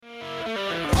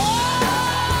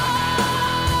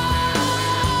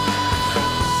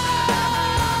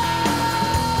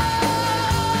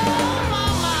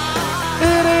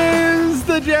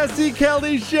Jesse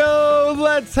Kelly Show.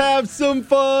 Let's have some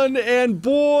fun. And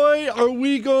boy, are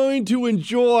we going to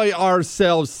enjoy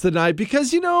ourselves tonight.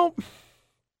 Because, you know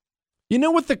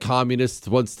what the communist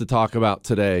wants to talk about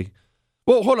today?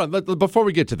 Well, hold on. Before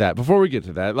we get to that,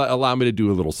 allow me to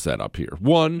do a little setup here.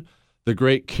 One, the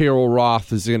great Carol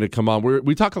Roth is going to come on.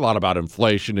 We talk a lot about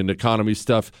inflation and economy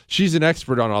stuff. She's an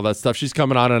expert on all that stuff. She's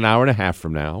coming on an hour and a half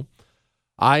from now.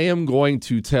 I am going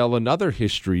to tell another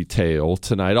history tale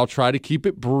tonight. I'll try to keep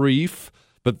it brief,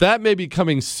 but that may be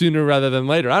coming sooner rather than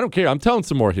later. I don't care. I'm telling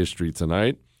some more history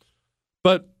tonight.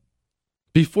 But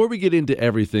before we get into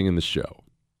everything in the show,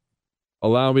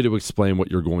 allow me to explain what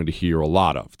you're going to hear a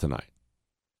lot of tonight.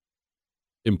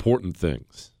 Important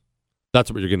things.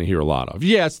 That's what you're going to hear a lot of.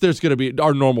 Yes, there's going to be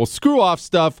our normal screw-off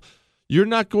stuff. You're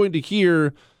not going to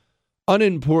hear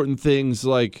unimportant things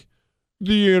like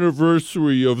the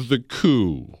anniversary of the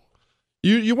coup.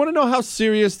 You want to know how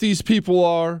serious these people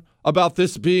are about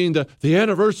this being the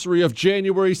anniversary of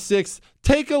January 6th?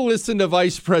 Take a listen to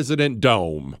Vice President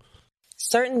Dome.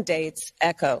 Certain dates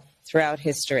echo throughout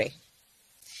history,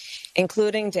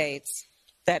 including dates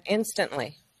that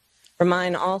instantly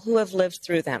remind all who have lived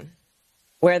through them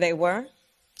where they were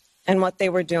and what they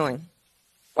were doing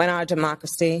when our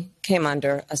democracy came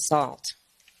under assault.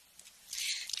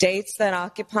 Dates that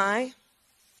occupy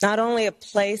not only a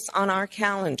place on our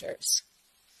calendars,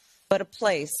 but a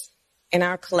place in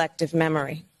our collective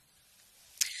memory.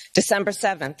 December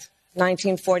 7th,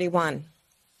 1941,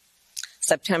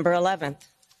 September 11th,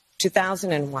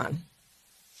 2001,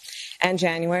 and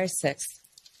January 6th,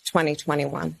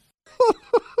 2021.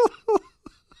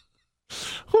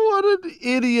 What an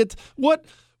idiot. What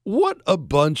a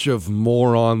bunch of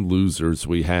moron losers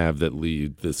we have that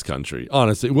lead this country.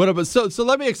 Honestly, so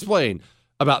let me explain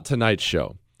about tonight's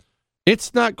show.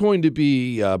 It's not going to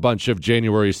be a bunch of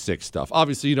January 6th stuff.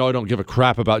 Obviously, I don't give a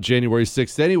crap about January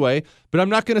 6th anyway, but I'm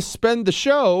not going to spend the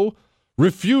show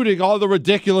refuting all the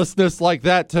ridiculousness like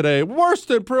that today. Worse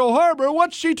than Pearl Harbor.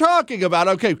 What's she talking about?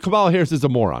 Okay, Kamala Harris is a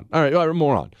moron. All right, a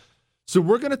moron. So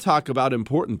we're going to talk about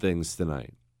important things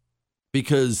tonight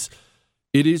because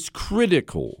it is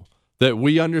critical that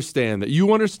we understand, that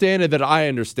you understand and that I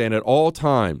understand at all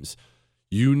times.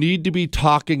 You need to be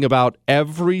talking about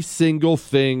every single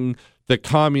thing the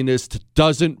communist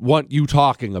doesn't want you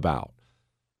talking about.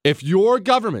 If your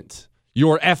government,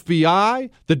 your FBI,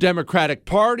 the Democratic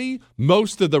Party,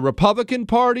 most of the Republican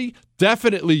Party,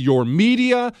 definitely your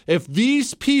media, if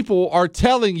these people are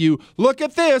telling you, look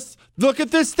at this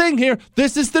thing here,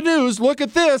 this is the news, look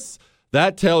at this,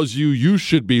 that tells you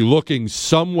should be looking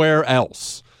somewhere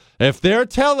else. If they're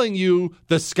telling you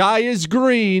the sky is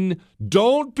green,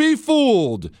 don't be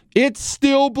fooled. It's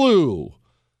still blue.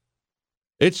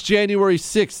 It's January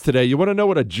 6th today. You want to know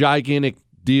what a gigantic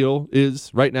deal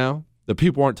is right now that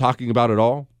people aren't talking about at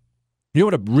all? You know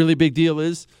what a really big deal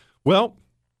is? Well,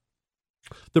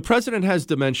 the president has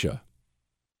dementia.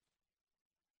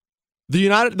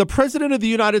 The president of the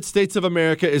United States of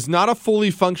America is not a fully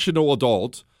functional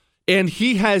adult. And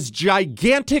he has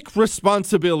gigantic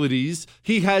responsibilities.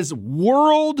 He has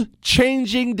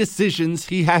world-changing decisions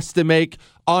he has to make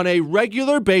on a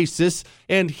regular basis,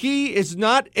 and he is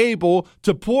not able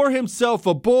to pour himself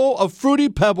a bowl of Fruity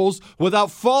Pebbles without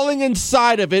falling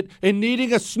inside of it and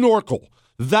needing a snorkel.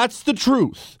 That's the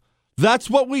truth.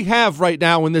 That's what we have right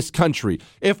now in this country.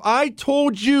 If I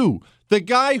told you the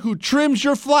guy who trims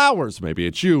your flowers, maybe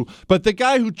it's you, but the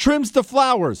guy who trims the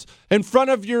flowers in front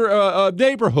of your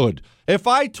neighborhood, if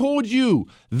I told you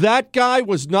that guy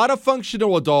was not a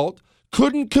functional adult,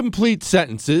 couldn't complete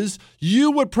sentences,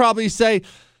 you would probably say,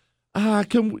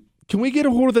 can we get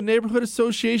a hold of the neighborhood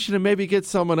association and maybe get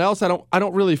someone else? I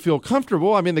don't really feel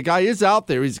comfortable. I mean, the guy is out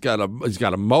there. He's got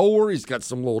a mower. He's got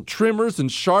some little trimmers and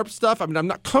sharp stuff. I mean, I'm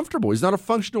not comfortable. He's not a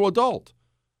functional adult.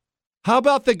 How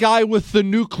about the guy with the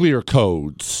nuclear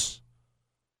codes?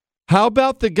 How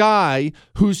about the guy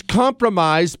who's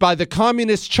compromised by the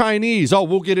communist Chinese? Oh,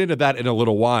 we'll get into that in a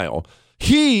little while.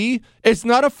 He is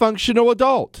not a functional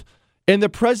adult. And the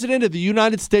president of the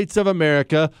United States of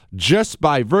America, just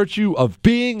by virtue of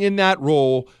being in that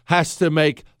role, has to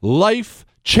make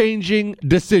life-changing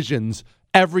decisions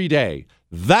every day.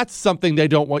 That's something they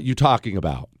don't want you talking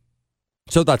about.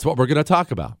 So that's what we're going to talk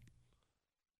about.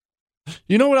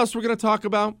 You know what else we're going to talk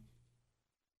about?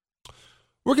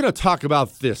 We're going to talk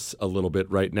about this a little bit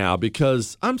right now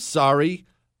because I'm sorry,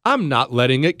 I'm not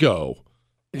letting it go.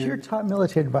 Your top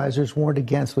military advisors warned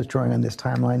against withdrawing on this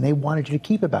timeline. They wanted you to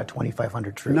keep about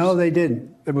 2,500 troops. No, they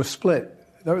didn't. It was split.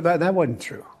 That wasn't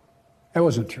true. That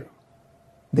wasn't true.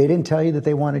 They didn't tell you that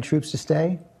they wanted troops to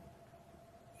stay?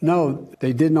 No,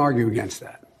 they didn't argue against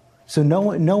that. So no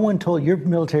one told, your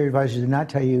military advisors did not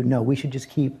tell you, no, we should just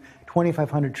keep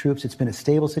 2,500 troops. It's been a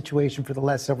stable situation for the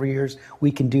last several years. We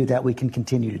can do that. We can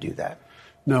continue to do that.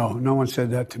 No one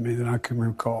said that to me that I can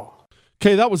recall.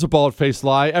 Okay, that was a bald-faced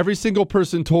lie. Every single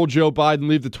person told Joe Biden,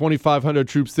 leave the 2,500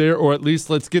 troops there, or at least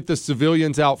let's get the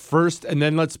civilians out first, and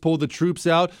then let's pull the troops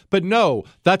out. But no,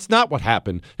 that's not what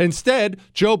happened. Instead,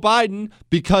 Joe Biden,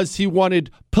 because he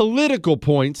wanted political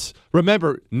points,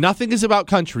 remember, nothing is about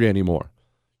country anymore.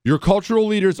 Your cultural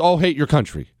leaders all hate your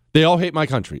country. They all hate my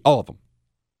country, all of them.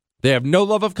 They have no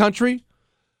love of country.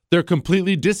 They're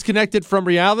completely disconnected from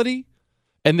reality.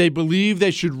 And they believe they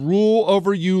should rule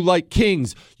over you like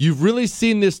kings. You've really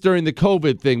seen this during the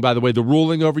COVID thing, by the way, the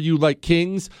ruling over you like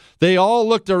kings. They all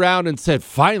looked around and said,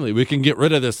 finally, we can get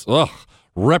rid of this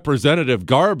representative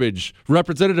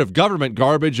government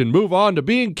garbage and move on to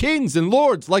being kings and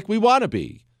lords like we want to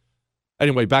be.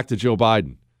 Anyway, back to Joe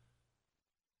Biden.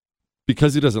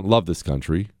 Because he doesn't love this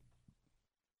country,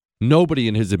 nobody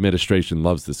in his administration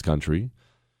loves this country.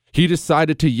 He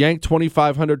decided to yank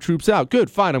 2,500 troops out. Good,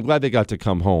 fine. I'm glad they got to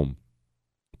come home.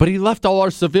 But he left all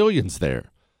our civilians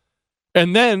there.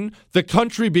 And then the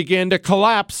country began to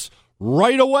collapse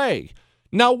right away.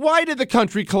 Now, why did the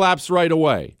country collapse right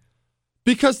away?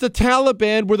 Because the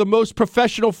Taliban were the most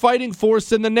professional fighting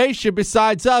force in the nation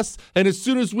besides us. And as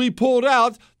soon as we pulled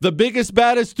out, the biggest,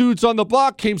 baddest dudes on the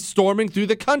block came storming through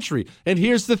the country. And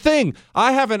here's the thing.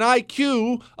 I have an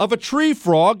IQ of a tree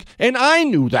frog, and I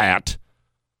knew that.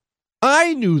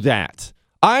 I knew that.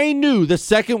 I knew the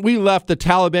second we left, the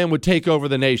Taliban would take over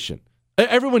the nation.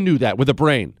 Everyone knew that with a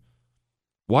brain.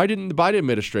 Why didn't the Biden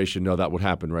administration know that would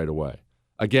happen right away?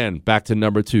 Again, back to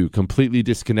number 2, completely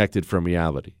disconnected from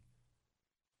reality.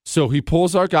 So he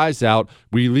pulls our guys out.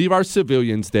 We leave our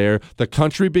civilians there. The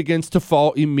country begins to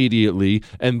fall immediately.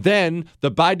 And then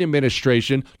the Biden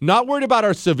administration, not worried about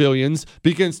our civilians,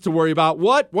 begins to worry about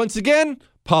what? Once again,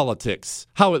 politics.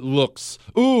 How it looks.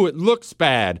 Ooh, it looks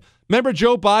bad. Remember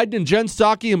Joe Biden and Jen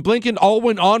Psaki and Blinken all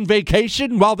went on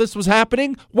vacation while this was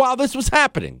happening?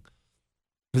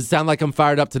 Does it sound like I'm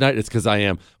fired up tonight? It's because I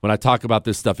am. When I talk about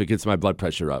this stuff, it gets my blood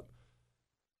pressure up.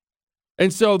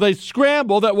 And so they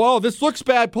scramble that, whoa, this looks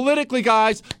bad politically,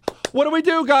 guys. What do we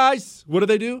do, guys? What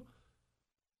do?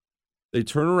 They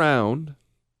turn around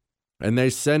and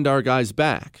they send our guys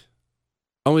back.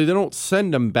 Only they don't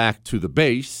send them back to the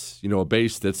base, a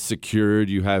base that's secured.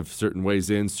 You have certain ways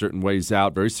in, certain ways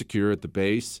out, very secure at the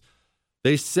base.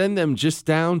 They send them just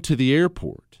down to the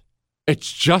airport.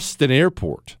 It's just an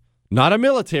airport, not a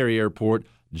military airport,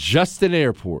 just an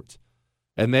airport.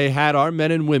 And they had our men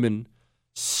and women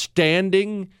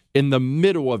standing in the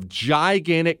middle of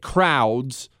gigantic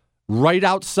crowds right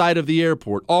outside of the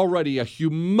airport. Already a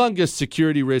humongous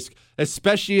security risk,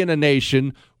 especially in a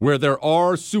nation where there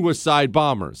are suicide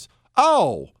bombers.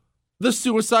 Oh, the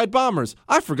suicide bombers.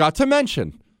 I forgot to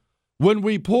mention. When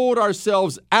we pulled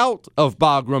ourselves out of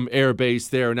Bagram Air Base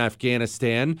there in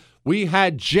Afghanistan, we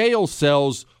had jail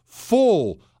cells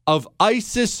full of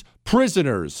ISIS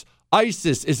prisoners.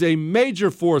 ISIS is a major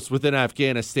force within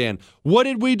Afghanistan. What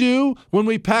did we do when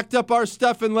we packed up our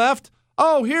stuff and left?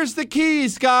 Oh, here's the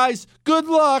keys, guys. Good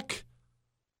luck.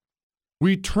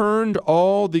 We turned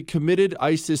all the committed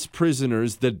ISIS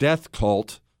prisoners, the death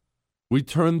cult, we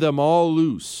turned them all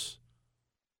loose.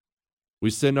 We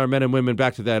send our men and women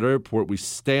back to that airport. We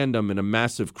stand them in a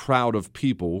massive crowd of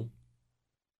people.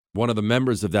 One of the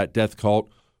members of that death cult,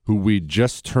 who we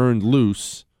just turned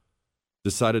loose,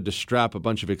 decided to strap a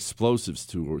bunch of explosives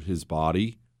to his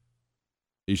body.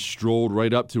 He strolled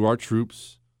right up to our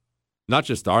troops. Not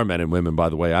just our men and women, by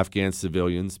the way, Afghan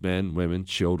civilians, men, women,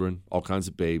 children, all kinds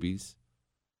of babies.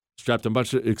 Strapped a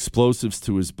bunch of explosives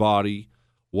to his body,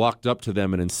 walked up to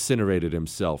them and incinerated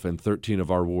himself and 13 of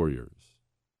our warriors.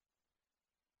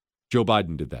 Joe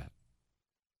Biden did that.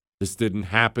 This didn't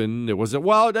happen. It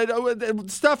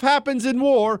wasn't, stuff happens in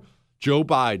war. Joe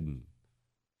Biden,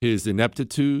 his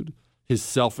ineptitude, his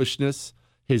selfishness,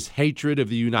 his hatred of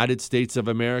the United States of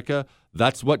America,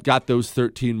 that's what got those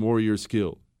 13 warriors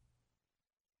killed.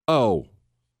 Oh,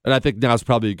 and I think now's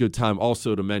probably a good time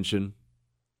also to mention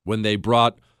when they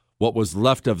brought what was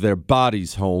left of their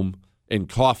bodies home in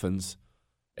coffins,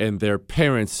 and their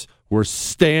parents were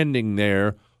standing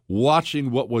there watching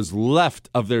what was left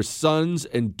of their sons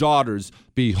and daughters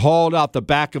be hauled out the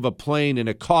back of a plane in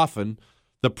a coffin,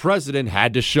 the president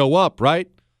had to show up, right?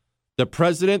 The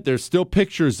president, there's still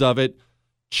pictures of it,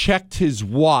 checked his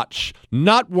watch.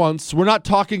 Not once. We're not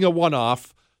talking a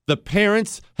one-off. The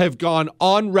parents have gone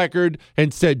on record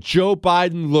and said Joe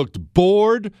Biden looked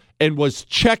bored and was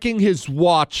checking his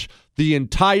watch the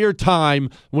entire time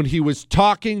when he was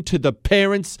talking to the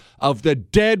parents of the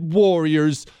dead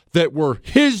warriors that were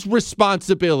his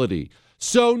responsibility.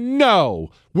 So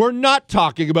no, we're not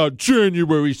talking about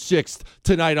January 6th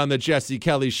tonight on the Jesse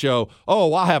Kelly Show.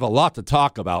 Oh, I have a lot to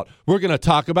talk about. We're going to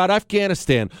talk about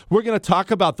Afghanistan. We're going to talk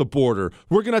about the border.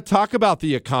 We're going to talk about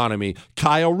the economy.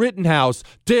 Kyle Rittenhouse,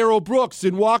 Darrell Brooks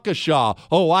in Waukesha.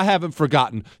 Oh, I haven't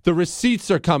forgotten. The receipts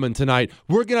are coming tonight.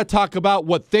 We're going to talk about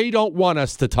what they don't want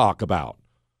us to talk about.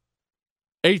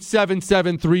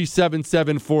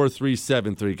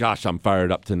 877-377-4373. Gosh, I'm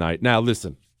fired up tonight. Now,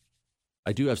 listen.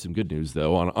 I do have some good news,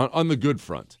 though, on the good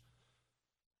front.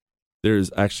 There's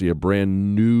actually a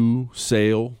brand new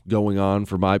sale going on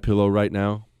for MyPillow right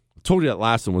now. I told you that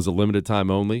last one was a limited time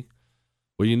only.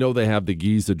 Well, you know they have the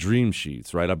Giza Dream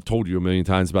Sheets, right? I've told you a million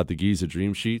times about the Giza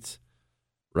Dream Sheets.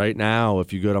 Right now,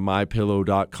 if you go to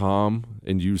MyPillow.com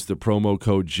and use the promo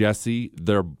code Jesse,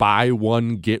 they're buy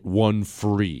one, get one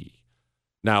free.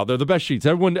 Now, they're the best sheets.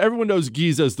 Everyone knows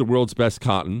Giza is the world's best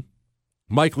cotton.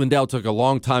 Mike Lindell took a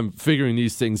long time figuring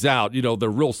these things out. You know, they're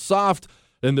real soft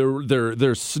and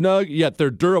they're snug, yet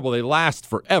they're durable. They last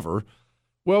forever.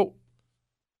 Well,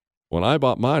 when I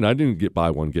bought mine, I didn't get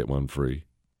buy one, get one free.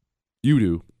 You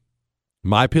do.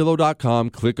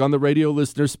 MyPillow.com, click on the radio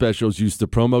listener specials, use the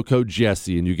promo code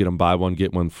Jesse, and you get them buy one,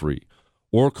 get one free.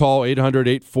 Or call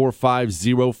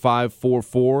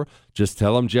 800-845-0544. Just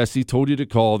tell them Jesse told you to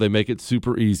call. They make it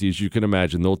super easy, as you can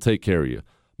imagine. They'll take care of you.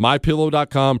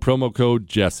 MyPillow.com, promo code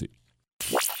Jesse.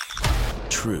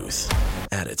 Truth,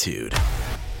 attitude,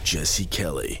 Jesse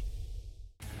Kelly.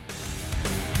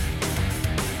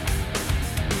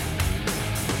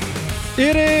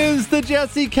 It is the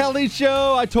Jesse Kelly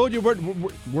Show. I told you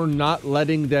we're not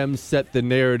letting them set the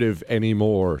narrative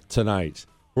anymore tonight.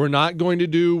 We're not going to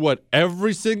do what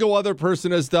every single other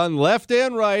person has done left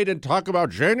and right and talk about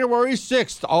January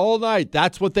 6th all night.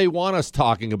 That's what they want us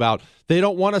talking about. They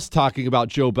don't want us talking about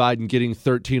Joe Biden getting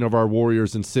 13 of our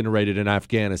warriors incinerated in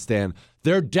Afghanistan.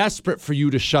 They're desperate for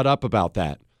you to shut up about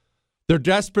that. They're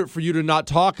desperate for you to not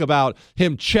talk about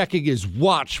him checking his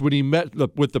watch when he met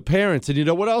with the parents. And you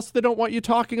know what else they don't want you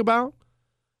talking about?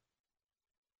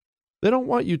 They don't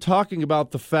want you talking about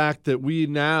the fact that we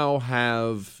now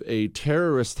have a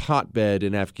terrorist hotbed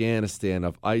in Afghanistan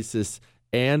of ISIS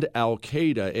and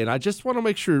Al-Qaeda. And I just want to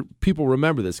make sure people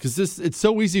remember this because it's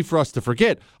so easy for us to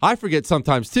forget. I forget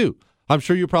sometimes too. I'm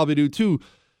sure you probably do too.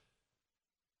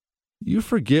 You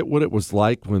forget what it was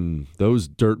like when those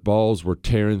dirt balls were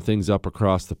tearing things up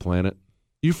across the planet.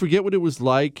 You forget what it was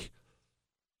like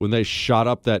when they shot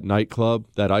up that nightclub,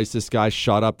 that ISIS guy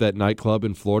shot up that nightclub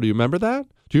in Florida. You remember that?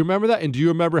 Do you remember that? And do you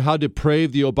remember how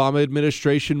depraved the Obama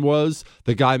administration was?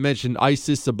 The guy mentioned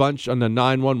ISIS a bunch on the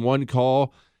 911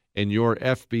 call, and your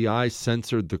FBI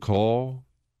censored the call,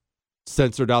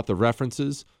 censored out the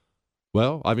references.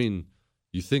 Well, I mean,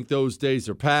 you think those days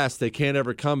are past. They can't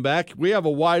ever come back. We have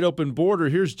a wide open border.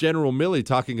 Here's General Milley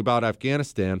talking about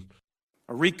Afghanistan.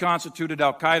 A reconstituted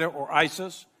Al-Qaeda or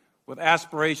ISIS with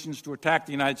aspirations to attack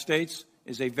the United States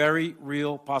is a very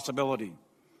real possibility.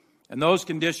 And those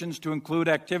conditions, to include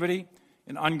activity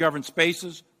in ungoverned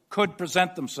spaces, could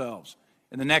present themselves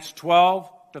in the next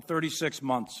 12 to 36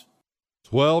 months.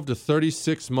 12 to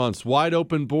 36 months. Wide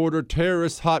open border,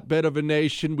 terrorist hotbed of a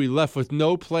nation. We left with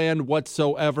no plan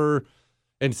whatsoever.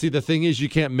 And see, the thing is, you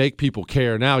can't make people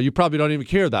care now. You probably don't even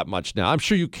care that much now. I'm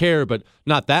sure you care, but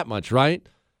not that much, right?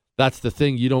 That's the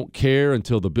thing. You don't care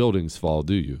until the buildings fall,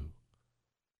 do you?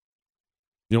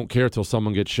 You don't care till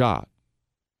someone gets shot.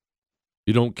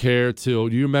 You don't care till,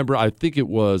 do you remember, I think it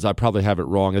was, I probably have it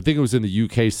wrong, I think it was in the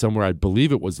UK somewhere, I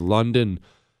believe it was London,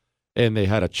 and they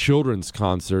had a children's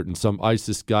concert, and some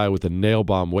ISIS guy with a nail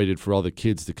bomb waited for all the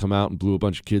kids to come out and blew a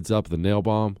bunch of kids up with a nail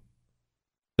bomb.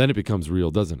 Then it becomes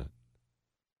real, doesn't it?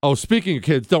 Oh, speaking of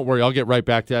kids, don't worry, I'll get right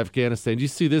back to Afghanistan. Do you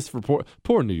see this for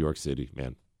poor New York City,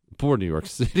 man? Poor New York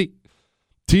City.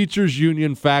 Teachers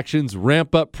union factions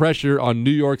ramp up pressure on New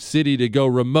York City to go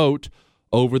remote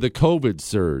over the COVID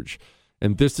surge.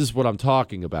 And this is what I'm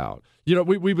talking about. You know,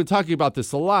 we've been talking about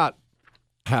this a lot,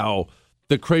 how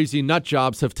the crazy nut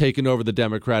jobs have taken over the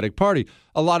Democratic Party.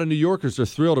 A lot of New Yorkers are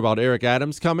thrilled about Eric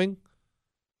Adams coming.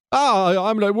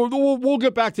 We'll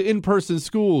get back to in-person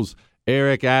schools.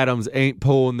 Eric Adams ain't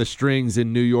pulling the strings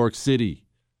in New York City.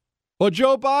 Well,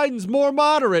 Joe Biden's more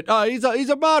moderate. He's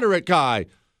a moderate guy.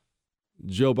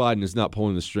 Joe Biden is not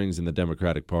pulling the strings in the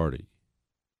Democratic Party.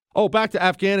 Oh, back to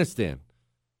Afghanistan.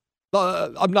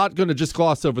 I'm not going to just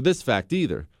gloss over this fact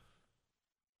either.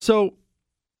 So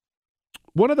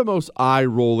one of the most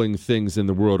eye-rolling things in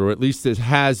the world, or at least it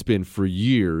has been for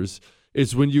years,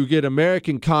 is when you get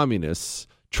American communists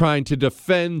trying to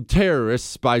defend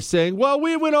terrorists by saying, well,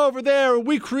 we went over there and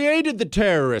we created the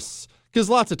terrorists. Because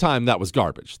lots of time that was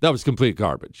garbage. That was complete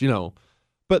garbage,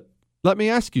 But let me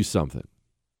ask you something.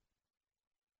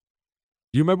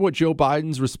 Do you remember what Joe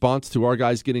Biden's response to our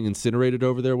guys getting incinerated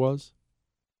over there was?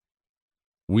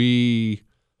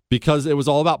 Because it was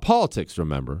all about politics,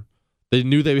 remember? They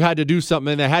knew they had to do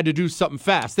something, and they had to do something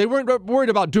fast. They weren't worried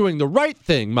about doing the right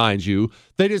thing, mind you.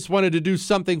 They just wanted to do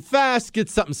something fast, get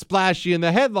something splashy in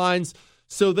the headlines,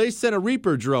 so they sent a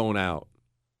Reaper drone out.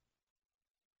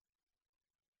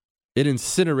 It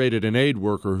incinerated an aid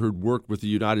worker who'd worked with the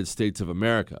United States of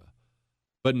America.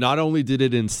 But not only did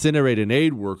it incinerate an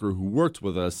aid worker who worked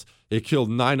with us, it killed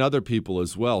 9 other people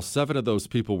as well. 7 of those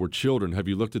people were children. Have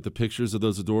you looked at the pictures of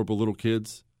those adorable little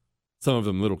kids? Some of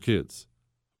them little kids.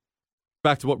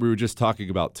 Back to what we were just talking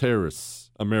about,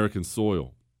 terrorists, American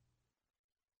soil.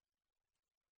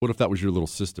 What if that was your little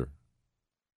sister?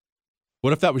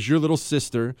 What if that was your little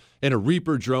sister and a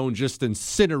Reaper drone just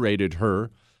incinerated her,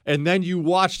 and then you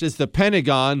watched as the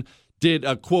Pentagon did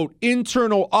a, quote,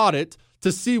 internal audit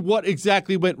to see what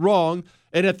exactly went wrong,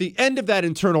 and at the end of that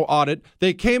internal audit,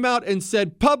 they came out and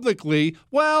said publicly,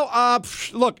 well,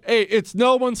 look, hey, it's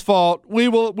no one's fault. We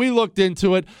looked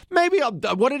into it. Maybe,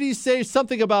 what did he say?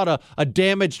 Something about a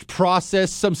damaged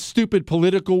process, some stupid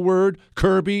political word,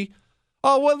 Kirby.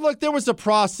 Oh, well, look, there was a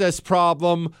process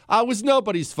problem. It was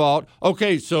nobody's fault.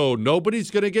 Okay, so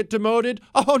nobody's going to get demoted?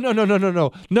 Oh,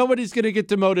 no. Nobody's going to get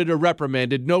demoted or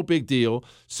reprimanded. No big deal.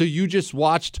 So you just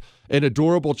watched an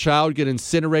adorable child get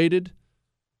incinerated?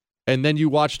 And then you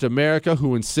watched America,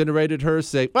 who incinerated her,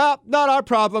 say, well, not our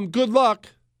problem. Good luck.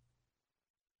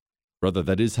 Brother,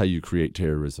 that is how you create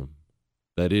terrorism.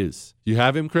 That is. You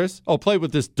have him, Chris? Oh, play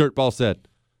with this dirtball set.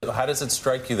 How does it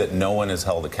strike you that no one is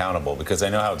held accountable? Because I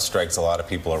know how it strikes a lot of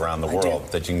people around the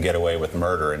world that you can get away with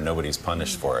murder and nobody's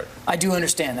punished for it. I do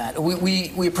understand that.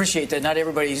 We appreciate that. Not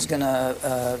everybody's going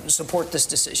to support this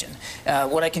decision.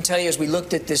 What I can tell you is we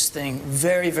looked at this thing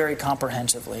very, very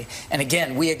comprehensively. And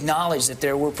again, we acknowledge that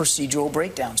there were procedural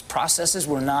breakdowns. Processes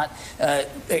were not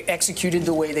executed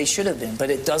the way they should have been.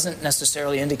 But it doesn't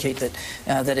necessarily indicate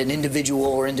that an individual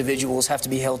or individuals have to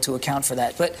be held to account for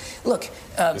that. But look,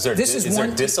 is there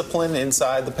discipline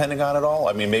inside the Pentagon at all?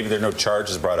 I mean, maybe there are no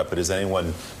charges brought up, but is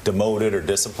anyone demoted or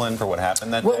disciplined for what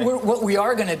happened that day? What we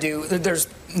are going to do,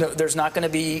 there's not going to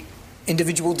be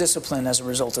individual discipline as a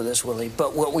result of this, Willie.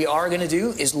 But what we are going to do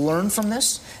is learn from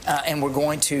this, and we're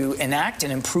going to enact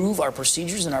and improve our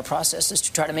procedures and our processes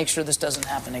to try to make sure this doesn't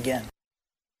happen again.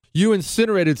 You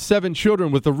incinerated 7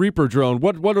 children with the Reaper drone.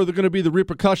 What are going to be the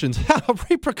repercussions?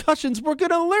 Repercussions? We're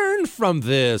going to learn from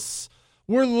this.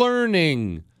 We're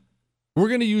learning. We're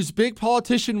going to use big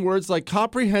politician words like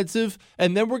comprehensive,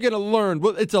 and then we're going to learn.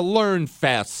 Well, it's a learn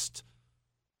fest.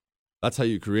 That's how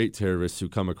you create terrorists who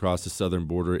come across the southern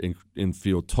border and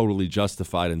feel totally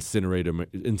justified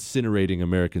incinerating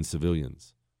American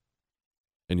civilians.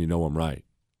 And you know I'm right.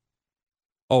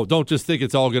 Oh, don't just think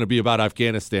it's all going to be about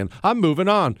Afghanistan. I'm moving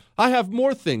on. I have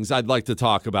more things I'd like to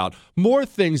talk about. More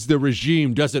things the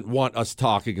regime doesn't want us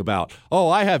talking about. Oh,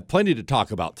 I have plenty to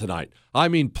talk about tonight. I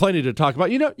mean, plenty to talk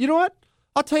about. You know what?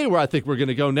 I'll tell you where I think we're going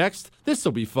to go next. This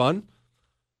will be fun.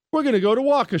 We're going to go to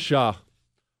Waukesha.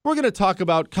 We're going to talk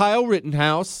about Kyle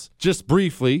Rittenhouse, just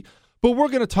briefly, but we're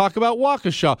going to talk about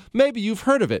Waukesha. Maybe you've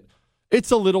heard of it.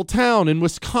 It's a little town in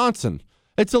Wisconsin.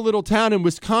 It's a little town in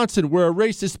Wisconsin where a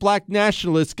racist black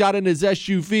nationalist got in his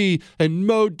SUV and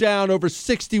mowed down over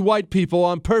 60 white people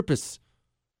on purpose.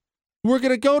 We're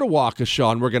going to go to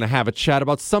Waukesha and we're going to have a chat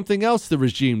about something else the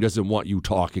regime doesn't want you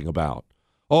talking about.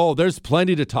 Oh, there's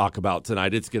plenty to talk about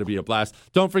tonight. It's going to be a blast.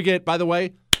 Don't forget, by the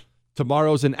way,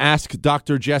 tomorrow's an Ask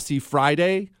Dr. Jesse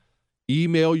Friday.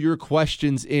 Email your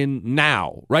questions in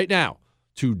now, right now,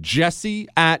 to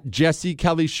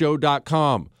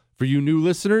jesse@jessekellyshow.com. For you new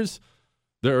listeners,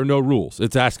 there are no rules.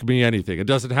 It's Ask Me Anything. It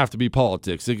doesn't have to be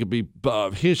politics. It could be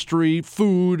history,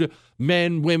 food,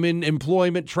 men, women,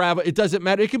 employment, travel. It doesn't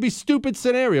matter. It could be stupid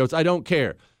scenarios. I don't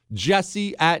care.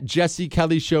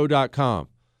 Jesse@jessekellyshow.com.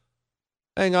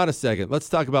 Hang on a second. Let's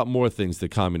talk about more things the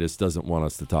communist doesn't want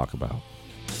us to talk about.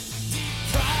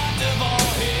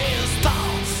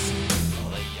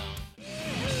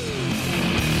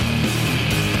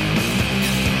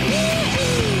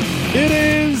 It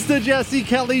is the Jesse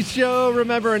Kelly Show.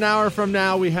 Remember, an hour from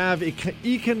now, we have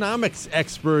economics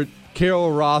expert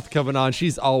Carol Roth coming on.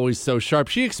 She's always so sharp.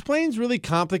 She explains really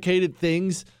complicated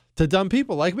things to dumb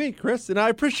people like me, Chris, and I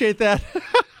appreciate that.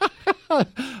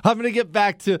 I'm gonna get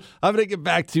back to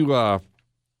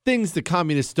things the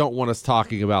communists don't want us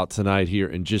talking about tonight here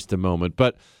in just a moment.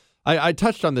 But I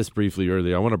touched on this briefly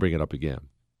earlier. I want to bring it up again.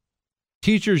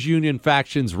 Teachers union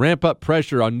factions ramp up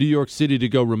pressure on New York City to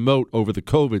go remote over the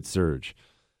COVID surge.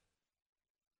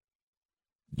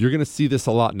 You're going to see this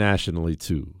a lot nationally,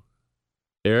 too.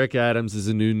 Eric Adams is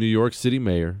a new New York City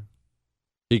mayor.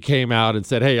 He came out and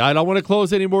said, hey, I don't want to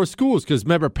close any more schools because,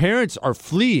 remember, parents are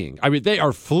fleeing. I mean, they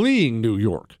are fleeing New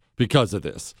York because of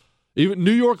this. Even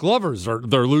New York lovers,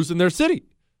 they're losing their city.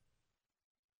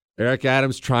 Eric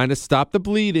Adams, trying to stop the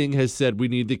bleeding, has said we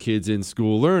need the kids in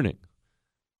school learning.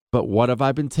 But what have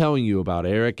I been telling you about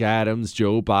Eric Adams,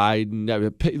 Joe Biden?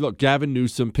 Look, Gavin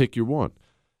Newsom, pick your one.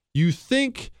 You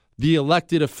think the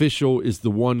elected official is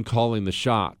the one calling the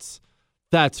shots.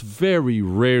 That's very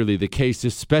rarely the case,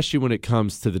 especially when it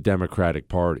comes to the Democratic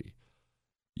Party.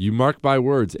 You mark my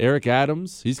words, Eric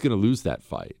Adams, he's going to lose that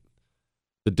fight.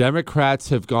 The Democrats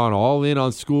have gone all in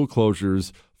on school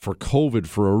closures for COVID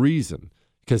for a reason,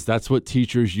 because that's what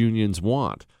teachers' unions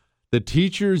want. The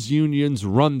teachers' unions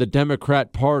run the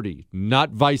Democrat Party,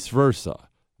 not vice versa.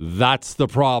 That's the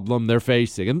problem they're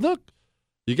facing. And look,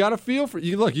 you got to feel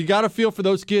for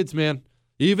those kids, man.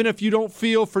 Even if you don't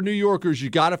feel for New Yorkers,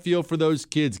 you got to feel for those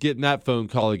kids getting that phone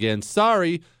call again.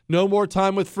 Sorry, no more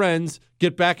time with friends.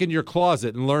 Get back in your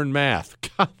closet and learn math.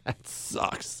 God, that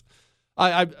sucks.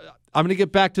 I'm going to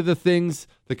get back to the things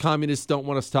the communists don't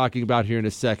want us talking about here in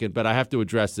a second, but I have to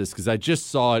address this because I just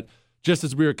saw it just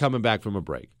as we were coming back from a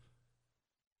break.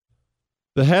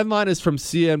 The headline is from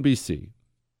CNBC.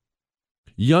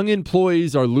 Young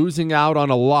employees are losing out on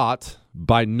a lot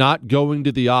by not going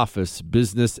to the office,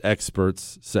 business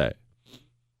experts say.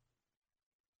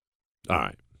 All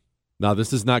right. Now,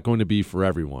 this is not going to be for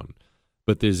everyone,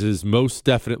 but this is most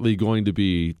definitely going to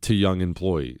be to young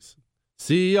employees.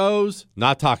 CEOs,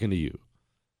 not talking to you.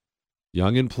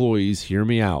 Young employees, hear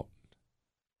me out.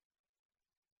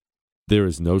 There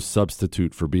is no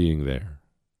substitute for being there.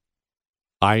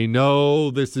 I know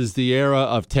this is the era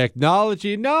of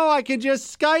technology. No, I can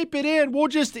just Skype it in. We'll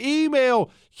just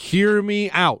email. Hear me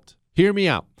out. Hear me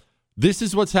out. This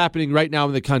is what's happening right now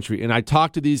in the country. And I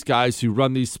talk to these guys who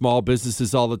run these small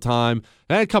businesses all the time.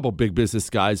 And a couple big business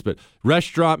guys, but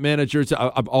restaurant managers.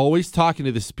 I'm always talking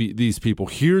to these people.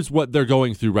 Here's what they're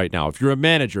going through right now. If you're a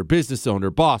manager, business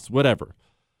owner, boss, whatever,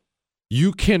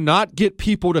 you cannot get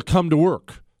people to come to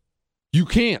work. You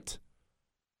can't.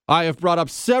 I have brought up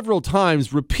several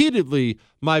times repeatedly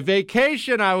my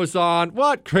vacation I was on.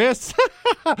 What, Chris?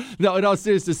 No, in all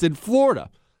seriousness, in Florida.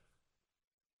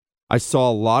 I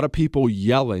saw a lot of people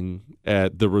yelling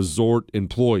at the resort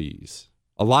employees.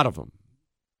 A lot of them.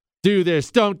 Do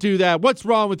this, don't do that. What's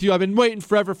wrong with you? I've been waiting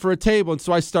forever for a table. And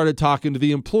so I started talking to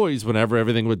the employees whenever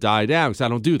everything would die down because I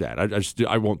don't do that.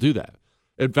 I won't do that.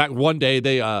 In fact, one day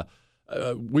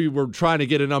we were trying to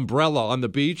get an umbrella on the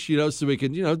beach, so we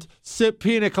can, sip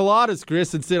pina coladas,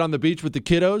 Chris, and sit on the beach with the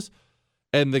kiddos.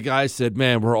 And the guy said,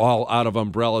 man, we're all out of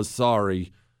umbrellas.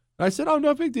 Sorry. I said, oh,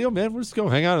 no big deal, man. We'll just go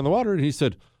hang out in the water. And he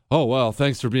said, oh, well,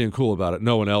 thanks for being cool about it.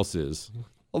 No one else is.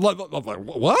 I'm like,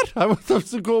 what? I wasn't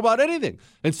so cool about anything.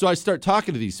 And so I start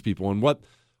talking to these people. And what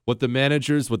the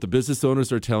managers, what the business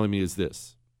owners are telling me is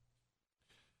this.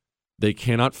 They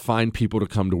cannot find people to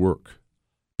come to work.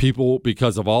 People,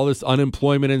 because of all this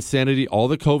unemployment insanity, all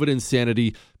the COVID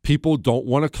insanity, people don't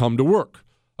want to come to work.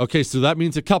 Okay, so that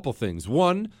means a couple things.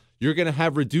 One, you're going to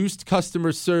have reduced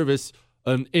customer service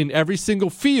in every single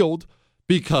field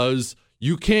because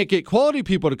you can't get quality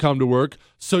people to come to work,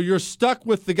 so you're stuck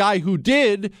with the guy who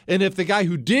did, and if the guy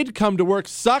who did come to work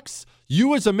sucks,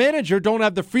 you as a manager don't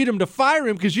have the freedom to fire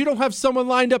him because you don't have someone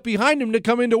lined up behind him to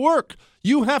come into work.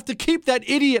 You have to keep that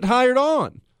idiot hired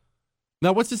on.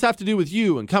 Now, what's this have to do with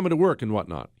you and coming to work and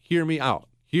whatnot? Hear me out.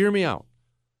 Hear me out.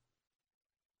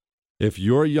 If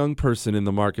you're a young person in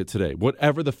the market today,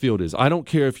 whatever the field is, I don't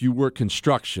care if you work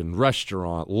construction,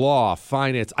 restaurant, law,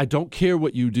 finance, I don't care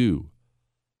what you do.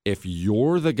 If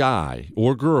you're the guy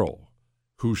or girl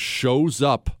who shows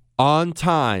up on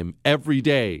time every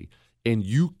day and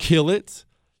you kill it,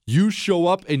 you show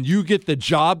up and you get the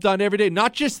job done every day,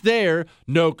 not just there,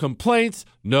 no complaints,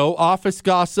 no office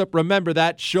gossip. Remember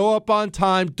that. Show up on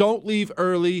time. Don't leave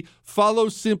early. Follow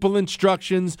simple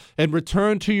instructions and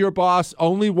return to your boss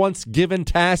only once given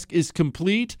task is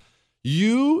complete.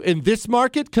 You in this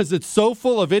market, because it's so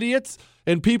full of idiots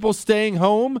and people staying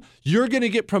home, you're going to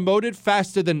get promoted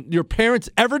faster than your parents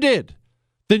ever did,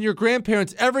 than your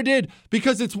grandparents ever did,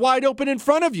 because it's wide open in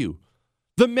front of you.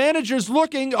 The manager's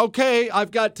looking, okay,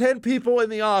 I've got 10 people in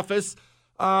the office.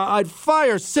 I'd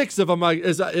fire 6 of them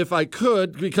if I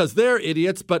could because they're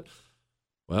idiots. But,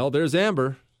 well, there's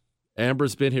Amber.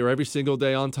 Amber's been here every single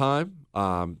day on time.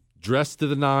 dressed to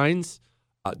the nines,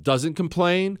 doesn't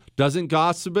complain, doesn't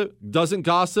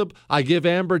gossip. I give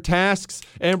Amber tasks.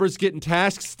 Amber's getting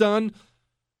tasks done.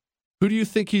 Who do you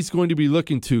think he's going to be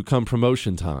looking to come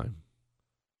promotion time?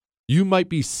 You might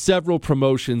be several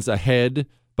promotions ahead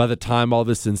by the time all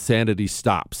this insanity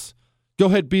stops. Go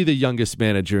ahead, be the youngest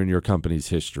manager in your company's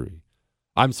history.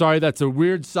 I'm sorry, that's a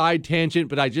weird side tangent,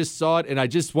 but I just saw it, and I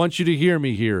just want you to hear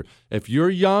me here. If you're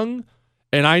young,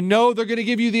 and I know they're going to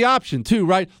give you the option too,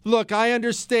 right? Look, I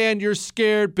understand you're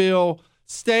scared, Bill.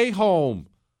 Stay home.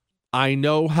 I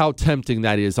know how tempting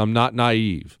that is. I'm not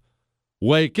naive.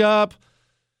 Wake up.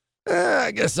 I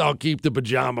guess I'll keep the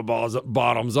pajama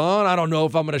bottoms on. I don't know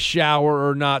if I'm going to shower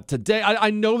or not today.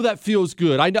 I know that feels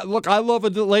good. Look, I love a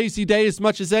lazy day as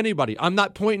much as anybody. I'm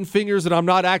not pointing fingers, and I'm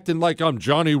not acting like I'm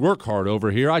Johnny Workhard over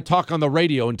here. I talk on the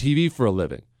radio and TV for a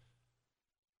living.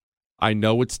 I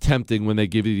know it's tempting when they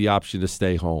give you the option to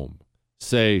stay home.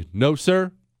 Say, no,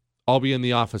 sir, I'll be in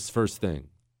the office first thing.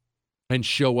 And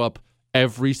show up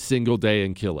every single day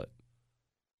and kill it.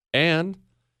 And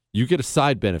you get a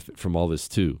side benefit from all this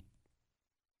too.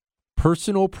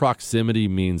 Personal proximity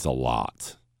means a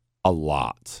lot. A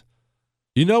lot.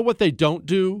 You know what they don't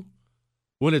do?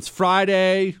 When it's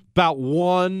Friday, about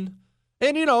 1,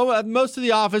 and most of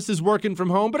the office is working from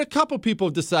home, but a couple people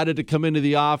have decided to come into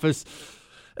the office.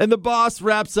 And the boss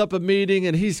wraps up a meeting,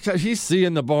 and he's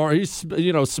seeing the barn. He's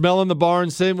smelling the barn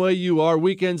same way you are.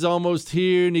 Weekend's almost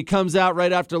here, and he comes out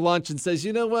right after lunch and says,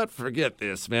 "You know what? Forget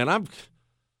this, man.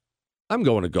 I'm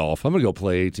going to golf. I'm going to go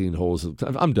play 18 holes.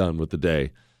 I'm done with the day."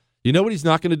 You know what he's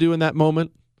not going to do in that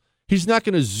moment? He's not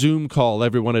going to Zoom call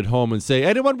everyone at home and say,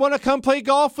 "Anyone want to come play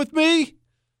golf with me?"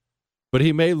 But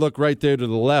he may look right there to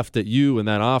the left at you in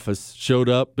that office, showed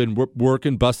up, been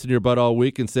working, busting your butt all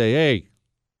week, and say, "Hey,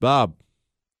 Bob,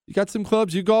 you got some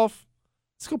clubs? You golf?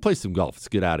 Let's go play some golf. Let's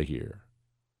get out of here."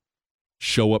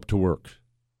 Show up to work.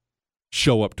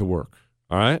 Show up to work.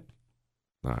 All right?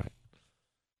 All right.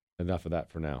 Enough of that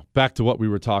for now. Back to what we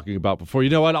were talking about before. You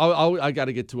know what? I got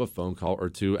to get to a phone call or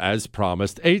two, as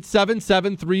promised.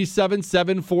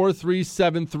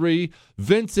 877-377-4373.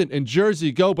 Vincent in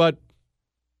Jersey. Go, bud.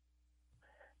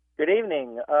 Good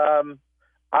evening.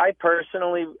 I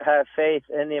personally have faith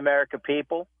in the American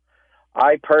people.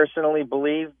 I personally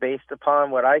believe, based upon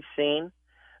what I've seen,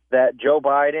 that Joe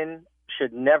Biden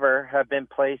should never have been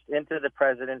placed into the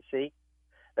presidency,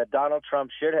 that Donald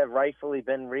Trump should have rightfully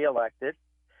been reelected.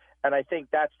 And I think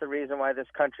that's the reason why this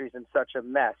country's in such a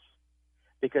mess,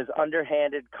 because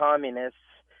underhanded communists,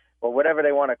 or whatever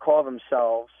they want to call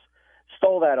themselves,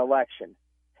 stole that election.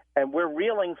 And we're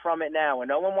reeling from it now, and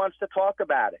no one wants to talk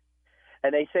about it.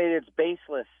 And they say it's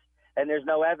baseless and there's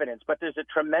no evidence, but there's a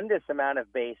tremendous amount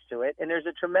of base to it, and there's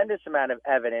a tremendous amount of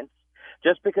evidence.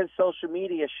 Just because social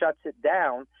media shuts it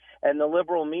down and the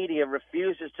liberal media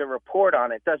refuses to report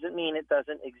on it doesn't mean it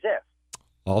doesn't exist.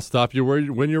 I'll stop you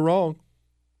when you're wrong.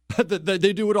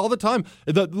 They do it all the time.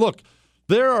 Look,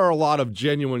 there are a lot of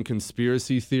genuine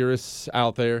conspiracy theorists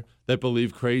out there that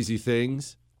believe crazy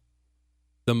things.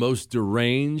 The most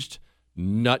deranged,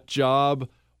 nut job,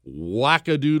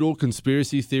 wackadoodle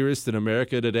conspiracy theorist in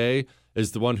America today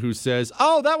is the one who says,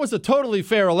 "Oh, that was a totally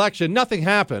fair election. Nothing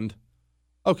happened."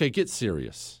 Okay, get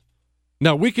serious.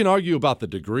 Now, we can argue about the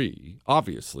degree.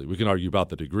 Obviously, we can argue about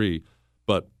the degree,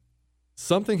 but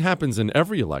something happens in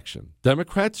every election.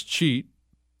 Democrats cheat,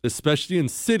 especially in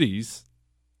cities,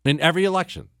 in every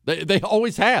election. They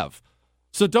always have.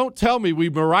 So don't tell me we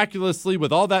miraculously,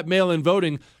 with all that mail-in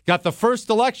voting, got the first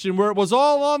election where it was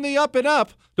all on the up and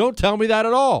up. Don't tell me that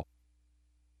at all.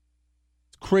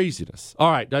 It's craziness.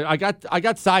 All right, I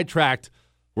got sidetracked.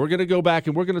 We're going to go back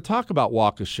and we're going to talk about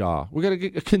Waukesha. We're going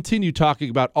to continue talking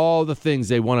about all the things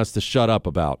they want us to shut up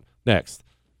about. Next.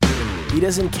 He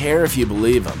doesn't care if you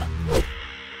believe him,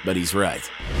 but he's right.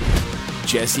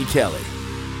 Jesse Kelly.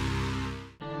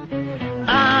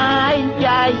 Ay,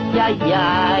 ay, ay,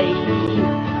 ay.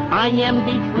 I am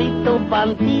the Frito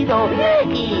Bandido.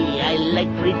 I like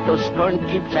Fritos corn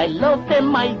chips. I love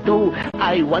them, I do.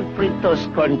 I want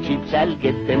Fritos corn chips. I'll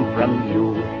get them from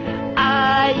you.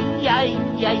 Ay, ay,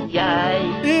 ay,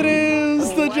 ay. It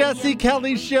is the Jesse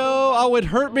Kelly Show. Oh, it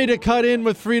hurt me to cut in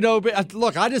with Frito.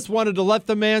 Look, I just wanted to let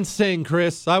the man sing,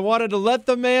 Chris. I wanted to let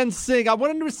the man sing. I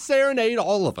wanted to serenade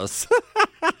all of us.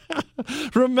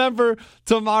 Remember,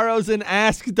 tomorrow's an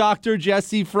Ask Dr.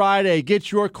 Jesse Friday.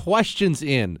 Get your questions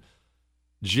in.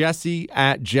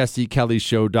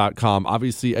 Jesse@jessekellyshow.com.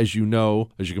 Obviously, as you know,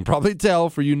 as you can probably tell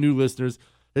for you new listeners,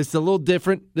 it's a little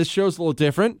different. This show's a little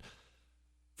different.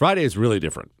 Friday is really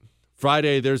different.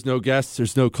 Friday, there's no guests,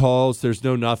 there's no calls, there's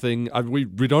no nothing. We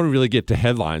don't really get to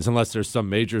headlines unless there's some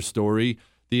major story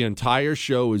The entire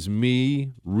show is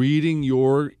me reading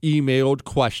your emailed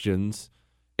questions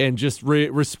and just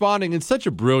responding in such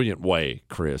a brilliant way,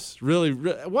 Chris. Really,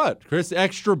 what? Chris,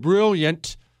 extra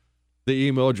brilliant. The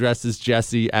email address is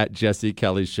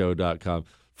jesse@jessekellyshow.com.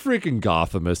 Freaking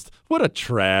Gothamist. What a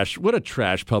trash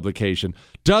publication.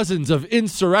 Dozens of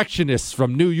insurrectionists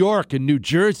from New York and New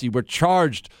Jersey were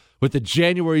charged with the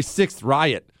January 6th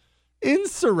riot.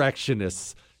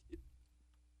 Insurrectionists.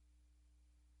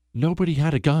 Nobody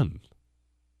had a gun.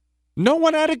 No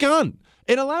one had a gun.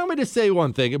 And allow me to say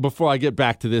one thing before I get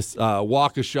back to this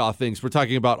Waukesha things. We're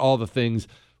talking about all the things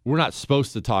we're not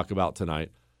supposed to talk about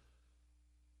tonight.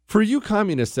 For you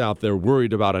communists out there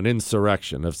worried about an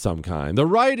insurrection of some kind, the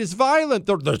right is violent.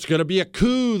 There's going to be a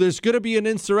coup. There's going to be an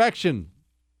insurrection.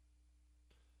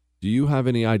 Do you have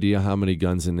any idea how many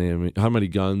guns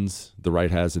the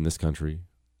right has in this country?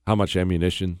 How much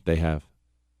ammunition they have?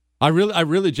 I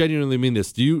really genuinely mean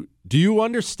this. Do you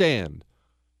understand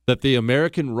that the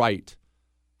American right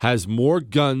has more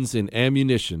guns and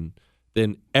ammunition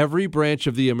than every branch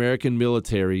of the American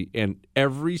military and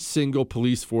every single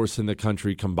police force in the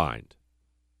country combined?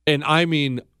 And I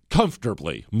mean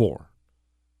comfortably more.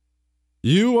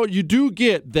 You do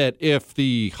get that if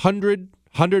the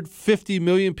 150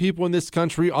 million people in this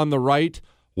country on the right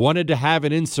wanted to have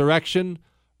an insurrection,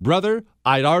 brother,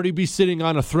 I'd already be sitting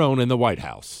on a throne in the White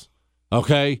House.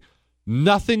 Okay?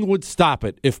 Nothing would stop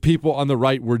it if people on the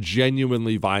right were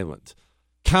genuinely violent.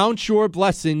 Count your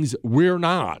blessings, we're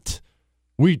not.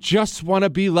 We just want to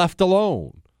be left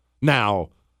alone. Now,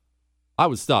 I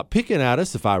would stop picking at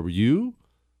us if I were you,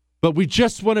 but we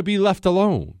just want to be left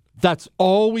alone. That's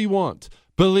all we want.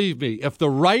 Believe me, if the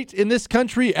right in this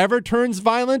country ever turns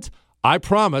violent, I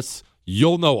promise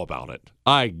you'll know about it.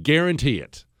 I guarantee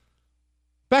it.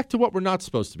 Back to what we're not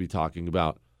supposed to be talking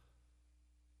about.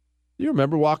 You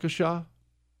remember Waukesha?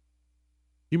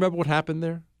 You remember what happened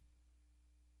there?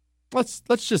 Let's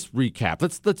just recap.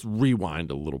 Let's rewind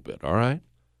a little bit, all right?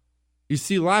 You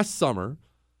see, last summer,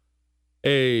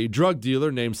 a drug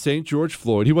dealer named St. George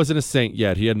Floyd, he wasn't a saint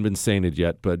yet, he hadn't been sainted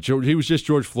yet, but he was just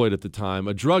George Floyd at the time.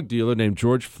 A drug dealer named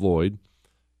George Floyd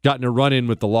got in a run-in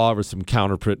with the law over some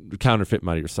counterfeit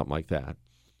money or something like that.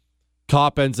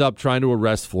 Cop ends up trying to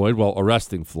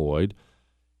arresting Floyd.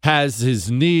 Has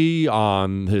his knee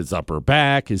on his upper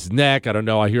back, his neck. I don't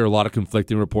know. I hear a lot of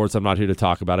conflicting reports. I'm not here to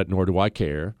talk about it, nor do I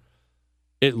care.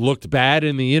 It looked bad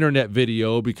in the internet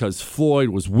video because Floyd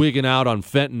was wigging out on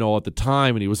fentanyl at the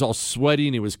time, and he was all sweaty,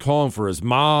 and he was calling for his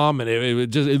mom, and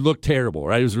it looked terrible,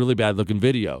 right? It was a really bad-looking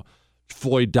video.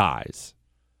 Floyd dies.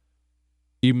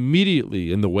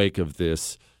 Immediately in the wake of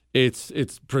this, it's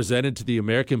presented to the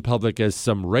American public as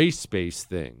some race-based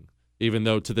thing, even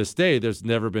though to this day there's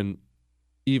never been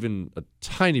even a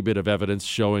tiny bit of evidence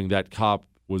showing that cop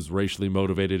was racially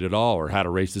motivated at all or had a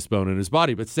racist bone in his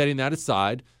body. But setting that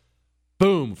aside,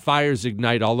 boom, fires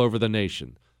ignite all over the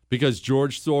nation because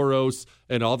George Soros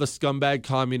and all the scumbag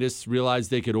communists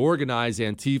realized they could organize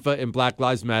Antifa and Black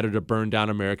Lives Matter to burn down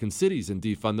American cities and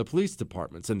defund the police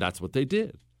departments, and that's what they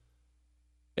did.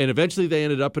 And eventually they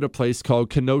ended up in a place called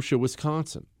Kenosha,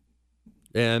 Wisconsin.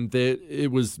 And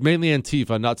it was mainly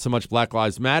Antifa, not so much Black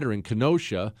Lives Matter in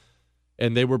Kenosha,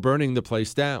 and they were burning the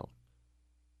place down.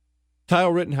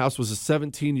 Kyle Rittenhouse was a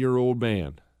 17-year-old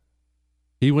man.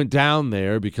 He went down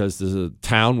there because the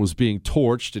town was being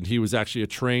torched, and he was actually a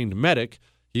trained medic.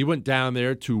 He went down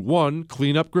there to, 1,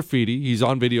 clean up graffiti. He's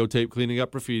on videotape cleaning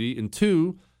up graffiti. And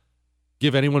 2,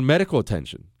 give anyone medical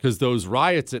attention because those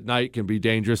riots at night can be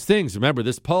dangerous things. Remember,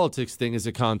 this politics thing is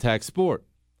a contact sport.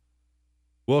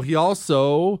 Well, he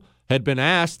also had been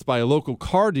asked by a local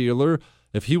car dealer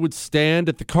if he would stand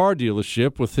at the car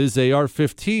dealership with his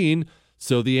AR-15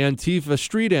 so the Antifa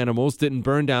street animals didn't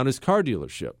burn down his car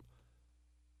dealership.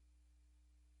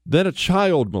 Then a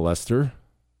child molester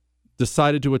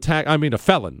decided to a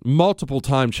felon,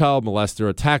 multiple-time child molester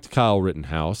attacked Kyle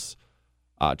Rittenhouse,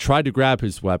 tried to grab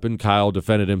his weapon. Kyle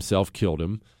defended himself, killed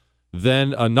him.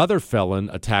 Then another felon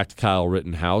attacked Kyle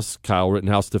Rittenhouse. Kyle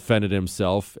Rittenhouse defended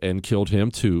himself and killed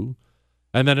him too.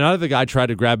 And then another guy tried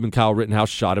to grab him, and Kyle Rittenhouse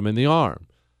shot him in the arm.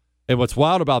 And what's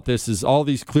wild about this is all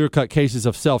these clear-cut cases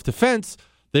of self-defense,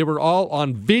 they were all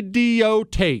on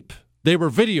videotape. They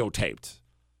were videotaped.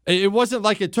 It wasn't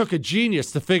like it took a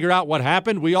genius to figure out what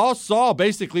happened. We all saw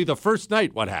basically the first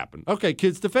night what happened. Okay,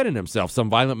 kid's defending himself. Some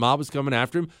violent mob was coming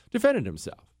after him, defended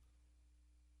himself.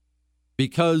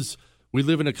 Because we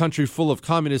live in a country full of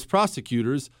communist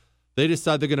prosecutors, they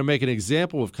decide they're going to make an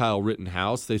example of Kyle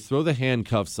Rittenhouse. They throw the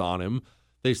handcuffs on him.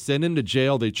 They send him to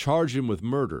jail. They charge him with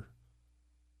murder.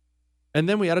 And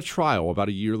then we had a trial about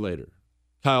a year later.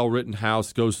 Kyle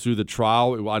Rittenhouse goes through the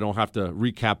trial. I don't have to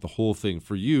recap the whole thing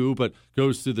for you, but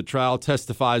goes through the trial,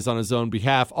 testifies on his own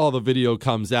behalf. All the video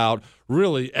comes out.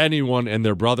 Really, anyone and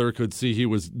their brother could see he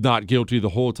was not guilty the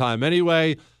whole time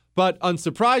anyway. But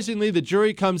unsurprisingly, the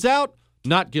jury comes out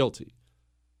not guilty.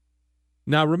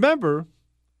 Now, remember,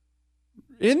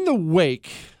 in the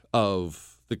wake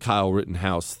of the Kyle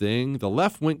Rittenhouse thing, the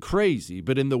left went crazy.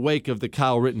 But in the wake of the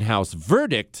Kyle Rittenhouse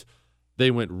verdict, they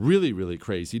went really, really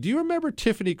crazy. Do you remember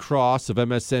Tiffany Cross of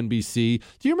MSNBC?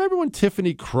 Do you remember when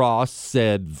Tiffany Cross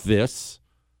said this?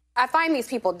 I find these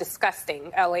people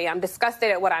disgusting, Ellie. I'm disgusted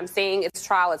at what I'm seeing. It's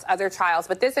trial, it's other trials.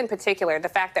 But this in particular, the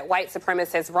fact that white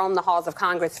supremacists roam the halls of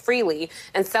Congress freely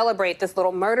and celebrate this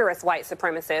little murderous white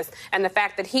supremacist, and the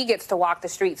fact that he gets to walk the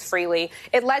streets freely,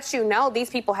 it lets you know these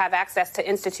people have access to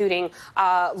instituting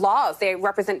laws. They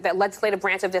represent the legislative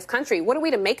branch of this country. What are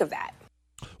we to make of that?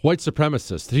 White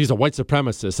supremacist. He's a white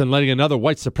supremacist, and letting another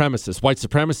white supremacist, white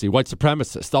supremacy, white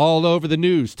supremacist, all over the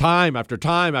news, time after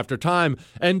time after time.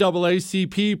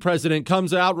 NAACP president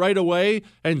comes out right away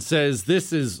and says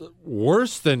this is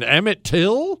worse than Emmett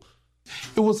Till.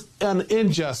 It was an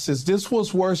injustice. This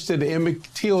was worse than the Emmett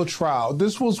Till trial.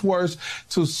 This was worse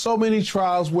to so many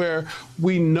trials where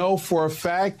we know for a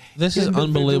fact this is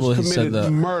unbelievable. He committed said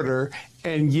that. Murder,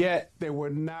 and yet they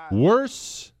were not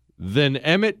worse than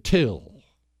Emmett Till.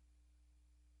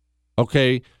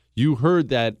 Okay, you heard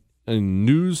that in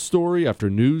news story after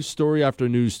news story after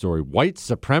news story. White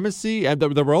supremacy, and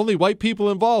there were only white people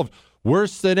involved.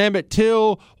 Worse than Emmett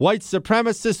Till, white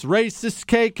supremacist, racist,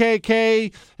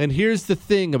 KKK. And here's the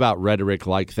thing about rhetoric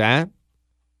like that.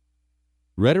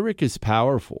 Rhetoric is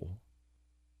powerful.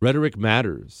 Rhetoric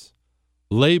matters.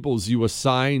 Labels you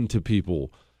assign to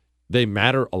people, they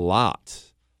matter a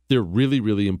lot. They're really,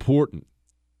 really important.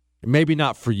 Maybe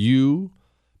not for you,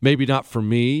 maybe not for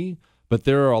me, but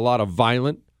there are a lot of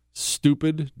violent,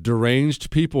 stupid,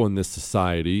 deranged people in this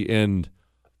society, and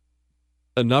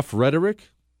enough rhetoric,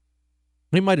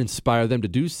 it might inspire them to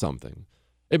do something.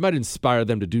 It might inspire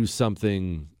them to do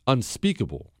something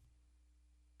unspeakable.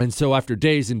 And so after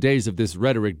days and days of this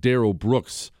rhetoric, Darrell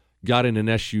Brooks got in an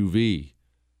SUV,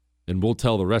 and we'll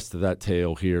tell the rest of that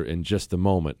tale here in just a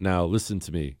moment. Now, listen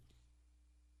to me.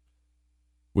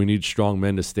 We need strong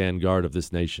men to stand guard of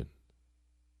this nation,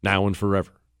 now and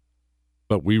forever.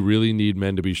 But we really need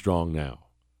men to be strong now.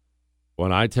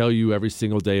 When I tell you every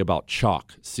single day about CHOQ,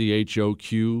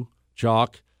 C-H-O-Q,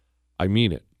 CHOQ, I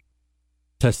mean it.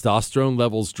 Testosterone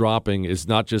levels dropping is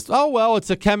not just, oh, well, it's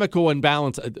a chemical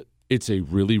imbalance. It's a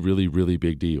really, really, really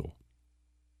big deal.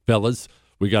 Fellas,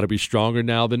 we got to be stronger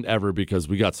now than ever because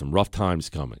we got some rough times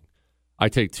coming. I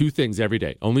take 2 things every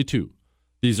day, only 2.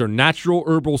 These are natural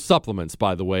herbal supplements,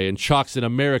 by the way, and CHOQ's an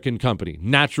American company,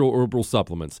 natural herbal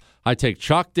supplements. I take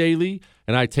CHOQ daily,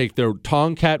 and I take their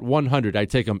Tomcat 100. I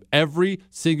take them every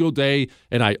single day,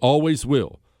 and I always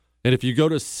will. And if you go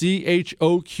to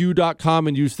CHOQ.com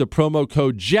and use the promo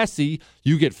code Jesse,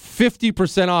 you get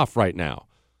 50% off right now.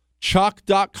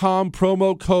 CHOQ.com,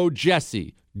 promo code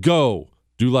Jesse. Go.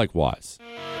 Do likewise.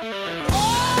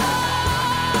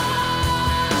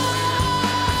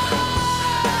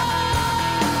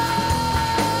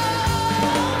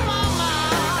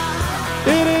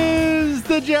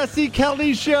 The Jesse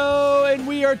Kelly Show, and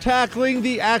we are tackling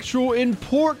the actual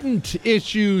important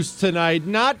issues tonight,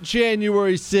 not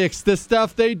January 6th, the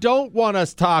stuff they don't want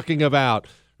us talking about.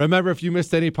 Remember, if you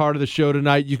missed any part of the show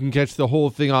tonight, you can catch the whole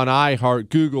thing on iHeart,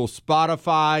 Google,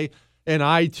 Spotify, and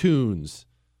iTunes.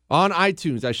 On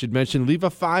iTunes, I should mention, leave a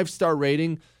 5-star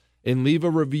rating and leave a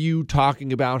review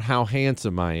talking about how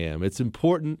handsome I am. It's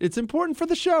important. It's important for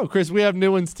the show. Chris, we have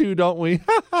new ones too, don't we?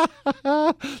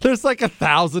 There's like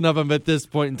 1,000 of them at this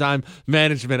point in time.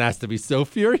 Management has to be so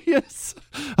furious.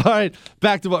 All right,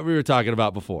 back to what we were talking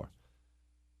about before.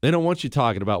 They don't want you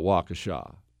talking about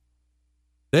Waukesha.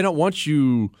 They don't want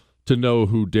you to know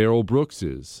who Darrell Brooks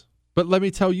is. But let me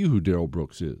tell you who Darrell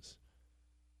Brooks is.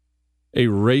 A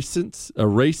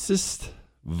racist,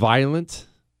 violent,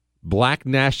 black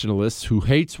nationalist who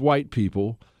hates white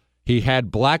people. He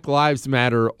had Black Lives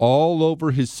Matter all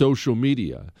over his social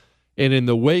media. And in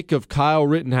the wake of Kyle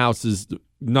Rittenhouse's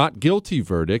not guilty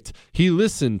verdict, he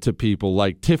listened to people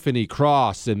like Tiffany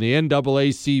Cross and the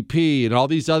NAACP and all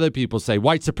these other people say,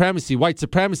 white supremacy, white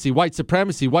supremacy, white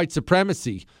supremacy, white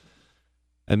supremacy.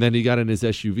 And then he got in his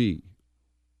SUV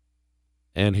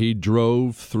and he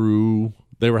drove through.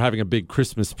 They were having a big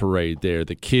Christmas parade there,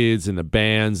 the kids and the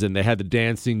bands, and they had the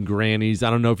dancing grannies. I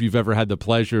don't know if you've ever had the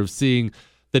pleasure of seeing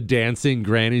the dancing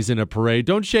grannies in a parade.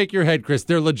 Don't shake your head, Chris.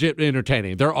 They're legit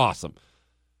entertaining. They're awesome.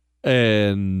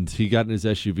 And he got in his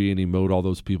SUV and he mowed all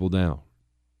those people down.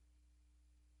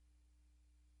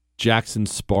 Jackson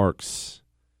Sparks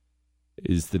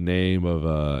is the name of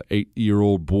a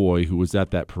 8-year-old boy who was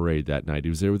at that parade that night. He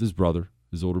was there with his brother,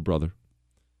 his older brother.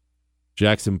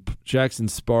 Jackson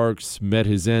Sparks met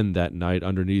his end that night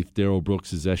underneath Darrell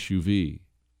Brooks' SUV.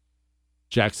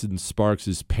 Jackson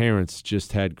Sparks' parents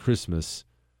just had Christmas,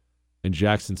 and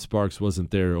Jackson Sparks wasn't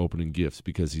there opening gifts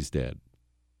because he's dead.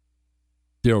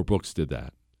 Darrell Brooks did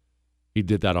that. He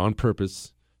did that on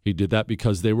purpose. He did that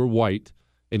because they were white,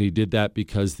 and he did that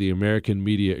because the American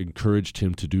media encouraged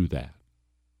him to do that.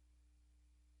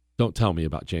 Don't tell me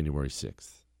about January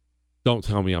 6th. Don't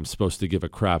tell me I'm supposed to give a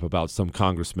crap about some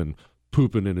congressman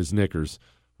pooping in his knickers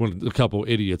when a couple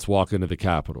idiots walk into the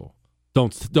Capitol.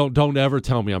 Don't ever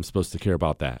tell me I'm supposed to care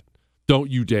about that. Don't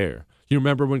you dare. You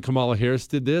remember when Kamala Harris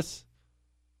did this?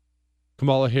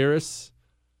 Kamala Harris,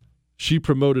 she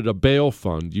promoted a bail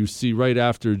fund. You see, right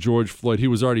after George Floyd, he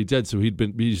was already dead, so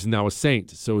he's now a saint.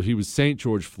 So he was Saint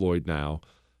George Floyd now.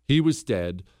 He was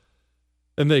dead.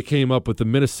 And they came up with the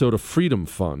Minnesota Freedom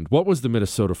Fund. What was the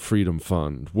Minnesota Freedom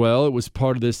Fund? Well, it was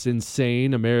part of this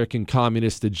insane American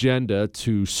communist agenda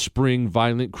to spring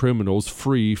violent criminals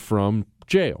free from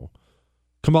jail.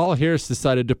 Kamala Harris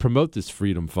decided to promote this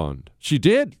Freedom Fund. She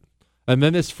did. And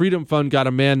then this Freedom Fund got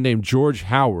a man named George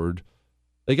Howard.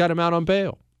 They got him out on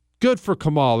bail. Good for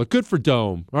Kamala. Good for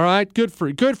Dome. All right? Good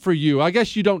for you. I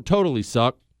guess you don't totally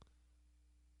suck.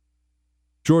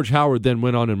 George Howard then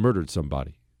went on and murdered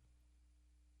somebody.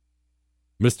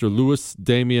 Mr. Luis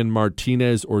Damian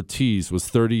Martinez Ortiz was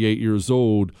 38 years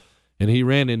old, and he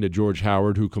ran into George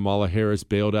Howard, who Kamala Harris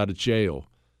bailed out of jail.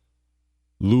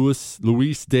 Luis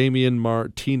Damian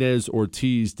Martinez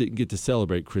Ortiz didn't get to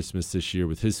celebrate Christmas this year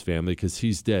with his family because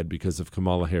he's dead because of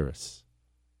Kamala Harris.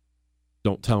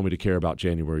 Don't tell me to care about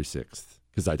January 6th,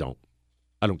 because I don't.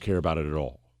 I don't care about it at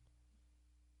all.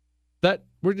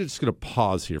 We're just going to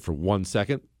pause here for 1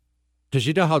 second, because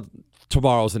you know how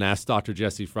tomorrow's an Ask Dr.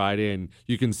 Jesse Friday, and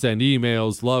you can send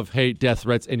emails, love, hate, death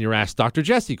threats, and your Ask Dr.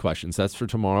 Jesse questions. That's for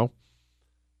tomorrow.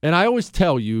 And I always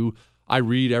tell you, I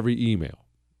read every email.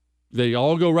 They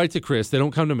all go right to Chris. They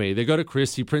don't come to me. They go to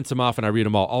Chris. He prints them off, and I read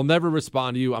them all. I'll never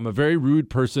respond to you. I'm a very rude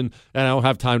person, and I don't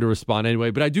have time to respond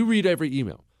anyway, but I do read every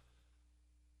email.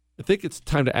 I think it's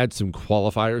time to add some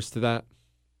qualifiers to that.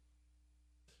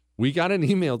 We got an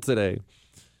email today,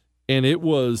 and it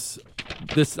was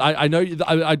this. I know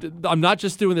I'm not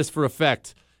just doing this for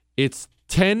effect. It's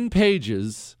 10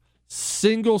 pages,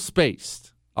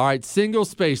 single-spaced. All right,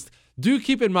 single-spaced. Do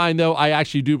keep in mind, though, I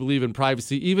actually do believe in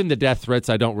privacy. Even the death threats,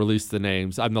 I don't release the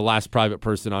names. I'm the last private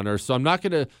person on earth, so I'm not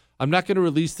gonna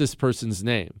release this person's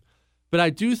name. But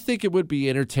I do think it would be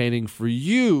entertaining for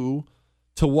you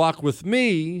to walk with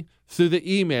me through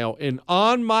the email. And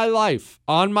on my life,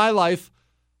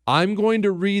 I'm going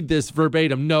to read this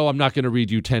verbatim. No, I'm not going to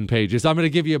read you 10 pages. I'm going to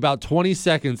give you about 20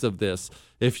 seconds of this.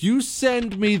 If you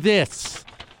send me this,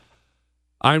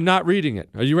 I'm not reading it.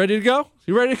 Are you ready to go?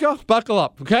 You ready to go? Buckle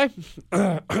up, okay?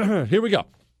 Here we go.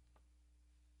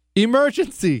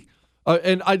 Emergency.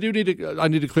 And I need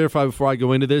to clarify before I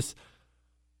go into this.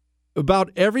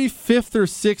 About every fifth or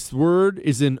sixth word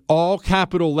is in all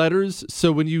capital letters.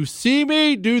 So when you see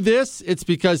me do this, it's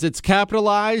because it's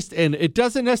capitalized and it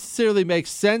doesn't necessarily make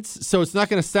sense. So it's not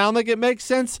going to sound like it makes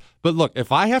sense. But look,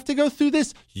 if I have to go through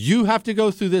this, you have to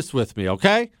go through this with me,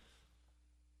 okay?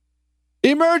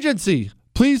 Emergency.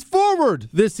 Please forward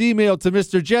this email to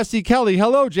Mr. Jesse Kelly.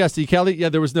 Hello, Jesse Kelly. Yeah,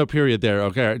 there was no period there.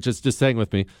 Okay, just hang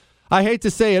with me. I hate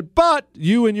to say it, but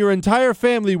you and your entire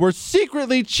family were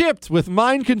secretly chipped with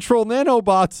mind control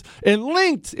nanobots and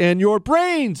linked in your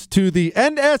brains to the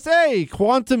NSA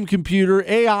quantum computer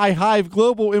AI Hive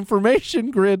global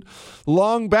information grid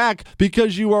long back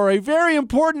because you are a very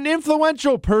important,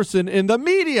 influential person in the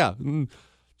media.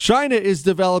 China is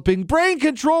developing brain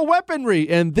control weaponry,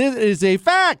 and this is a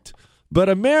fact. But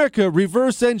America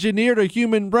reverse engineered a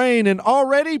human brain and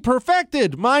already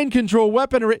perfected mind control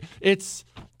weaponry. It's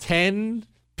 10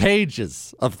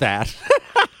 pages of that.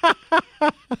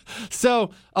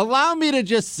 So allow me to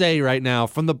just say right now,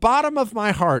 from the bottom of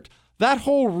my heart, that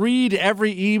whole read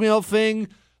every email thing,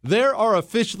 there are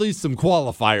officially some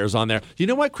qualifiers on there. You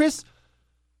know what, Chris?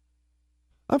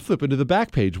 I'm flipping to the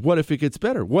back page. What if it gets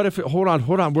better? Hold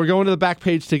on. We're going to the back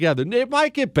page together. It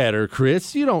might get better,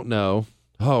 Chris. You don't know.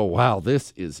 Oh, wow.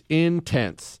 This is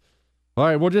intense. All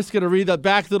right, we're just going to read that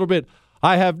back a little bit.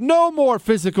 I have no more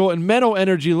physical and mental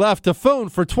energy left to phone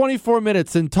for 24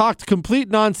 minutes and talked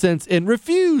complete nonsense and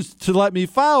refused to let me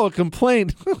file a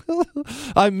complaint.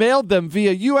 I mailed them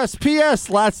via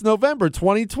USPS last November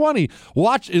 2020.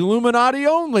 Watch Illuminati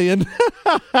only. And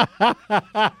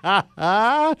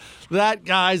that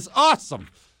guy's awesome.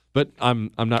 But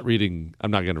I'm not reading.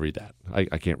 I'm not going to read that.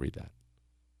 I can't read that.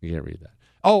 You can't read that.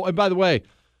 Oh, and by the way,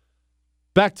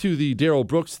 back to the Darrell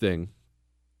Brooks thing.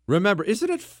 Remember, isn't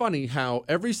it funny how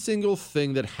every single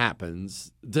thing that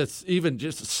happens that's even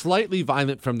just slightly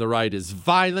violent from the right is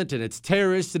violent and it's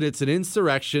terrorist and it's an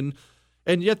insurrection,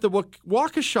 and yet the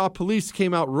Waukesha police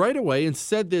came out right away and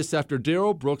said this after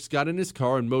Darrell Brooks got in his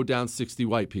car and mowed down 60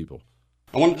 white people.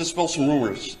 I want to dispel some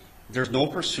rumors. There's no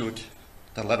pursuit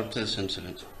that led up to this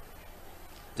incident.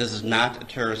 This is not a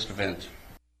terrorist event.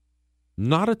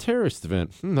 Not a terrorist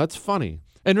event. That's funny.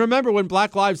 And remember, when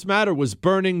Black Lives Matter was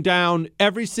burning down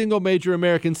every single major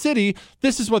American city,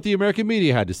 this is what the American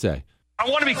media had to say. I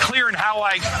want to be clear in how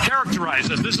I characterize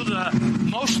this. This is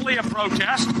mostly a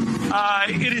protest.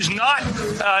 It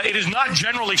is not,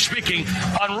 generally speaking,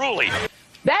 unruly.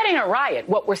 That ain't a riot,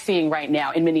 what we're seeing right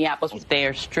now in Minneapolis. They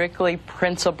are strictly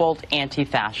principled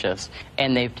anti-fascists,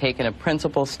 and they've taken a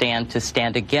principled stand to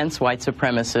stand against white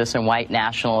supremacists and white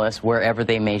nationalists wherever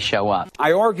they may show up.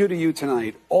 I argue to you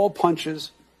tonight, all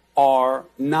punches are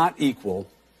not equal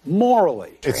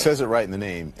morally. It says it right in the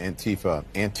name, Antifa,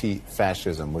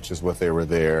 anti-fascism, which is what they were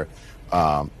there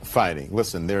fighting.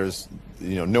 Listen, there's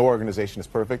no organization is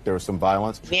perfect. There was some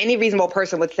violence. Any reasonable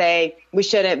person would say we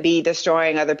shouldn't be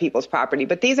destroying other people's property,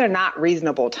 but these are not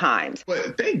reasonable times.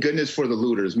 But thank goodness for the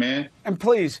looters, man. And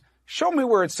please, show me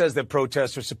where it says that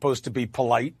protests are supposed to be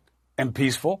polite and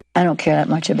peaceful. I don't care that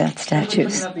much about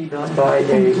statues. Shouldn't that be done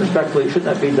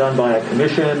by a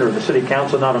commission or the city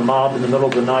council, not a mob in the middle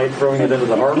of the night throwing it into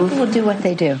the harbor? People will do what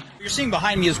they do. What you're seeing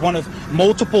behind me is one of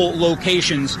multiple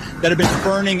locations that have been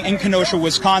burning in Kenosha,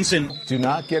 Wisconsin. Do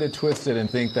not get it twisted and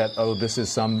think that, this is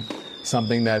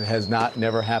something that has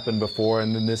never happened before,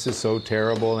 and then this is so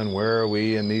terrible, and where are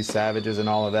we, and these savages and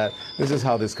all of that. This is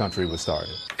how this country was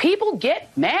started. People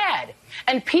get mad,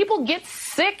 and people get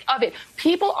sick of it.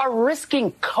 People are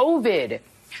risking COVID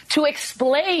to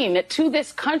explain to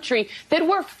this country that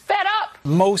we're fed up.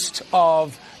 Most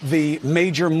of the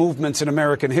major movements in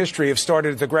American history have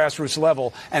started at the grassroots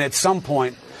level and at some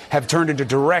point have turned into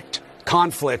direct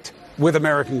conflict with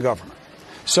American government.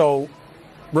 So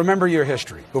remember your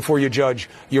history before you judge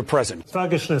your present.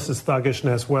 Thuggishness is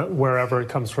thuggishness wherever it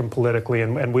comes from politically,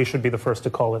 and we should be the first to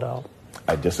call it out.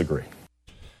 I disagree.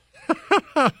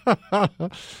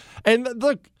 And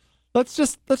look, let's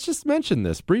just mention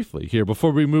this briefly here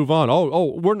before we move on.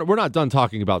 We're not done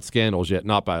talking about scandals yet,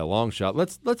 not by a long shot.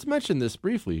 Let's mention this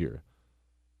briefly here.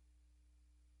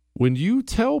 When you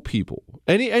tell people,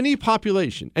 any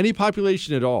population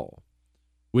at all,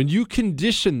 when you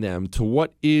condition them to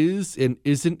what is and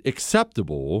isn't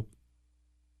acceptable,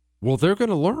 well, they're going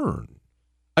to learn.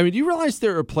 I mean, you realize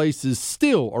there are places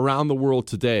still around the world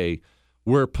today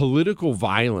where political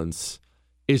violence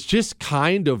is just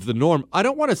kind of the norm. I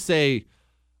don't want to say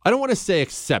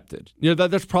accepted.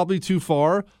 That's probably too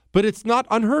far, but it's not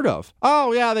unheard of.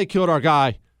 Oh yeah, they killed our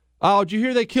guy. Oh, did you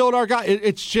hear they killed our guy?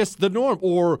 It's just the norm,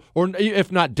 or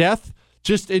if not death,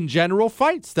 just in general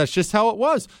fights. That's just how it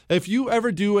was. If you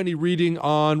ever do any reading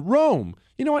on Rome,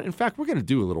 you know what? In fact, we're going to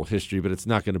do a little history, but it's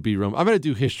not going to be Rome. I'm going to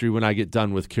do history when I get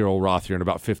done with Carol Roth here in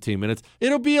about 15 minutes.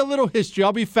 It'll be a little history.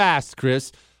 I'll be fast,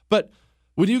 Chris. But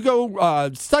when you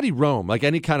go study Rome, like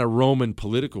any kind of Roman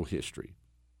political history,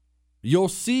 you'll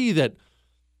see that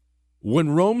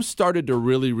when Rome started to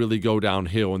really, really go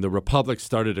downhill and the republic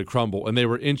started to crumble and they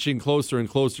were inching closer and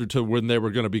closer to when they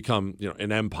were going to become,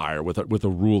 an empire with a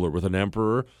ruler, with an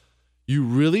emperor, you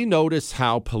really notice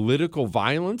how political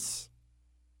violence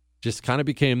just kind of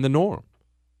became the norm.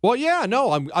 Well, yeah,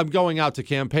 no, I'm going out to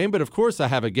campaign, but of course I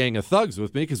have a gang of thugs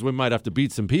with me because we might have to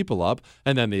beat some people up.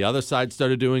 And then the other side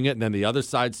started doing it, and then the other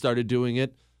side started doing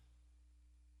it.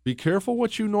 Be careful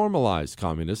what you normalize,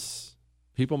 communists.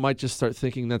 People might just start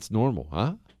thinking that's normal,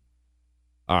 huh?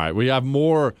 All right, we have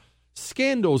more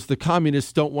scandals the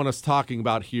communists don't want us talking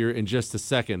about here in just a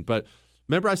second. But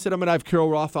remember I said I'm going to have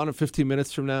Carol Roth on in 15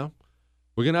 minutes from now?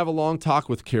 We're going to have a long talk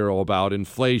with Carol about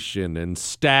inflation and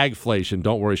stagflation.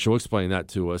 Don't worry, she'll explain that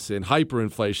to us, and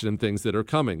hyperinflation and things that are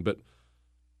coming. But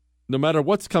no matter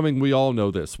what's coming, we all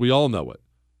know this. We all know it.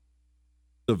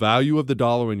 The value of the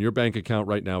dollar in your bank account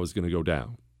right now is going to go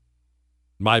down.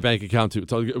 My bank account,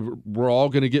 too. We're all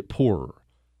going to get poorer.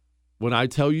 When I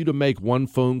tell you to make one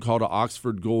phone call to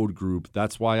Oxford Gold Group,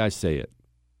 that's why I say it.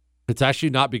 It's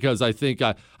actually not because I think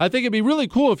it'd be really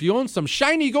cool if you own some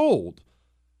shiny gold.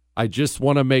 I just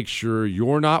want to make sure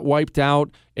you're not wiped out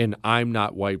and I'm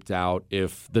not wiped out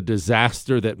if the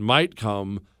disaster that might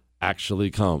come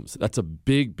actually comes. That's a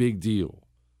big, big deal.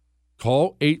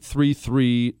 Call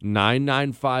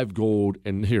 833-995-GOLD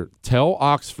and here, tell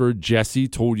Oxford Jesse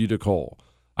told you to call.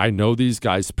 I know these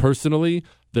guys personally.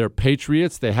 They're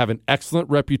patriots. They have an excellent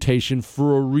reputation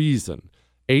for a reason.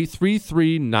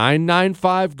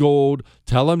 833-995-GOLD.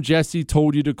 Tell them Jesse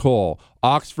told you to call.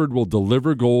 Oxford will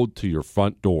deliver gold to your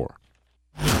front door.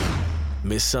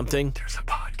 Miss something? There's a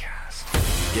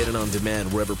podcast. Get it on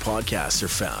demand wherever podcasts are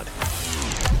found.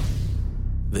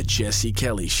 The Jesse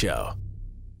Kelly Show.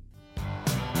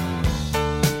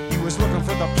 He was looking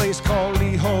for the place called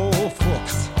Lee Ho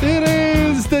Fooks. It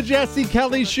is the Jesse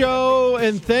Kelly Show,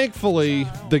 and thankfully,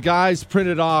 the guys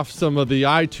printed off some of the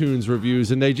iTunes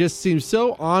reviews, and they just seem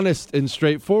so honest and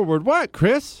straightforward. What,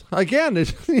 Chris? Again,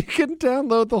 you can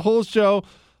download the whole show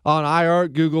on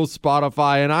iHeart, Google,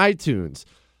 Spotify, and iTunes.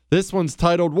 This one's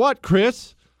titled, What,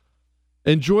 Chris?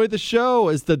 Enjoy the show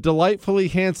as the delightfully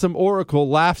handsome Oracle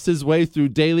laughs his way through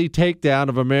daily takedown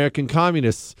of American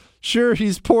communists. Sure,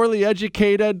 he's poorly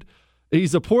educated.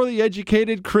 He's a poorly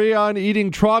educated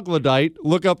crayon-eating troglodyte.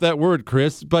 Look up that word,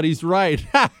 Chris, but he's right.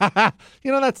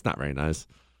 That's not very nice.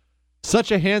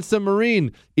 Such a handsome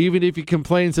Marine, even if he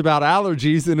complains about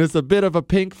allergies and is a bit of a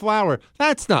pink flower.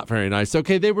 That's not very nice.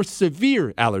 Okay, they were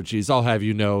severe allergies, I'll have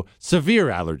you know. Severe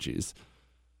allergies.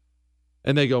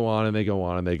 And they go on and they go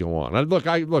on and they go on.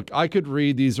 I could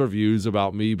read these reviews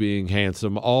about me being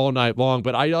handsome all night long,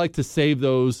 but I like to save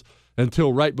those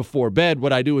until right before bed.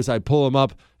 What I do is I pull them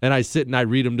up and I sit and I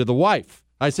read them to the wife.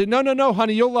 I say, no,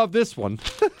 honey, you'll love this one.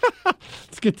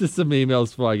 Let's get to some emails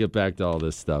before I get back to all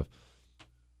this stuff.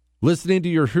 Listening to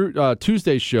your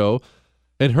Tuesday show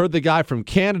and heard the guy from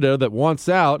Canada that wants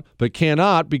out but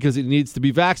cannot because he needs to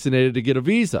be vaccinated to get a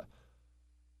visa.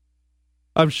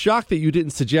 I'm shocked that you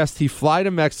didn't suggest he fly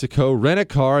to Mexico, rent a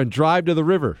car, and drive to the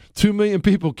river. 2 million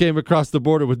people came across the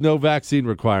border with no vaccine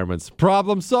requirements.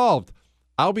 Problem solved.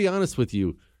 I'll be honest with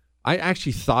you. I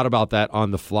actually thought about that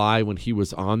on the fly when he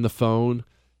was on the phone. A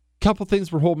couple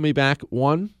things were holding me back.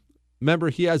 One, remember,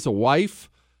 he has a wife.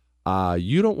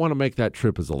 You don't want to make that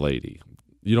trip as a lady.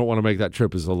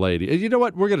 And you know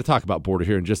what? We're going to talk about border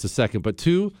here in just a second. But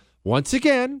two, once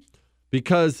again,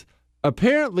 because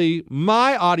apparently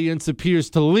my audience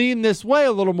appears to lean this way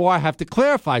a little more, I have to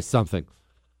clarify something.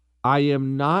 I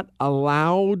am not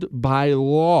allowed by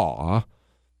law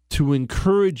to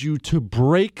encourage you to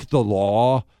break the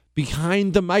law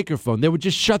behind the microphone. They would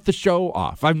just shut the show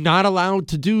off. I'm not allowed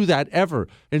to do that ever.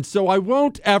 And so I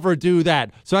won't ever do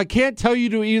that. So I can't tell you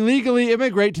to illegally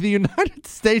immigrate to the United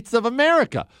States of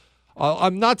America.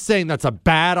 I'm not saying that's a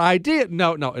bad idea.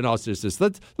 No, in all seriousness,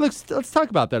 let's talk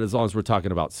about that as long as we're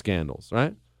talking about scandals,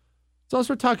 right? As long as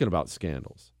we're talking about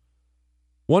scandals.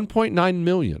 1.9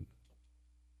 million.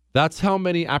 That's how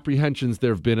many apprehensions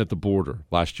there have been at the border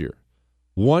last year.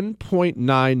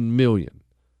 1.9 million.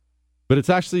 But it's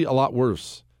actually a lot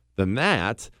worse than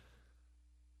that.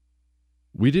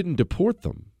 We didn't deport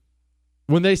them.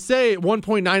 When they say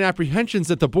 1.9 apprehensions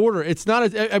at the border, it's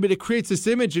not, it creates this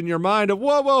image in your mind of,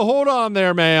 whoa, hold on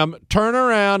there, ma'am. Turn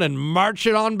around and march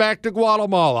it on back to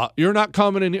Guatemala. You're not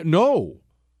coming in here. No.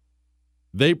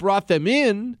 They brought them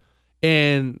in,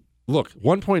 and look,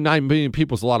 1.9 million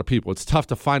people is a lot of people. It's tough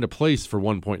to find a place for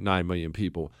 1.9 million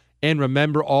people. And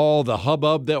remember all the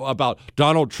hubbub about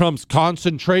Donald Trump's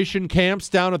concentration camps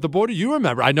down at the border? You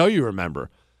remember. I know you remember.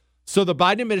 So the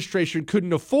Biden administration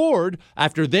couldn't afford,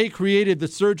 after they created the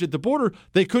surge at the border,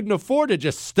 they couldn't afford to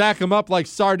just stack them up like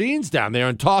sardines down there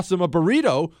and toss them a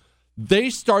burrito. They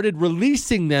started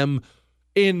releasing them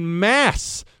en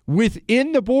masse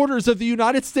within the borders of the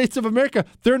United States of America.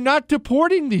 They're not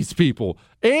deporting these people.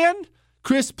 And,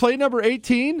 Chris, play number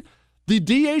 18, the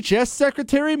DHS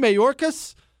Secretary,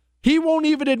 Mayorkas, he won't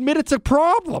even admit it's a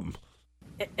problem.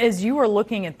 As you were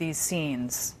looking at these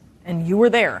scenes, and you were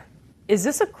there, is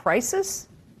this a crisis?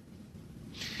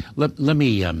 Let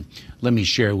me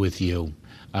share with you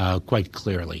quite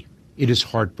clearly. It is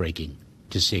heartbreaking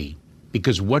to see,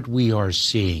 because what we are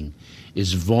seeing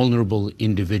is vulnerable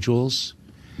individuals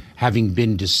having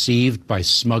been deceived by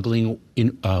smuggling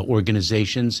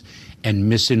organizations and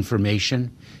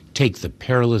misinformation take the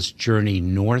perilous journey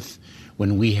north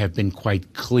when we have been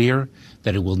quite clear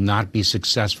that it will not be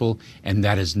successful, and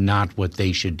that is not what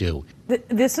they should do.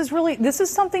 This is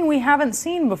something we haven't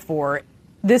seen before.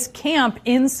 This camp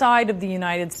inside of the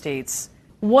United States,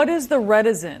 what is the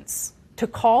reticence to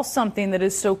call something that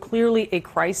is so clearly a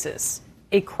crisis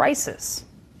a crisis?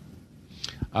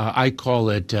 I call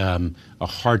it a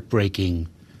heartbreaking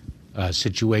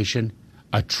situation,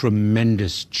 a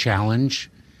tremendous challenge.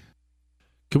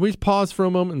 Can we pause for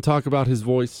a moment and talk about his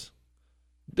voice?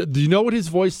 Do you know what his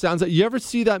voice sounds like? You ever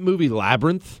see that movie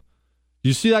Labyrinth?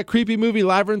 You see that creepy movie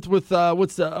Labyrinth with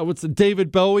what's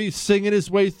David Bowie singing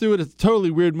his way through it? It's a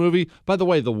totally weird movie. By the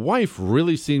way, the wife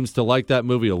really seems to like that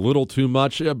movie a little too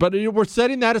much. But we're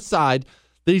setting that aside.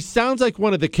 He sounds like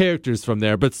one of the characters from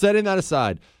there. But setting that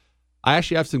aside, I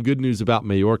actually have some good news about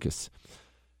Mayorkas.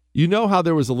 You know how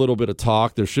there was a little bit of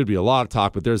talk, there should be a lot of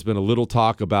talk, but there's been a little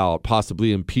talk about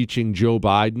possibly impeaching Joe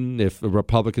Biden if the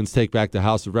Republicans take back the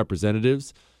House of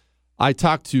Representatives. I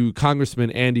talked to Congressman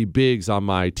Andy Biggs on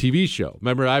my TV show.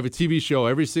 Remember, I have a TV show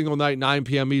every single night, 9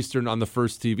 p.m. Eastern on the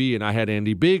First TV, and I had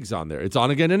Andy Biggs on there. It's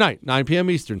on again tonight, 9 p.m.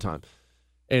 Eastern time.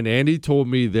 And Andy told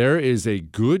me there is a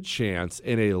good chance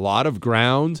and a lot of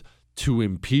ground to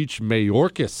impeach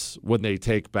Mayorkas when they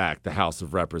take back the House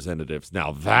of Representatives.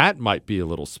 Now, that might be a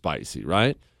little spicy,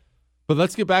 right? But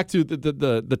let's get back to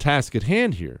the task at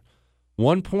hand here.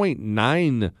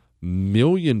 1.9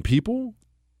 million people,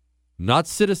 not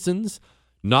citizens,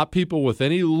 not people with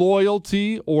any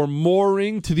loyalty or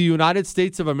mooring to the United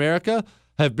States of America,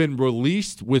 have been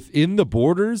released within the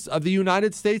borders of the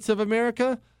United States of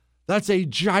America. That's a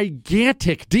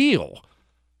gigantic deal.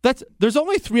 There's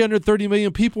only 330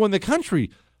 million people in the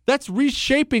country. That's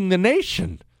reshaping the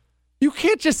nation. You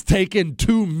can't just take in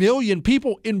 2 million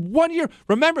people in 1 year.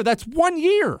 Remember, that's 1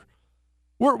 year.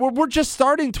 We're just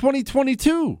starting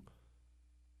 2022.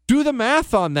 Do the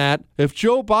math on that if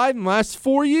Joe Biden lasts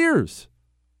 4 years.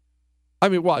 I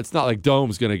mean, well, it's not like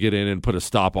Dome's going to get in and put a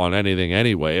stop on anything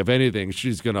anyway. If anything,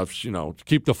 she's going to,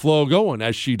 keep the flow going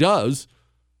as she does.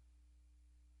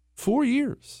 4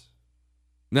 years.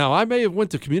 Now, I may have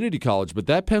went to community college, but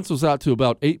that pencils out to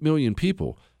about 8 million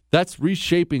people. That's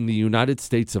reshaping the United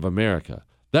States of America.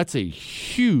 That's a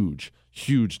huge,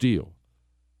 huge deal.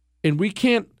 And we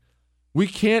can't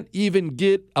even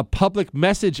get a public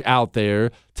message out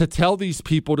there to tell these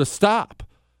people to stop.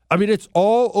 I mean, it's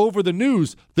all over the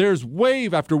news. There's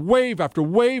wave after wave after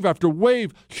wave after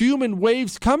wave, human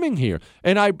waves coming here.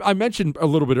 And I mentioned a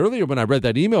little bit earlier when I read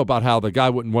that email about how the guy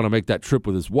wouldn't want to make that trip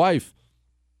with his wife.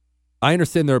 I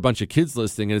understand there are a bunch of kids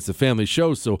listening, and it's a family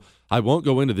show, so I won't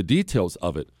go into the details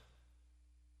of it.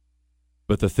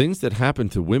 But the things that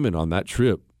happened to women on that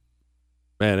trip,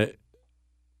 man,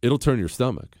 it'll turn your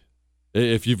stomach.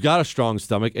 If you've got a strong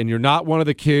stomach and you're not one of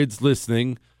the kids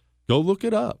listening, go look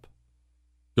it up.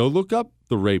 Go look up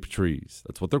the rape trees.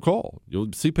 That's what they're called.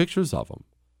 You'll see pictures of them.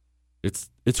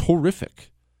 It's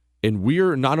horrific. And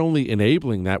we're not only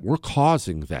enabling that, we're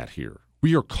causing that here.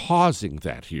 We are causing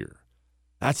that here.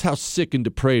 That's how sick and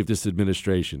depraved this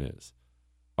administration is.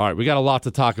 All right, we got a lot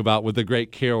to talk about with the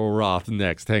great Carol Roth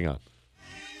next. Hang on.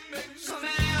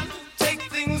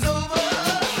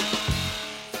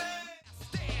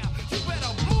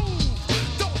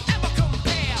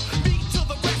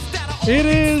 It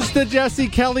is the Jesse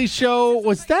Kelly Show.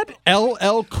 Was that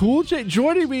LL Cool J?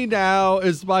 Joining me now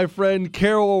is my friend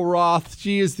Carol Roth.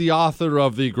 She is the author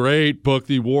of the great book,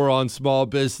 The War on Small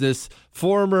Business,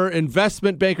 former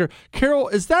investment banker. Carol,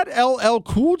 is that LL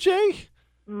Cool J?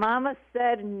 Mama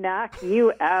said knock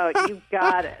you out. You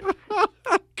got it.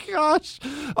 Gosh.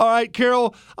 All right,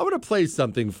 Carol, I'm going to play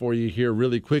something for you here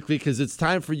really quickly because it's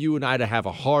time for you and I to have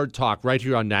a hard talk right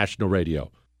here on national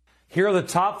radio. Here are the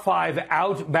top 5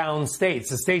 outbound states,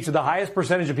 the states with the highest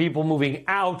percentage of people moving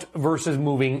out versus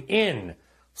moving in.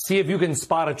 See if you can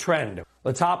spot a trend.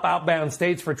 The top outbound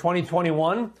states for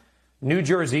 2021, New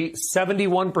Jersey,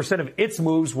 71% of its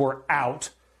moves were out.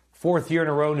 4th year in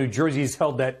a row, New Jersey's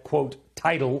held that, quote,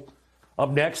 title.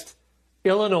 Up next,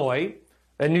 Illinois,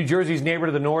 then New Jersey's neighbor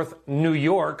to the north, New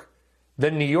York,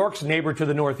 then New York's neighbor to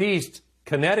the northeast,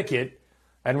 Connecticut,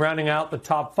 and rounding out the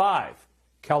top 5,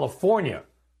 California.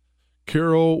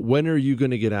 Carol, when are you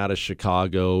going to get out of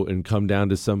Chicago and come down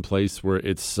to some place where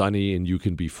it's sunny and you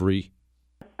can be free?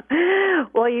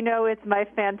 Well, you know, it's my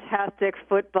fantastic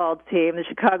football team, the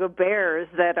Chicago Bears,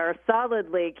 that are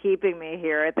solidly keeping me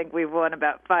here. I think we've won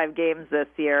about 5 games this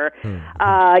year.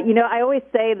 You know, I always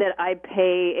say that I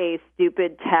pay a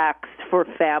stupid tax for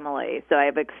family. So I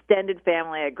have extended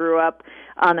family. I grew up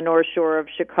on the North Shore of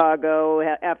Chicago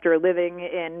after living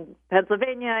in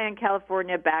Pennsylvania and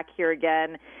California, back here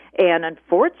again. And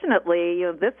unfortunately, you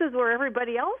know, this is where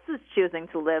everybody else is choosing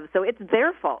to live. So it's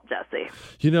their fault, Jesse.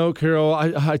 You know, Carol,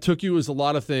 I took you as a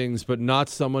lot of things, but not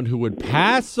someone who would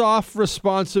pass off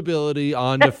responsibility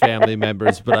onto family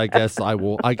members. But I guess I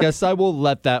will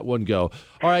let that one go.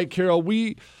 All right, Carol,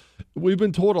 we've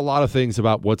been told a lot of things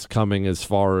about what's coming as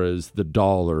far as the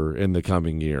dollar in the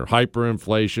coming year.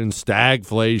 Hyperinflation,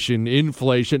 stagflation,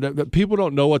 inflation. People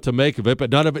don't know what to make of it, but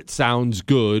none of it sounds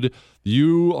good.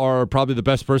 You are probably the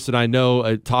best person I know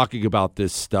at talking about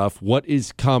this stuff. What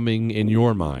is coming in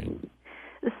your mind?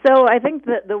 So I think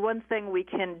that the one thing we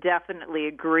can definitely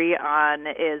agree on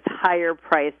is higher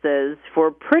prices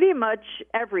for pretty much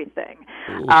everything.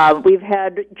 We've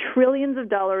had trillions of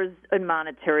dollars in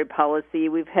monetary policy.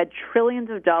 We've had trillions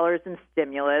of dollars in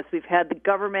stimulus. We've had the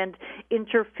government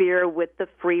interfere with the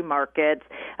free market,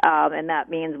 and that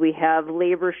means we have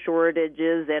labor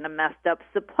shortages and a messed up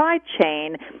supply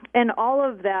chain, and all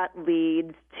of that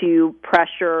leads to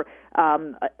pressure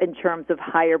in terms of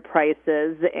higher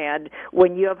prices. And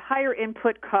when you have higher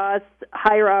input costs,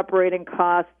 higher operating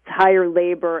costs, higher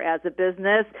labor as a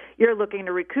business, you're looking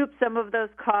to recoup some of those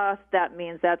costs. That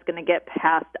means that's going to get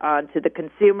passed on to the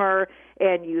consumer,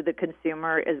 and you, the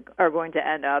consumer, are going to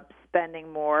end up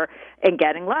spending more and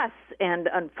getting less. And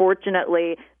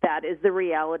unfortunately, that is the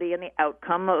reality and the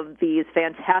outcome of these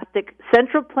fantastic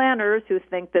central planners who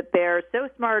think that they're so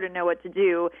smart and know what to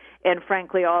do, and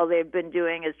frankly, all they've been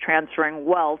doing is transferring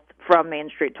wealth from Main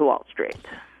Street to Wall Street.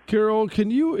 Carol,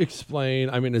 can you explain,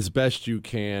 I mean, as best you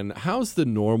can, how's a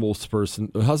normal person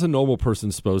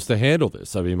supposed to handle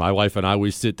this? I mean, my wife and I,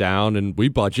 we sit down and we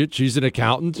budget. She's an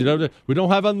accountant. You know, we don't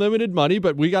have unlimited money,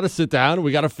 but we got to sit down and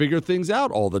we got to figure things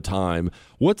out all the time.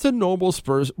 What's a normal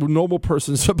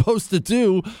person supposed to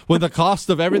do when the cost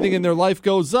of everything in their life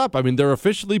goes up? I mean, they're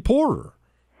officially poorer.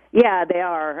 Yeah, they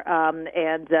are.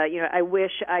 I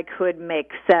wish I could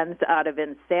make sense out of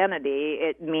insanity.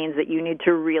 It means that you need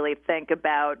to really think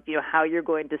about, how you're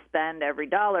going to spend every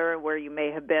dollar, where you may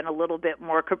have been a little bit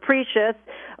more capricious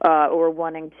or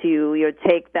wanting to,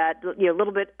 take that,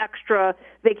 little bit extra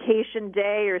vacation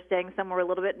day or staying somewhere a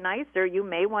little bit nicer. You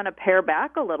may want to pare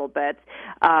back a little bit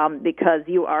because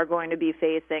you are going to be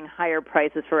facing higher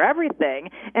prices for everything.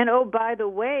 And, oh, by the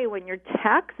way, when your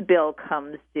tax bill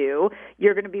comes due,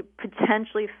 you're going to be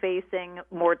potentially facing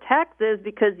more taxes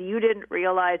because you didn't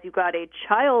realize you got a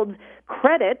child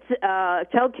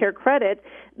care credit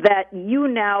that you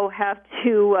now have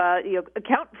to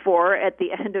account for at the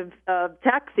end of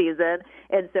tax season.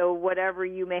 And so whatever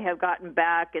you may have gotten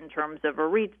back in terms of a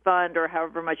refund or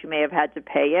however much you may have had to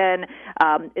pay in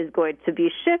is going to be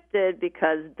shifted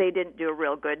because they didn't do a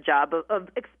real good job of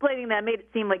explaining that. Made it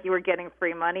seem like you were getting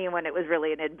free money when it was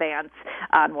really an advance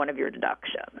on one of your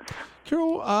deductions.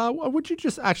 Carol, would you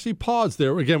just actually pause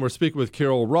there? Again, we're speaking with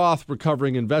Carol Roth,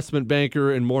 recovering investment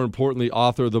banker, and more importantly,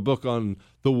 author of the book on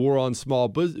the war on small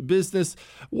business.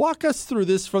 Walk us through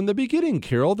this from the beginning,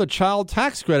 Carol. The child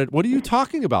tax credit, what are you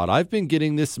talking about? I've been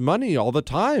getting this money all the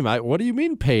time. What do you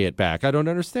mean pay it back? I don't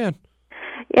understand.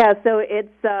 Yeah, so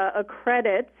it's a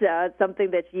credit,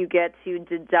 something that you get to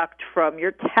deduct from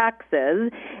your taxes.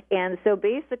 And so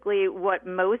basically what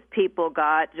most people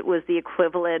got was the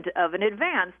equivalent of an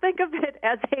advance. Think of it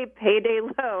as a payday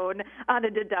loan on a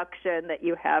deduction that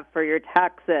you have for your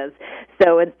taxes.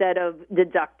 So instead of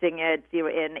deducting it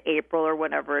in April or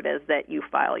whenever it is that you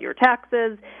file your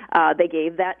taxes, they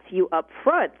gave that to you up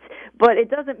front. But it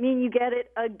doesn't mean you get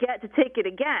to take it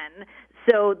again.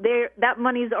 So that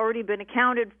money's already been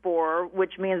accounted for,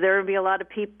 which means there will be a lot of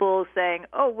people saying,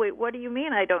 oh, wait, what do you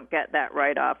mean I don't get that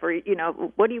write-off? Or,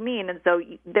 what do you mean? And so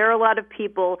there are a lot of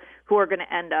people who are going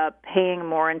to end up paying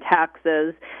more in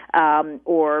taxes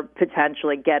or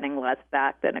potentially getting less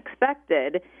back than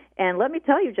expected. And let me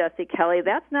tell you, Jesse Kelly,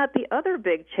 that's not the other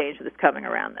big change that's coming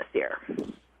around this year.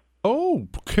 Oh,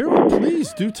 Carol,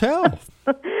 please do tell.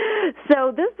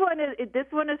 So this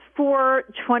one is for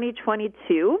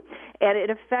 2022, and it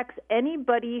affects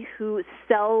anybody who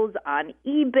sells on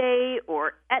eBay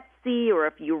or Etsy, or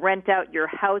if you rent out your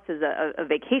house as a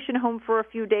vacation home for a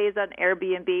few days on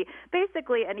Airbnb.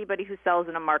 Basically, anybody who sells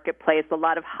in a marketplace. A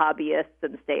lot of hobbyists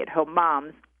and stay-at-home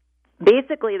moms.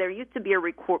 Basically, there used to be a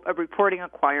reporting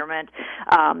requirement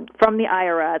from the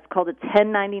IRS called a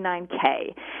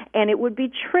 1099-K, and it would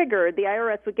be triggered. The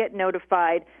IRS would get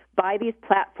notified by these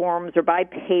platforms or by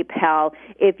PayPal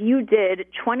if you did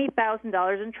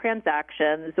 $20,000 in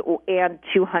transactions and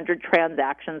 200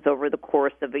 transactions over the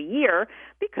course of a year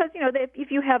because, if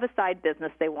you have a side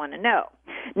business, they want to know.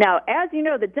 Now, as you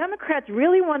know, the Democrats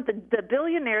really want the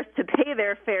billionaires to pay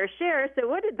their fair share, so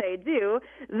what did they do?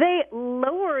 They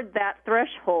lowered that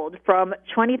threshold from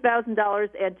 $20,000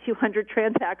 and 200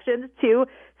 transactions to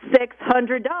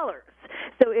 $600.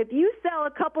 So if you sell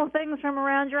a couple things from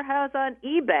around your house on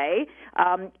eBay,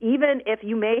 even if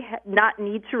you may not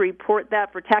need to report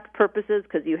that for tax purposes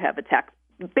because you have a tax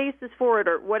basis for it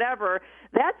or whatever,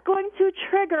 that's going to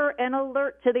trigger an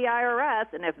alert to the IRS.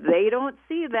 And if they don't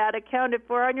see that accounted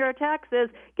for on your taxes,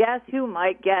 guess who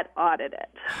might get audited?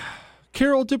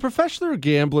 Carol, do professional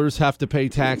gamblers have to pay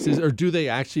taxes, or do they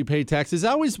actually pay taxes?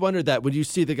 I always wondered that when you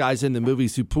see the guys in the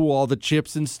movies who pull all the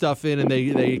chips and stuff in and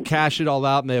they cash it all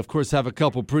out, and they, of course, have a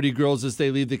couple pretty girls as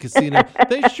they leave the casino.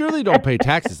 They surely don't pay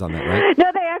taxes on that, right? No,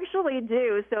 they actually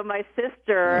do. So my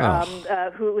sister,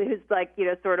 who's like,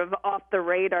 sort of off the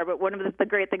radar, but one of the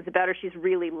great things about her, she's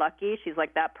really lucky. She's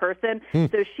like that person.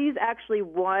 So she's actually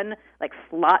won like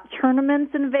slot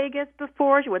tournaments in Vegas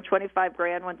before. She won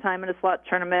 $25,000 one time in a slot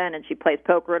tournament, and she plays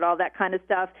poker and all that kind of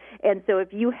stuff. And so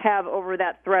if you have over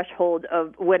that threshold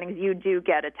of winnings, you do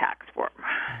get a tax form.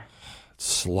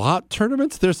 Slot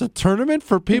tournaments? There's a tournament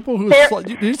for people who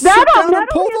you sit down and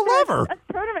pull the lever. A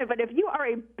tournament, but if you are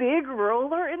a big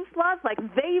roller in slots, like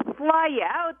they fly you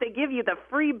out, they give you the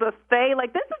free buffet.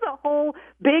 Like this is a whole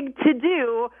big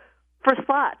to-do for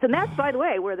slots. And that's, by the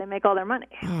way, where they make all their money.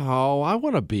 Oh, I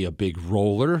want to be a big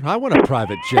roller. I want a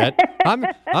private jet. I'm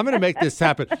going to make this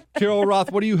happen. Carol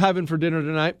Roth, what are you having for dinner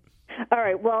tonight? All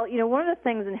right. Well, one of the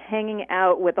things in hanging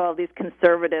out with all these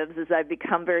conservatives is I've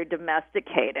become very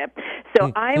domesticated.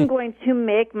 So I'm going to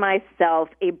make myself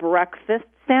a breakfast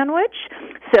sandwich.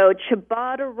 So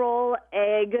ciabatta roll,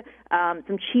 egg,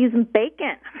 some cheese and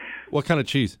bacon. What kind of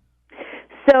cheese?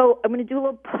 So I'm going to do a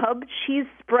little pub cheese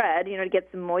spread, to get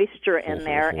some moisture in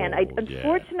there. And I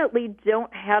unfortunately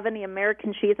don't have any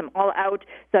American cheese. I'm all out,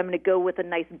 so I'm going to go with a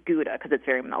nice Gouda because it's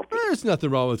very melty. There's nothing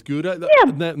wrong with Gouda.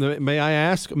 Yeah. May I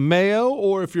ask, mayo,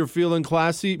 or if you're feeling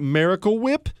classy, Miracle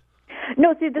Whip?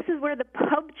 No, see, this is where the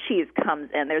pub cheese comes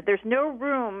in. There's no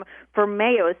room for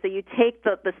mayo, so you take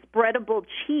the spreadable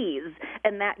cheese,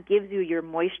 and that gives you your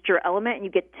moisture element, and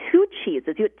you get two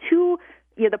cheeses. You get two.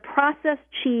 The processed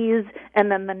cheese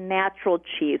and then the natural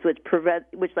cheese, which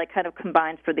kind of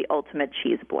combines for the ultimate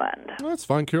cheese blend. Well, that's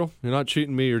fine, Carol. You're not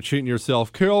cheating me. You're cheating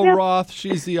yourself. Carol Roth,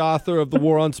 she's the author of The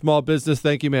War on Small Business.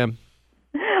 Thank you, ma'am.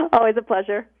 Always a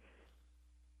pleasure.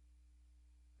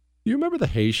 You remember the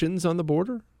Haitians on the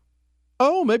border?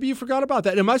 Oh, maybe you forgot about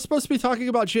that. Am I supposed to be talking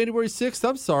about January 6th?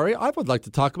 I'm sorry. I would like to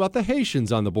talk about the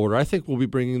Haitians on the border. I think we'll be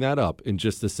bringing that up in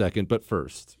just a second. But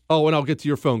first, and I'll get to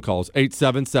your phone calls,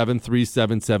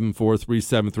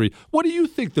 877-377-4373. What do you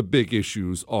think the big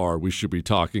issues are we should be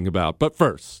talking about? But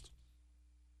first,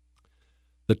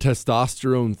 the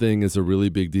testosterone thing is a really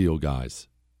big deal, guys.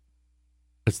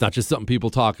 It's not just something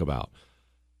people talk about.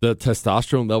 The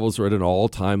testosterone levels are at an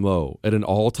all-time low, There's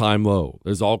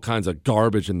all kinds of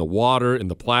garbage in the water, in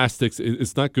the plastics.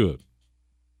 It's not good.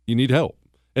 You need help.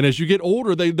 And as you get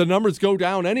older, the numbers go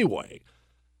down anyway.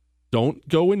 Don't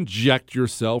go inject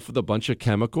yourself with a bunch of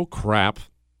chemical crap.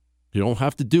 You don't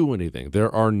have to do anything.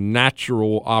 There are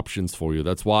natural options for you.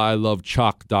 That's why I love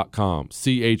Choq.com,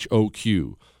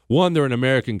 CHOQ. One, they're an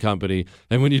American company,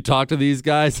 and when you talk to these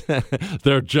guys,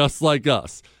 they're just like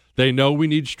us. They know we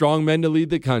need strong men to lead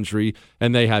the country,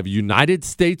 and they have United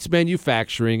States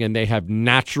manufacturing, and they have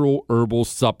natural herbal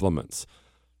supplements.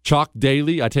 Choq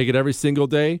Daily, I take it every single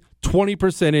day,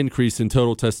 20% increase in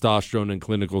total testosterone in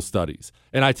clinical studies.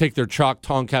 And I take their Choq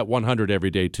Tomcat 100 every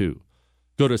day, too.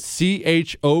 Go to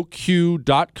CHOQ.com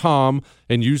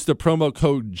and use the promo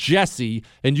code Jesse,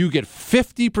 and you get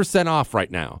 50% off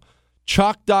right now.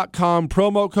 Choq.com,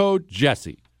 promo code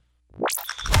Jesse.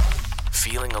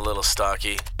 Feeling a little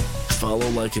stocky? Follow,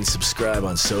 like, and subscribe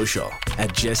on social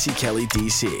at Jesse Kelly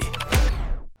DC.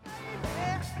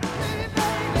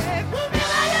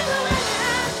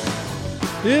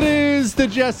 It is the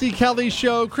Jesse Kelly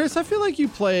Show. Chris, I feel like you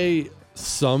play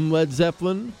some Led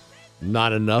Zeppelin,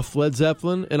 not enough Led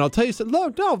Zeppelin. And I'll tell you something.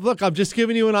 Look, I'm just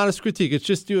giving you an honest critique. It's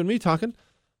just you and me talking.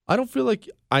 I don't feel like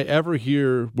I ever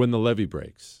hear When the Levee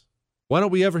Breaks. Why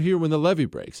don't we ever hear When the Levee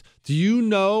Breaks? Do you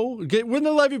know, When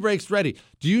the Levee Breaks ready,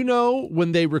 do you know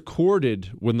when they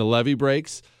recorded When the Levee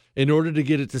Breaks in order to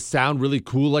get it to sound really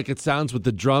cool like it sounds with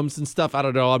the drums and stuff? I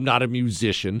don't know. I'm not a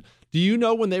musician. Do you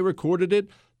know when they recorded it,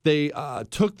 they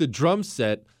took the drum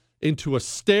set into a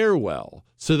stairwell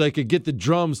so they could get the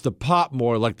drums to pop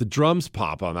more like the drums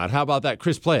pop on that? How about that?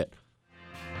 Chris, play it.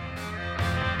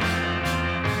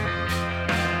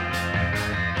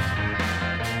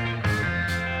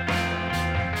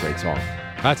 Great song.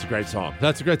 That's a great song.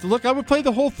 Look, I would play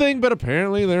the whole thing, but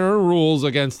apparently there are rules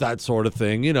against that sort of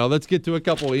thing. Let's get to a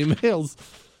couple emails.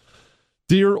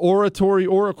 Dear Oratory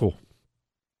Oracle,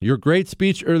 your great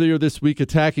speech earlier this week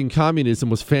attacking communism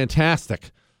was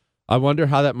fantastic. I wonder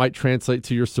how that might translate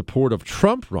to your support of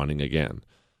Trump running again.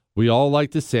 We all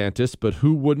like DeSantis, but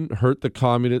who would hurt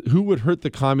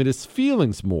the communists'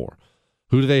 feelings more?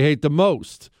 Who do they hate the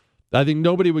most? I think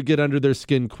nobody would get under their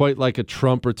skin quite like a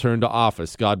Trump return to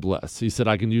office. God bless. He said,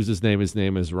 I can use his name. His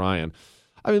name is Ryan.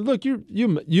 I mean, look,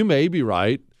 you may be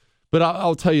right, but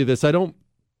I'll tell you this.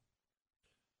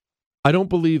 I don't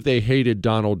believe they hated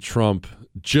Donald Trump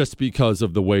just because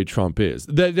of the way Trump is.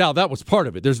 Now, that was part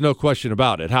of it. There's no question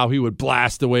about it, how he would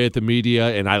blast away at the media,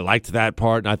 and I liked that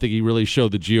part, and I think he really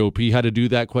showed the GOP how to do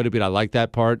that quite a bit. I like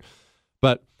that part.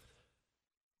 But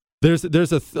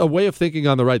there's a way of thinking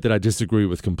on the right that I disagree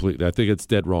with completely. I think it's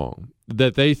dead wrong.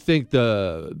 That they think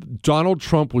Donald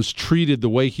Trump was treated the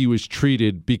way he was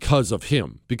treated because of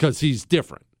him, because he's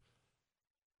different.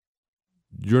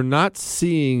 You're not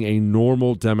seeing a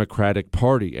normal Democratic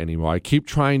Party anymore. I keep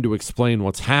trying to explain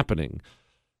what's happening.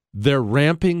 They're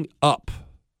ramping up.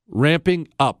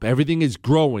 Everything is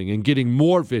growing and getting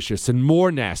more vicious and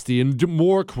more nasty and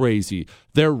more crazy.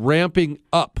 They're ramping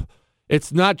up.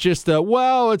 It's not just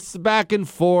it's back and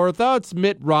forth. Oh, it's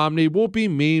Mitt Romney. We'll be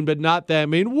mean, but not that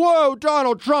mean. Whoa,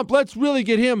 Donald Trump, let's really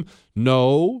get him.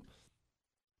 No.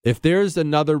 If there's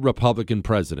another Republican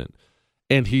president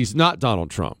and he's not Donald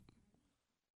Trump,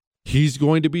 he's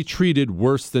going to be treated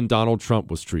worse than Donald Trump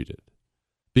was treated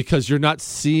because you're not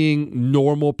seeing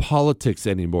normal politics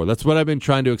anymore. That's what I've been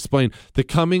trying to explain. The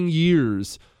coming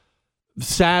years,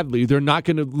 sadly, they're not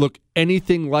going to look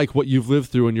anything like what you've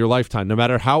lived through in your lifetime, no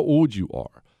matter how old you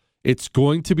are. It's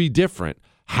going to be different.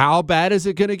 How bad is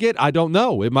it going to get? I don't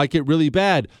know. It might get really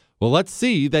bad. Well, let's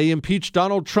see. They impeached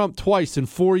Donald Trump twice in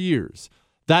 4 years.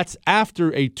 That's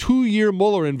after a 2-year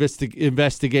Mueller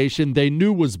investigation they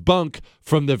knew was bunk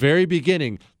from the very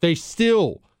beginning. They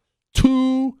still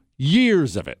 2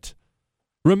 years of it.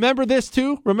 Remember this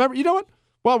too? Remember, you know what?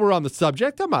 While we're on the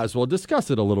subject, I might as well discuss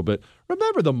it a little bit.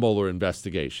 Remember the Mueller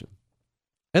investigation.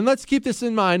 And let's keep this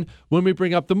in mind when we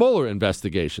bring up the Mueller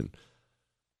investigation.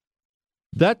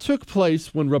 That took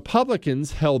place when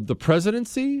Republicans held the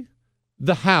presidency,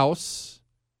 the House,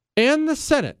 and the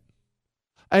Senate.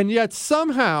 And yet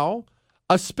somehow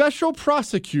a special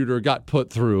prosecutor got put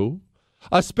through,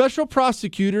 a special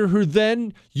prosecutor who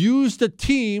then used a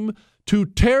team to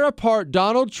tear apart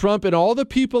Donald Trump and all the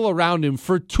people around him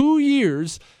for 2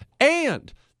 years.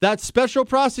 And that special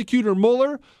prosecutor,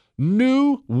 Mueller,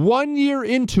 knew 1 year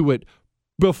into it,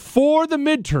 before the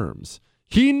midterms,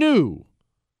 he knew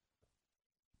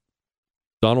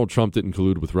Donald Trump didn't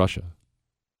collude with Russia.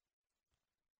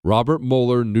 Robert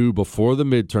Mueller knew before the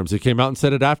midterms. He came out and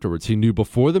said it afterwards. He knew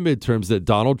before the midterms that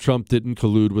Donald Trump didn't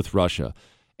collude with Russia.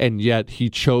 And yet he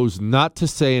chose not to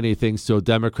say anything so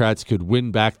Democrats could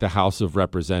win back the House of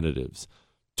Representatives.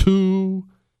 2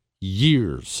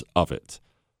 years of it.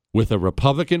 With a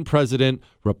Republican president,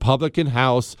 Republican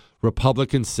House,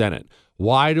 Republican Senate.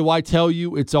 Why do I tell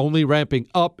you it's only ramping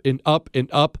up and up and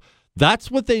up?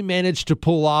 That's what they managed to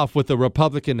pull off with the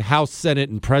Republican House, Senate,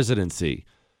 and presidency.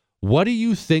 What do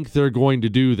you think they're going to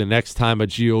do the next time a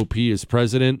GOP is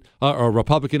president or a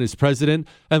Republican is president?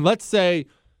 And let's say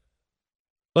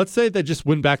they just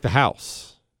win back the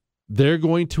House. They're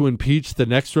going to impeach the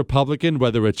next Republican,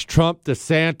 whether it's Trump,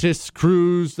 DeSantis,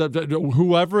 Cruz,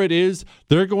 whoever it is.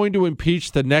 They're going to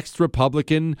impeach the next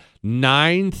Republican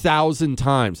 9,000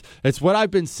 times. It's what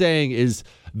I've been saying is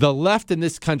the left in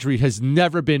this country has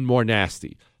never been more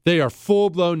nasty. They are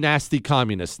full-blown nasty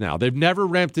communists now. They've never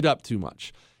ramped it up too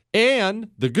much. And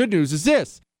the good news is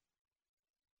this.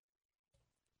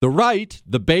 The right,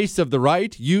 the base of the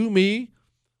right, you, me,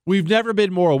 we've never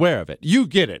been more aware of it. You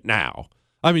get it now.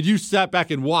 I mean, you sat back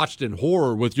and watched in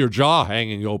horror with your jaw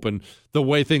hanging open the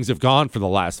way things have gone for the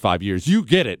last 5 years. You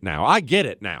get it now. I get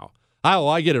it now.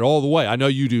 I get it all the way. I know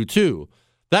you do too.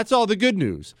 That's all the good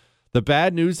news. The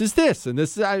bad news is this, and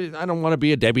this I don't want to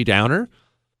be a Debbie Downer,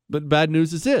 but bad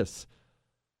news is this.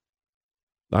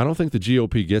 I don't think the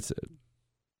GOP gets it.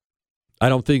 I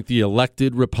don't think the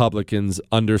elected Republicans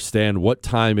understand what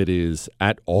time it is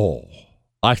at all.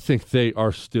 I think they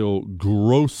are still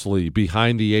grossly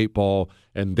behind the 8 ball,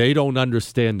 and they don't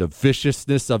understand the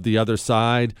viciousness of the other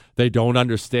side. They don't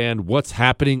understand what's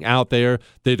happening out there.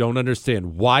 They don't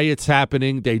understand why it's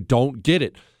happening. They don't get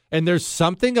it. And there's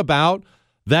something about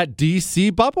that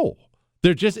D.C. bubble.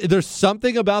 There's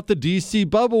something about the D.C.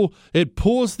 bubble. It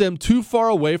pulls them too far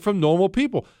away from normal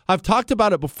people. I've talked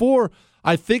about it before.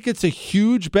 I think it's a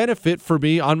huge benefit for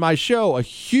me on my show, a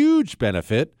huge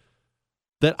benefit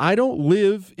that I don't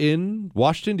live in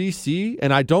Washington, D.C.,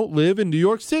 and I don't live in New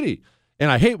York City. And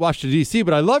I hate Washington, D.C.,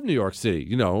 but I love New York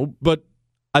City, But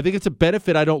I think it's a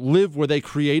benefit I don't live where they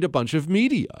create a bunch of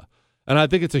media. And I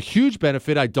think it's a huge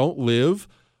benefit I don't live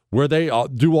where they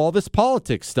do all this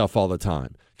politics stuff all the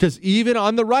time. Because even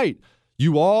on the right,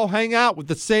 you all hang out with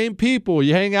the same people.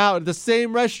 You hang out at the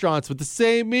same restaurants with the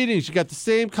same meetings. You got the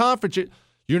same conference.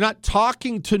 You're not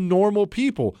talking to normal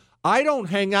people. I don't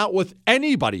hang out with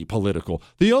anybody political.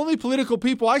 The only political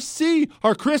people I see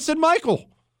are Chris and Michael.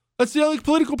 That's the only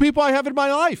political people I have in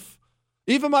my life.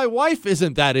 Even my wife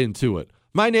isn't that into it.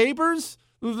 My neighbors,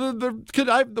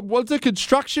 one's a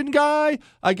construction guy.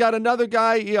 I got another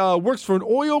guy works for an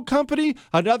oil company.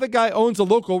 Another guy owns a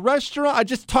local restaurant. I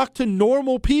just talk to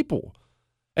normal people.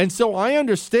 And so I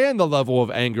understand the level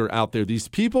of anger out there. These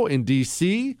people in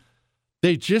D.C.,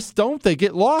 they just don't. They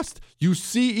get lost. You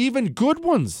see even good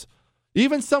ones,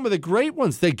 even some of the great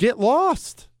ones, they get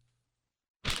lost.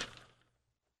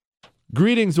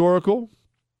 Greetings, Oracle.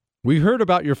 We heard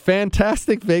about your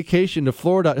fantastic vacation to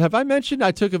Florida. Have I mentioned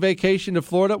I took a vacation to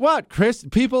Florida? What, Chris?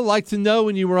 People like to know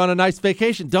when you were on a nice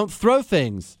vacation. Don't throw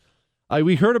things.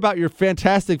 We heard about your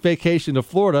fantastic vacation to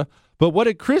Florida, but what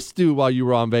did Chris do while you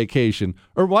were on vacation?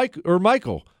 Or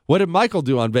Michael? What did Michael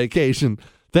do on vacation?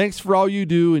 Thanks for all you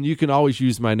do, and you can always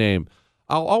use my name.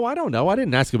 Oh, I don't know. I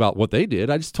didn't ask about what they did.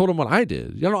 I just told them what I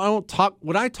did. You know, I don't talk.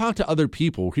 When I talk to other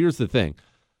people, here's the thing.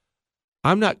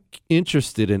 I'm not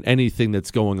interested in anything that's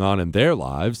going on in their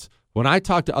lives. When I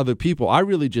talk to other people, I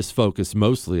really just focus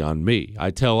mostly on me.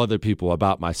 I tell other people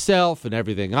about myself and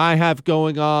everything I have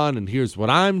going on, and here's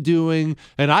what I'm doing.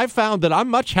 And I found that I'm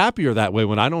much happier that way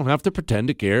when I don't have to pretend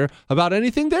to care about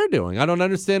anything they're doing. I don't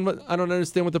understand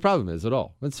what the problem is at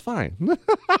all. It's fine.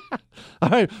 All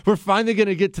right, we're finally going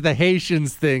to get to the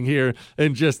Haitians thing here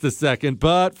in just a second,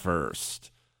 but first.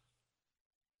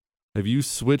 Have you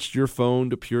switched your phone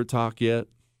to Pure Talk yet?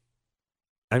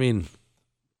 I mean,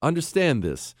 understand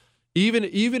this. Even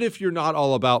if you're not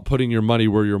all about putting your money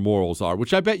where your morals are,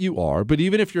 which I bet you are, but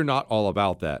even if you're not all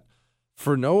about that,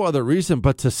 for no other reason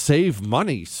but to save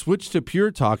money, switch to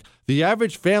Pure Talk. The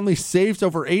average family saves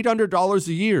over $800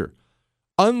 a year.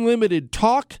 Unlimited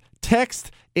talk,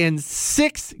 text, and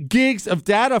 6 gigs of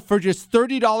data for just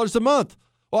 $30 a month.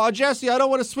 Well, Jesse, I don't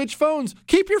want to switch phones.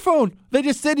 Keep your phone. They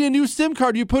just send you a new SIM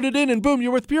card. You put it in, and boom,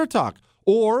 you're with Pure Talk.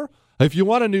 Or if you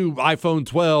want a new iPhone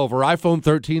 12 or iPhone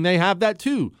 13, they have that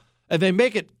too. And they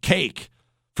make it cake.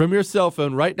 From your cell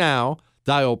phone right now,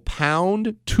 dial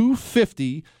pound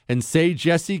 250 and say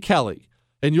Jesse Kelly,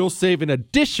 and you'll save an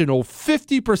additional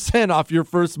 50% off your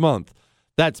first month.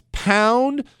 That's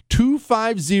pound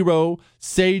 250,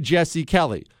 say Jesse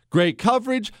Kelly. Great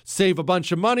coverage, save a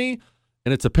bunch of money,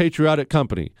 and it's a patriotic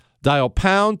company. Dial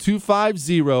pound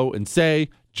 250 and say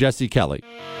Jesse Kelly.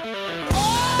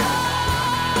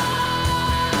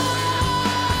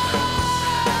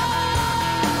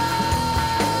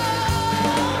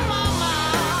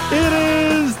 It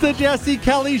is the Jesse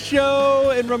Kelly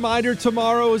Show. And reminder,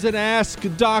 tomorrow is an Ask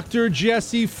Dr.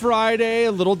 Jesse Friday.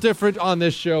 A little different on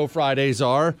this show. Fridays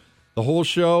are. The whole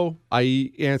show,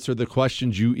 I answer the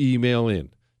questions you email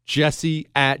in.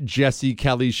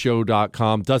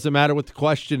 Jesse@jessekellyshow.com. Doesn't matter what the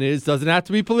question is. Doesn't have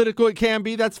to be political. It can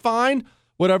be. That's fine.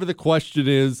 Whatever the question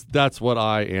is, that's what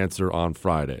I answer on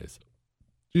Fridays.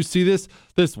 You see this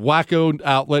wacko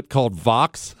outlet called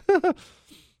Vox?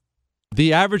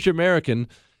 The average American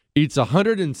eats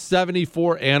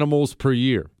 174 animals per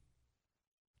year.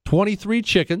 23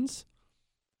 chickens.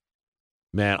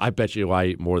 Man, I bet you I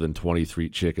eat more than 23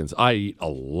 chickens. I eat a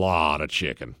lot of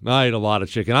chicken.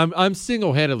 I'm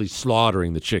single-handedly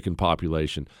slaughtering the chicken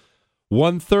population.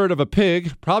 1/3 of a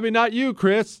pig. Probably not you,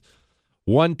 Chris.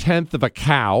 1/10 of a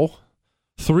cow.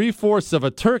 3/4 of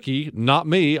a turkey. Not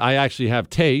me. I actually have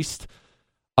taste.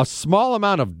 A small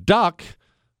amount of duck.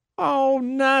 Oh,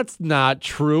 that's not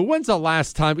true. When's the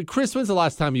last time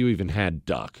you even had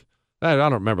duck? I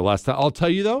don't remember last time. I'll tell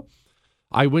you, though.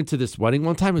 I went to this wedding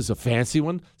one time. It was a fancy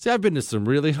one. See, I've been to some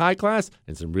really high class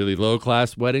and some really low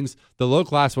class weddings. The low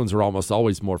class ones are almost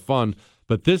always more fun.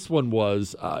 But this one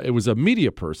was, it was a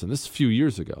media person. This is a few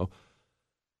years ago.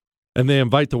 And they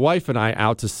invite the wife and I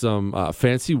out to some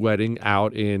fancy wedding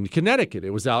out in Connecticut.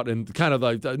 It was out in kind of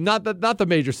like, not the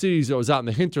major cities. It was out in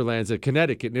the hinterlands of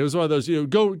Connecticut. And it was one of those,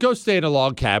 go stay in a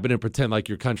log cabin and pretend like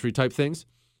you're country type things.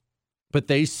 But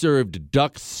they served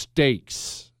duck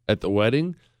steaks at the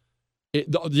wedding.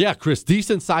 Yeah, Chris,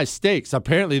 decent-sized steaks.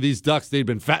 Apparently, these ducks, they'd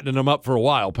been fattening them up for a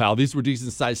while, pal. These were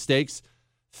decent-sized steaks.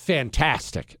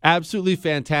 Fantastic. Absolutely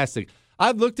fantastic.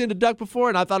 I've looked into duck before,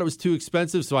 and I thought it was too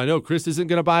expensive, so I know Chris isn't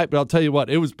going to buy it, but I'll tell you what,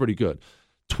 it was pretty good.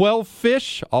 12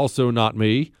 fish, also not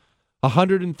me.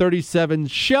 137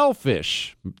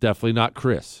 shellfish, definitely not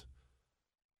Chris.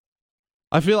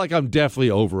 I feel like I'm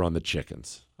definitely over on the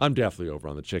chickens.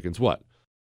 What?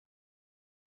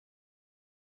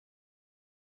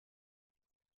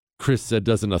 Chris said,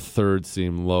 doesn't 1/3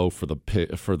 seem low for the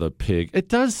pig? It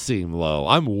does seem low.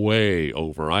 I'm way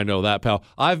over. I know that, pal.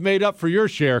 I've made up for your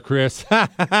share, Chris. All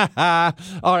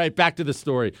right, back to the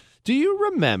story. Do you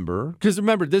remember? Because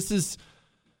remember,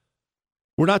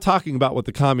 We're not talking about what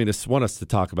the communists want us to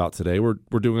talk about today. We're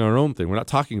doing our own thing. We're not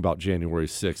talking about January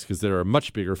 6th because there are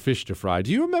much bigger fish to fry.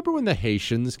 Do you remember when the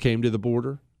Haitians came to the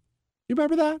border? You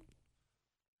remember that?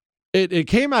 It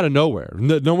came out of nowhere.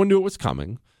 No one knew it was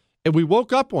coming. And we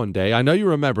woke up one day, I know you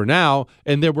remember now,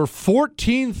 and there were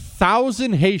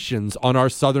 14,000 Haitians on our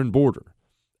southern border.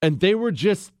 And they were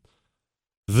just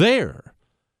there.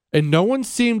 And no one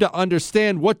seemed to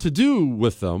understand what to do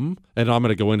with them. And I'm going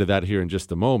to go into that here in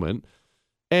just a moment.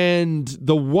 And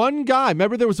the one guy,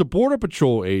 remember there was a Border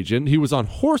Patrol agent. He was on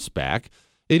horseback,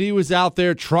 and he was out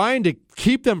there trying to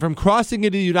keep them from crossing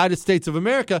into the United States of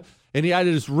America. And he had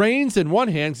his reins in one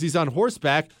hand because he's on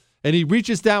horseback, and he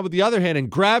reaches down with the other hand and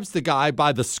grabs the guy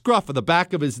by the scruff of the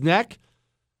back of his neck.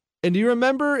 And do you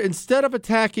remember, instead of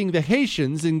attacking the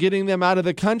Haitians and getting them out of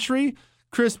the country,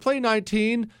 Chris, play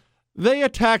 19, they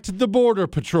attacked the Border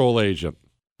Patrol agent.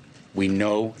 We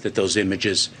know that those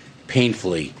images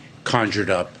painfully conjured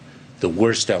up the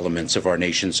worst elements of our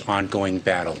nation's ongoing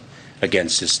battle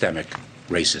against systemic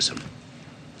racism.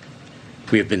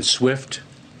 We have been swift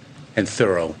and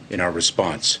thorough in our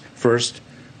response. First,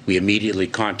 we immediately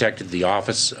contacted the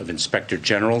Office of Inspector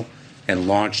General and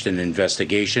launched an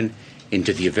investigation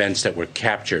into the events that were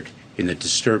captured in the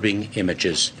disturbing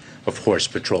images of Horse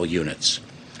Patrol units.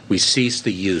 We ceased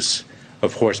the use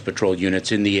of Horse Patrol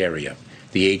units in the area.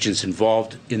 The agents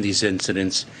involved in these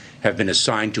incidents have been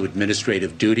assigned to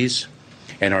administrative duties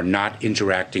and are not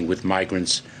interacting with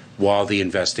migrants while the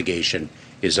investigation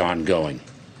is ongoing.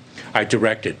 I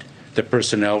directed the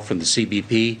personnel from the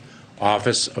CBP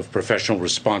Office of Professional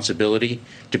Responsibility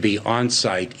to be on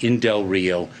site in Del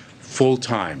Rio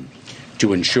full-time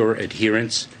to ensure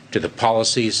adherence to the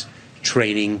policies,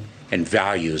 training, and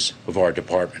values of our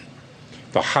department.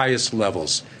 The highest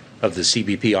levels of the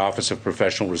CBP Office of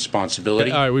Professional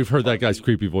Responsibility. All right, we've heard that guy's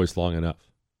creepy voice long enough.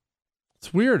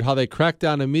 It's weird how they cracked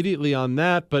down immediately on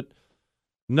that, but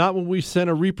not when we sent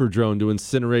a Reaper drone to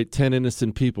incinerate 10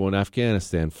 innocent people in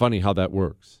Afghanistan. Funny how that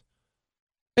works.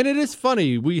 And it is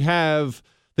funny, we have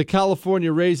the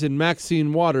California raisin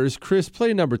Maxine Waters. Chris,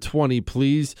 play number 20,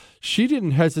 please. She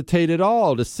didn't hesitate at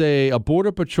all to say a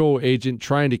Border Patrol agent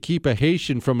trying to keep a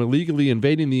Haitian from illegally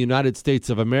invading the United States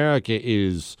of America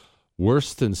is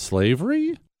worse than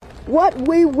slavery? What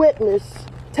we witness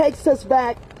takes us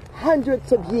back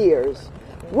hundreds of years.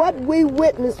 What we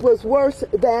witnessed was worse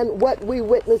than what we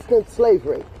witnessed in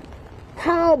slavery.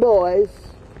 Cowboys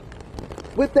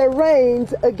with their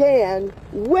reins again,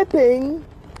 whipping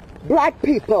black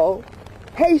people,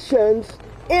 Haitians,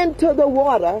 into the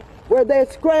water where they're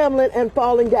scrambling and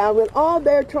falling down when all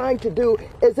they're trying to do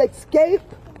is escape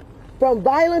from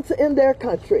violence in their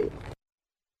country.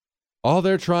 All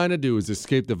they're trying to do is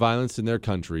escape the violence in their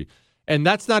country. And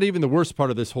that's not even the worst part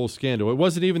of this whole scandal. It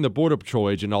wasn't even the Border Patrol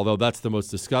agent, although that's the most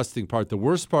disgusting part. The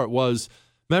worst part was,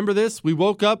 remember this? We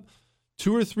woke up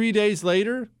 2 or 3 days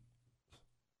later,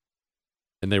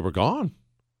 and they were gone.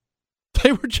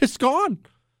 They were just gone.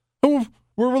 We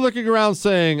were looking around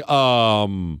saying,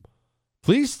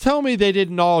 please tell me they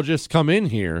didn't all just come in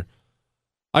here.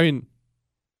 I mean,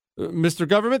 Mr.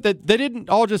 Government, they didn't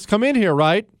all just come in here,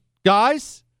 right?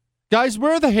 Guys,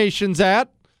 where are the Haitians at?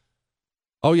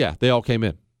 Oh, yeah, they all came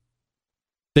in.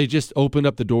 They just opened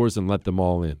up the doors and let them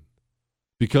all in.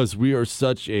 Because we are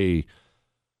such a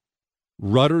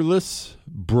rudderless,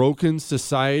 broken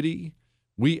society.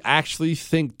 We actually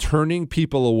think turning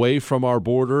people away from our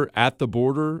border at the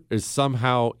border is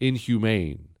somehow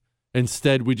inhumane.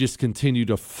 Instead, we just continue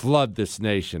to flood this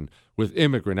nation with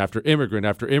immigrant after immigrant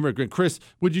after immigrant. Chris,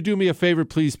 would you do me a favor,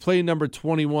 please? Play number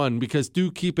 21, because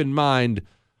do keep in mind,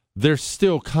 they're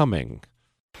still coming.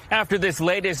 After this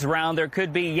latest round, there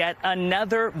could be yet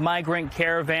another migrant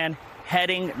caravan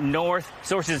heading north.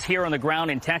 Sources here on the ground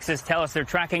in Texas tell us they're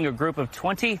tracking a group of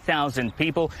 20,000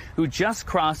 people who just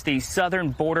crossed the southern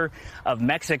border of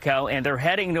Mexico, and they're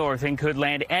heading north and could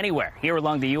land anywhere here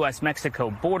along the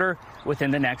U.S.-Mexico border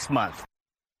within the next month.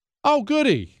 Oh,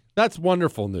 goody. That's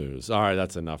wonderful news. All right,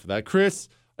 that's enough of that. Chris,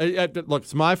 look,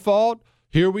 it's my fault.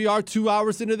 Here we are 2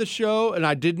 hours into the show, and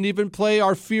I didn't even play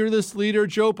our fearless leader.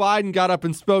 Joe Biden got up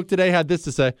and spoke today, had this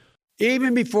to say.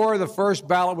 Even before the first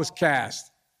ballot was cast,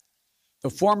 the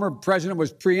former president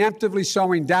was preemptively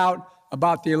sowing doubt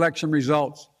about the election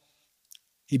results.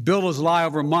 He built his lie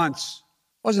over months.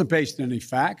 Wasn't based on any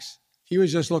facts. He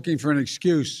was just looking for an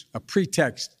excuse, a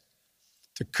pretext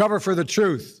to cover for the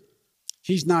truth.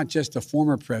 He's not just a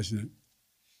former president.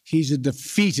 He's a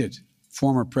defeated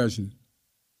former president.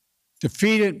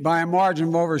 Defeated by a margin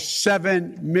of over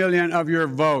 7 million of your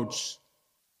votes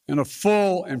in a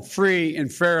full and free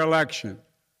and fair election.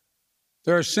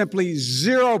 There is simply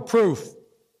zero proof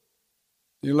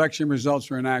the election results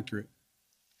were inaccurate.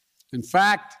 In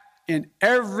fact, in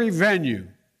every venue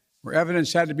where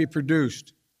evidence had to be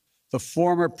produced, the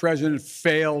former president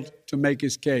failed to make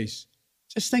his case.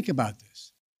 Just think about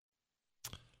this.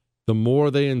 The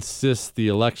more they insist the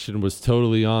election was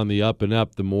totally on the up and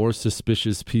up, the more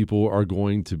suspicious people are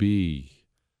going to be.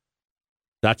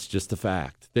 That's just a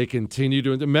fact. They continue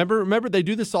to remember they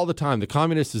do this all the time. The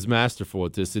communist is masterful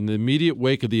at this. In the immediate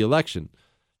wake of the election,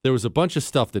 there was a bunch of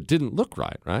stuff that didn't look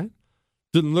right?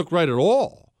 Didn't look right at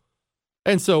all.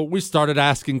 And so we started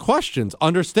asking questions,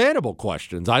 understandable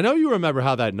questions. I know you remember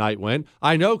how that night went.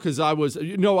 I know because I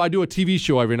do a TV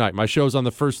show every night. My show's on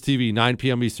the First TV, 9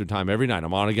 p.m. Eastern time every night.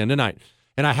 I'm on again tonight.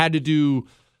 And I had to do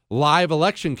live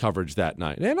election coverage that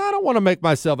night. And I don't want to make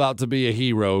myself out to be a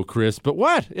hero, Chris, but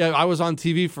what? I was on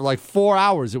TV for like 4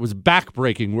 hours. It was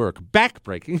back-breaking work.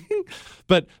 Back-breaking.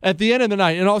 But at the end of the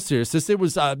night, in all seriousness, it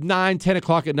was 9, 10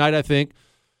 o'clock at night, I think.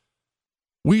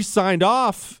 We signed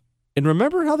off. And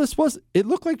remember how this was? It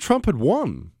looked like Trump had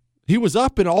won. He was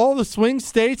up in all the swing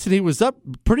states, and he was up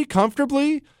pretty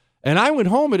comfortably. And I went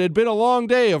home. It had been a long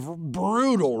day of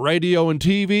brutal radio and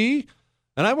TV.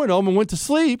 And I went home and went to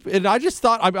sleep. And I just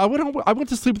thought, I went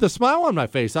to sleep with a smile on my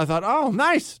face. I thought, oh,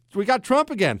 nice. We got Trump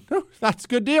again. That's a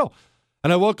good deal.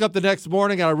 And I woke up the next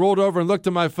morning, and I rolled over and looked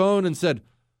at my phone and said,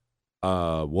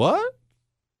 what?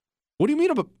 What do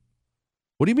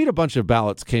you mean a bunch of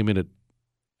ballots came in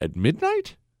at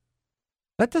midnight?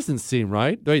 That doesn't seem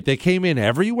right. Wait, they came in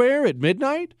everywhere at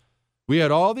midnight? We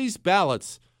had all these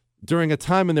ballots during a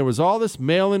time when there was all this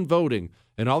mail-in voting,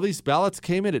 and all these ballots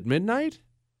came in at midnight?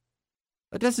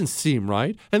 That doesn't seem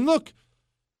right. And look,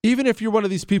 even if you're one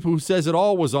of these people who says it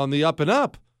all was on the up and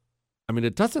up, I mean,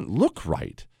 it doesn't look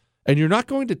right. And you're not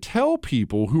going to tell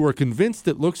people who are convinced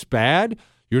it looks bad,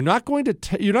 you're not going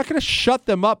to shut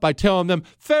them up by telling them,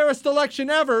 fairest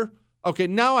election ever. Okay,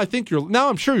 now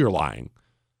I'm sure you're lying.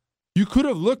 You could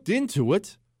have looked into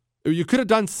it. You could have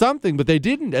done something, but they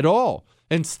didn't at all.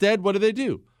 Instead, what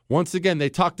do? Once again, they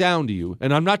talk down to you.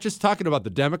 And I'm not just talking about the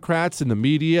Democrats and the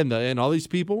media and all these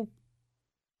people.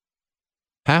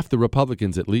 Half the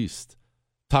Republicans, at least,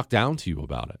 talk down to you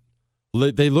about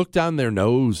it. They look down their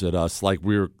nose at us like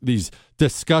we're these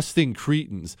disgusting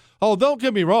cretins. Oh, don't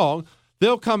get me wrong.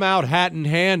 They'll come out hat in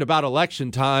hand about election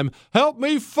time. Help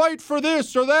me fight for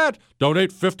this or that.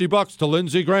 Donate $50 to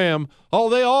Lindsey Graham. Oh,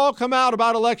 they all come out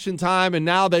about election time, and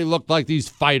now they look like these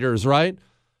fighters, right?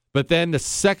 But then the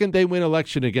second they win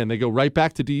election again, they go right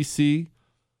back to D.C.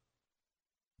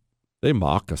 They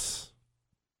mock us.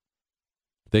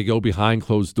 They go behind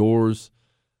closed doors.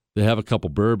 They have a couple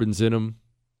bourbons in them,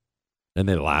 and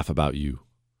they laugh about you,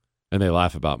 and they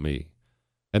laugh about me.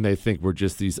 And they think we're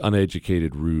just these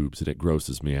uneducated rubes, and it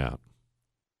grosses me out.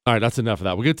 All right, that's enough of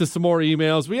that. We'll get to some more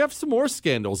emails. We have some more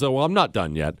scandals. Oh, well, I'm not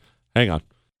done yet. Hang on.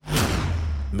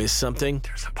 Miss something?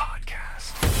 There's a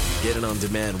podcast. Get it on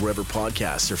demand wherever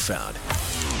podcasts are found.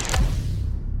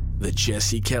 The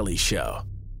Jesse Kelly Show.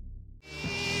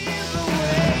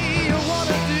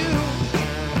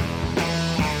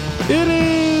 It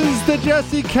is the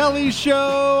Jesse Kelly Show.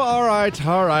 All right.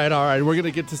 We're going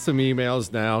to get to some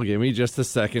emails now. Give me just a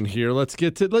second here. Let's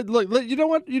get to you know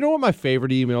what? You know what my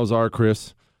favorite emails are,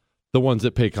 Chris? The ones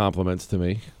that pay compliments to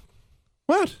me.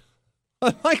 What?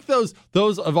 I like those.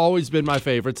 Those have always been my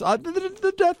favorites.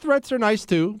 The death threats are nice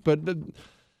too, but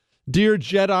dear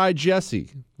Jedi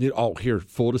Jesse. Here,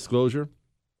 full disclosure.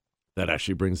 That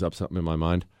actually brings up something in my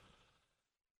mind.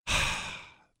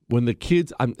 When the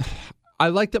kids, I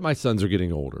like that my sons are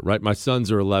getting older, right? My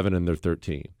sons are 11 and they're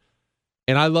 13.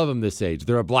 And I love them this age.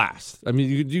 They're a blast. I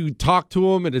mean, you talk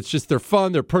to them and it's just, they're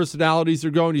fun. Their personalities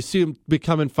are going. You see them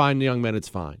becoming fine young men, it's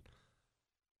fine.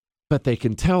 But they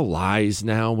can tell lies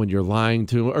now when you're lying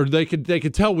to them. Or they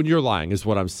could tell when you're lying is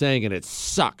what I'm saying. And it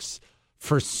sucks.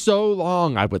 For so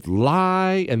long, I would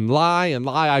lie and lie and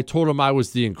lie. I told them I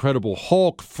was the Incredible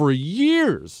Hulk for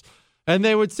years. And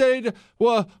they would say,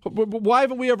 well, why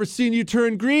haven't we ever seen you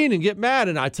turn green and get mad?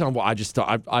 And I tell them,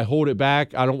 well, I hold it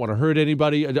back. I don't want to hurt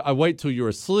anybody. I wait till you're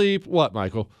asleep. What,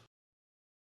 Michael?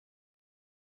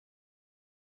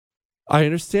 I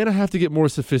understand I have to get more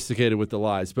sophisticated with the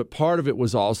lies, but part of it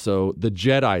was also the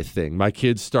Jedi thing. My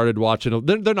kids started watching.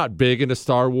 They're not big into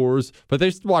Star Wars, but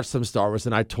they watched some Star Wars,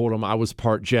 and I told them I was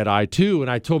part Jedi too.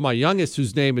 And I told my youngest,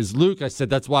 whose name is Luke, I said,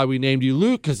 that's why we named you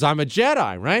Luke, because I'm a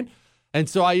Jedi, right? And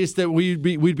so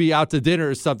we'd be out to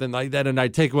dinner or something like that, and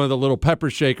I'd take one of the little pepper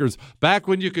shakers, back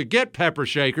when you could get pepper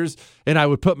shakers, and I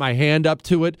would put my hand up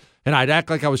to it, and I'd act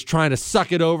like I was trying to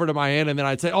suck it over to my hand, and then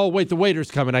I'd say, oh, wait, the waiter's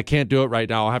coming. I can't do it right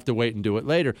now. I'll have to wait and do it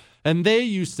later. And they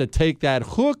used to take that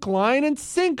hook, line, and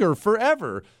sinker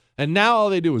forever. And now all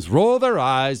they do is roll their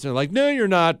eyes. They're like, no, you're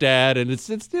not, Dad. And it's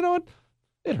you know what?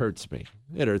 It hurts me.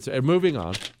 It hurts. And moving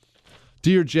on.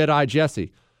 Dear Jedi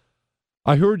Jesse,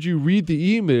 I heard you read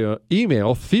the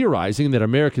email theorizing that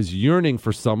America's yearning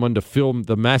for someone to fill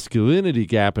the masculinity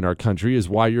gap in our country is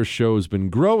why your show has been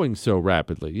growing so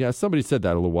rapidly. Yeah, somebody said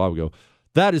that a little while ago.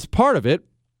 That is part of it.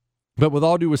 But with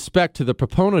all due respect to the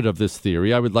proponent of this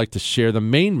theory, I would like to share the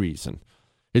main reason.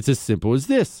 It's as simple as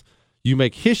this. You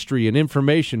make history and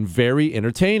information very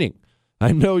entertaining.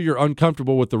 I know you're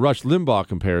uncomfortable with the Rush Limbaugh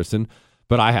comparison,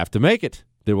 but I have to make it.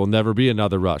 There will never be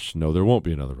another Rush. No, there won't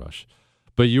be another Rush.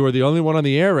 But you are the only one on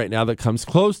the air right now that comes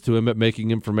close to him at making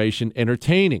information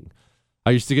entertaining.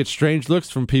 I used to get strange looks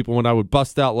from people when I would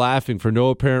bust out laughing for no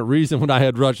apparent reason when I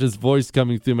had Rush's voice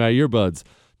coming through my earbuds.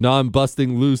 Now I'm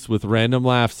busting loose with random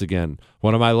laughs again.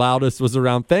 One of my loudest was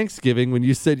around Thanksgiving when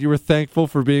you said you were thankful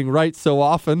for being right so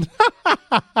often.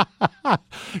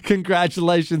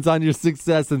 Congratulations on your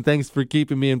success, and thanks for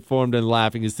keeping me informed and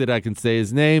laughing. You said I can say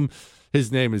his name.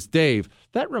 His name is Dave.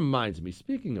 That reminds me,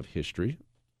 speaking of history,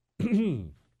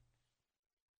 you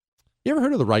ever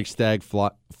heard of the Reichstag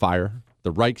fire?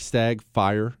 The Reichstag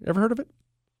fire? Ever heard of it?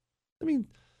 I mean,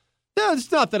 no,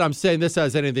 it's not that I'm saying this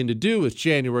has anything to do with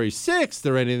January 6th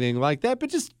or anything like that, but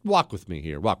just walk with me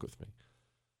here. Walk with me.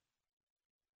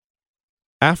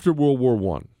 After World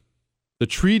War I, the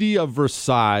Treaty of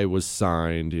Versailles was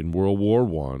signed in World War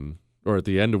I, or at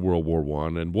the end of World War I,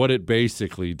 and what it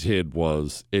basically did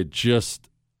was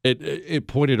it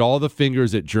pointed all the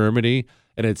fingers at Germany,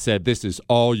 and it said, this is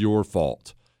all your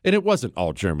fault. And it wasn't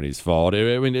all Germany's fault.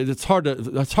 I mean, it's hard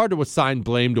to assign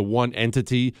blame to one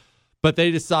entity, but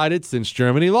they decided since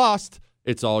Germany lost,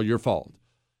 it's all your fault.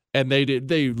 And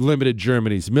they limited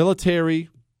Germany's military.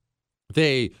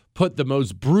 They put the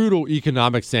most brutal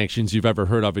economic sanctions you've ever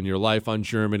heard of in your life on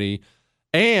Germany.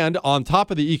 And on top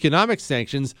of the economic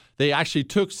sanctions, they actually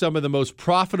took some of the most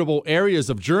profitable areas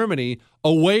of Germany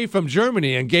away from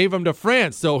Germany and gave them to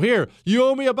France. So here, you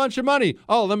owe me a bunch of money.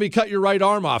 Oh, let me cut your right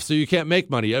arm off so you can't make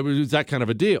money. It was that kind of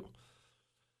a deal.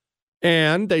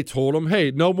 And they told him,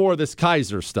 hey, no more of this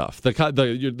Kaiser stuff,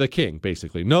 the king,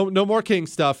 basically. No more king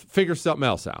stuff. Figure something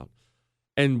else out.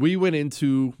 And we went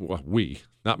into,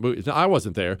 I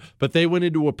wasn't there, but they went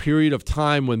into a period of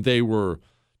time when they were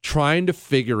trying to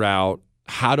figure out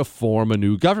how to form a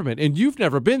new government. And you've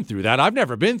never been through that. I've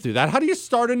never been through that. How do you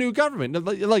start a new government?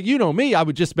 Like, you know me, I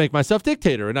would just make myself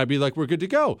dictator and I'd be like, we're good to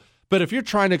go. But if you're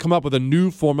trying to come up with a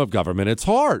new form of government, it's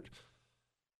hard.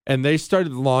 And they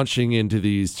started launching into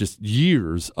these just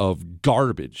years of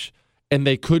garbage, and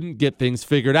they couldn't get things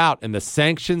figured out. And the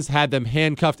sanctions had them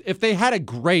handcuffed. If they had a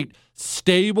great,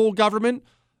 stable government,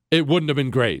 it wouldn't have been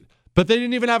great. But they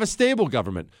didn't even have a stable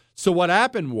government. So what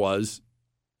happened was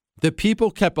the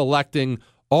people kept electing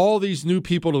all these new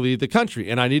people to lead the country.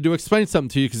 And I need to explain something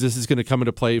to you because this is going to come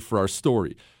into play for our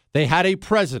story. They had a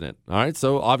president, all right?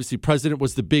 So obviously president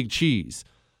was the big cheese.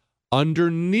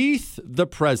 Underneath the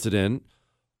president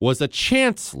was a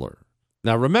chancellor.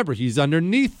 Now, remember, he's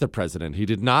underneath the president. He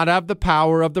did not have the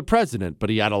power of the president, but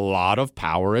he had a lot of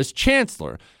power as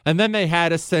chancellor. And then they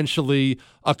had essentially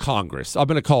a Congress. I'm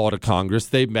going to call it a Congress.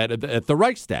 They met at the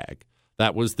Reichstag.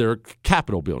 That was their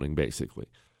Capitol building, basically.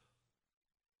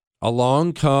 There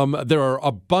are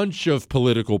a bunch of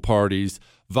political parties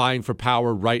vying for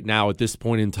power right now at this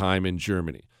point in time in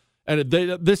Germany. And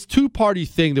this two-party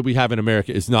thing that we have in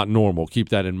America is not normal. Keep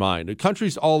that in mind.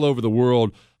 Countries all over the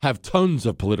world have tons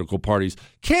of political parties.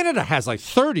 Canada has like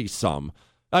 30-some.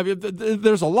 I mean,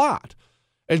 there's a lot.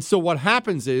 And so what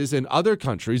happens is in other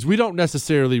countries, we don't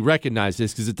necessarily recognize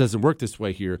this because it doesn't work this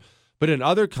way here, but in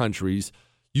other countries,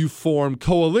 you form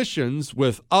coalitions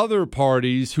with other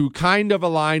parties who kind of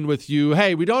align with you.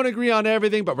 Hey, we don't agree on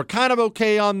everything, but we're kind of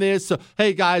okay on this. So,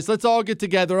 hey, guys, let's all get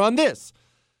together on this.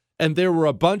 And there were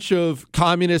a bunch of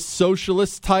communist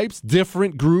socialist types,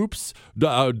 different groups,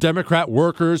 Democrat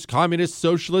workers, communist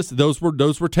socialists. Those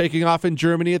were taking off in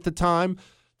Germany at the time.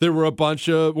 There were a bunch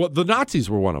of, the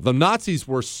Nazis were one of them. Nazis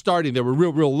were starting. They were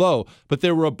real low, but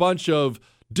there were a bunch of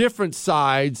different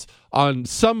sides on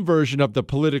some version of the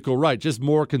political right, just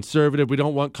more conservative. We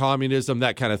don't want communism,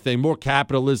 that kind of thing, more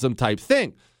capitalism type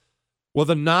thing. Well,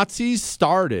 the Nazis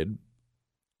started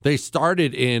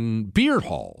in beer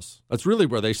halls. That's really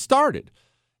where they started.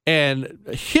 And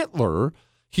Hitler,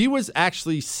 he was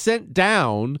actually sent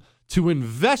down to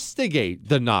investigate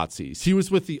the Nazis. He was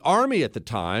with the army at the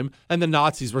time, and the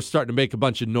Nazis were starting to make a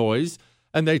bunch of noise.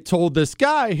 And they told this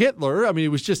guy, Hitler, I mean, he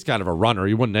was just kind of a runner.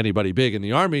 He wasn't anybody big in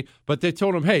the army. But they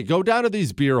told him, hey, go down to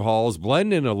these beer halls,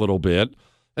 blend in a little bit,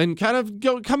 and kind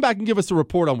of come back and give us a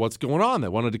report on what's going on. They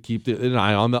wanted to keep an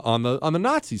eye on the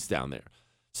Nazis down there.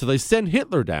 So they send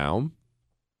Hitler down.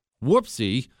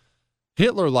 Whoopsie,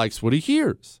 Hitler likes what he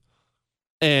hears.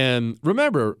 And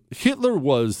remember, Hitler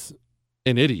was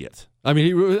an idiot. I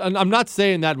mean, I'm not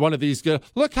saying that one of these,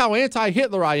 look how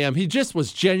anti-Hitler I am. He just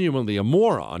was genuinely a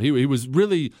moron. He was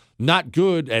really not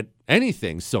good at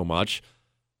anything so much,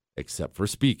 except for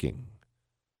speaking.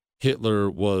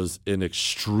 Hitler was an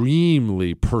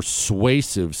extremely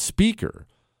persuasive speaker.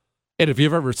 And if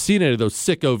you've ever seen any of those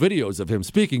sicko videos of him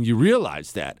speaking, you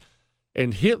realize that.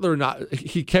 And Hitler,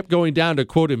 he kept going down to,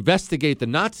 quote, investigate the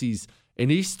Nazis, and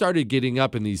he started getting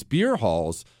up in these beer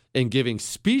halls and giving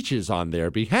speeches on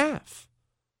their behalf.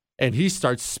 And he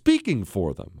starts speaking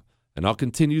for them. And I'll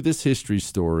continue this history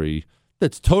story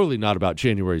that's totally not about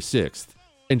January 6th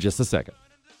in just a second.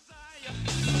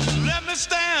 Let me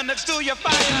stand next to your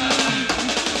fire.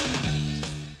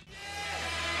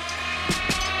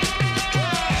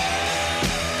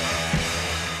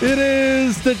 It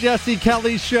is the Jesse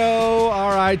Kelly Show.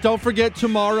 All right, don't forget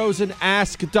tomorrow's an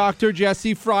Ask Dr.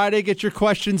 Jesse Friday. Get your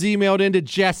questions emailed into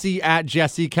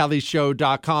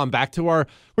jesse@jessekellyshow.com. Back to we're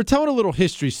telling a little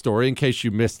history story in case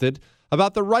you missed it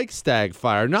about the Reichstag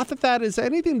fire. Not that that has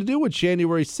anything to do with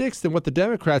January 6th and what the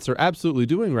Democrats are absolutely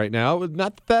doing right now.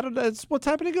 Not that that's what's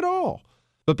happening at all.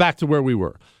 But back to where we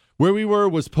were. Where we were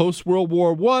was post-World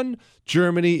War I,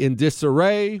 Germany in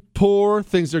disarray, poor,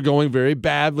 things are going very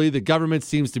badly. The government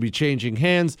seems to be changing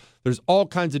hands. There's all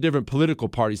kinds of different political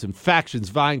parties and factions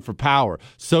vying for power,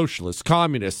 socialists,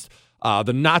 communists.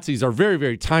 The Nazis are very,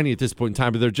 very tiny at this point in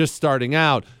time, but they're just starting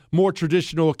out. More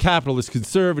traditional capitalist,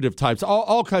 conservative types,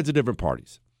 all kinds of different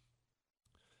parties.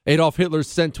 Adolf Hitler's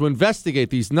sent to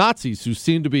investigate these Nazis who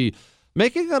seem to be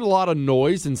making a lot of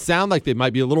noise and sound like they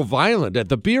might be a little violent at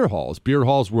the beer halls. Beer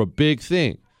halls were a big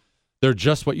thing. They're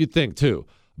just what you'd think, too.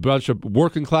 A bunch of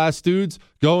working class dudes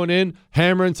going in,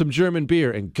 hammering some German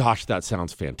beer. And gosh, that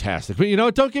sounds fantastic. But you know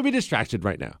what? Don't get me distracted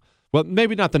right now. Well,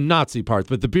 maybe not the Nazi parts,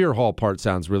 but the beer hall part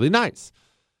sounds really nice.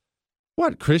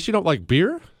 What, Chris? You don't like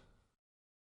beer?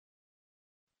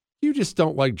 You just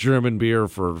don't like German beer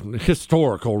for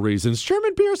historical reasons.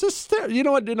 German beer is you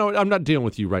know what? I'm not dealing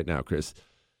with you right now, Chris.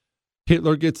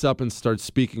 Hitler gets up and starts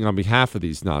speaking on behalf of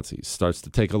these Nazis, starts to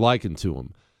take a liking to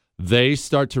them. They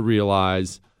start to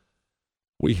realize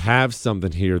we have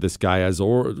something here. This guy has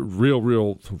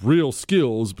real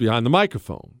skills behind the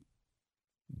microphone.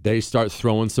 They start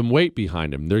throwing some weight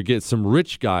behind him. They get some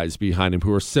rich guys behind him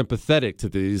who are sympathetic to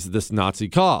this Nazi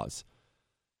cause.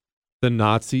 The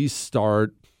Nazis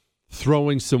start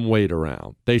throwing some weight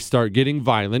around. They start getting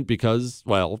violent because,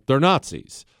 well, they're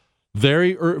Nazis.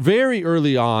 Very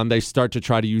early on, they start to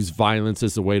try to use violence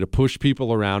as a way to push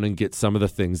people around and get some of the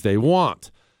things they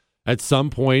want. At some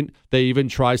point, they even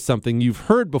try something you've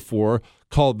heard before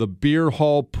called the beer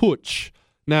hall putsch.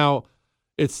 Now,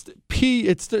 it's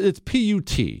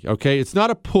P-U-T, okay? It's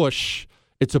not a push,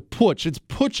 it's a putsch.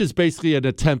 Putsch is basically an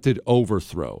attempted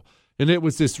overthrow. And it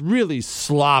was this really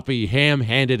sloppy,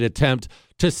 ham-handed attempt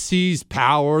to seize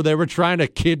power. They were trying to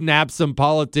kidnap some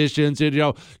politicians.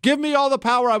 And, give me all the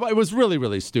power. It was really,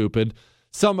 really stupid.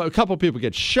 A couple people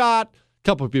get shot, a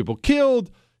couple people killed.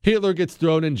 Hitler gets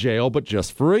thrown in jail, but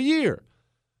just for a year.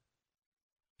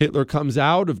 Hitler comes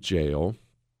out of jail.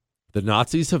 The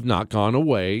Nazis have not gone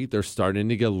away. They're starting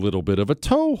to get a little bit of a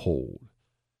toehold.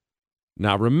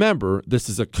 Now, remember, this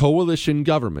is a coalition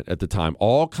government at the time.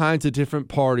 All kinds of different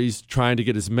parties trying to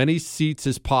get as many seats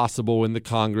as possible in the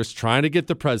Congress, trying to get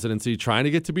the presidency, trying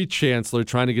to get to be chancellor,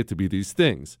 trying to get to be these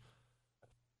things.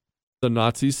 The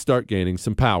Nazis start gaining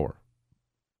some power.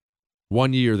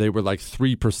 One year, they were like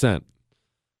 3%.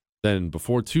 Then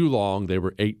before too long, they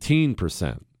were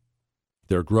 18%.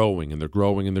 They're growing, and they're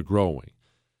growing, and they're growing.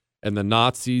 And the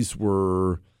Nazis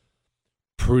were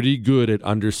pretty good at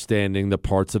understanding the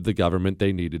parts of the government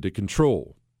they needed to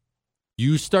control.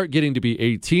 You start getting to be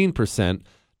 18%.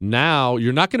 Now,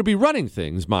 you're not going to be running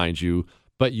things, mind you,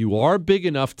 but you are big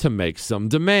enough to make some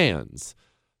demands.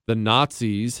 The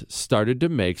Nazis started to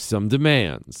make some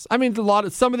demands. I mean,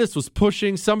 some of this was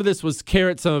pushing, some of this was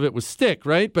carrot, some of it was stick,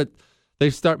 right? But they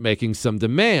start making some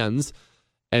demands,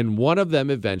 and one of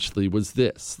them eventually was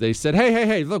this. They said,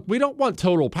 hey, look, we don't want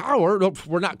total power. Look,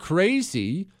 we're not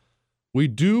crazy. We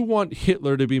do want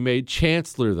Hitler to be made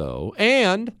chancellor, though.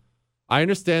 And I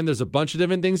understand there's a bunch of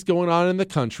different things going on in the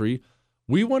country.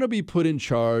 We want to be put in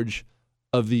charge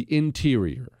of the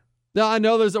interior. Now, I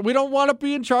know we don't want to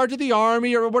be in charge of the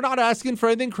army, or we're not asking for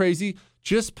anything crazy.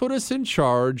 Just put us in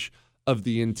charge of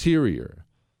the interior.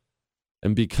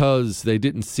 And because they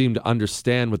didn't seem to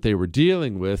understand what they were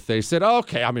dealing with, they said,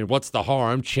 okay, I mean, what's the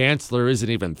harm? Chancellor isn't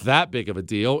even that big of a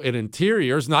deal. And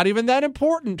interior's not even that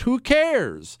important. Who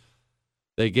cares?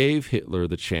 they gave Hitler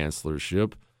the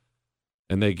chancellorship,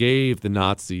 and they gave the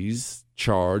Nazis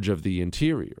charge of the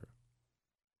interior.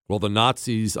 Well, the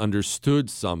Nazis understood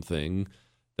something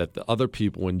that the other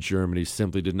people in Germany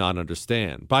simply did not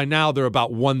understand. By now, they're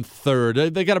about 1/3.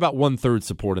 They got about 1/3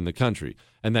 support in the country,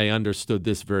 and they understood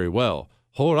this very well.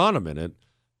 Hold on a minute.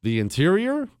 The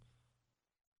interior?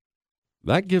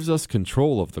 That gives us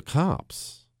control of the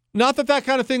cops. Not that that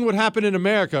kind of thing would happen in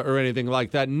America or anything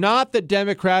like that. Not that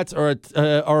Democrats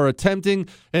are attempting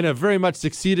and have very much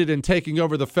succeeded in taking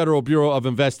over the Federal Bureau of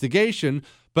Investigation,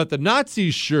 but the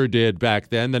Nazis sure did back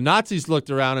then. The Nazis looked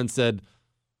around and said,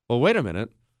 well, wait a minute.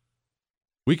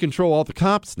 We control all the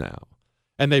cops now.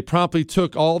 And they promptly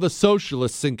took all the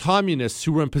socialists and communists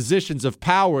who were in positions of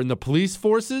power in the police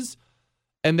forces,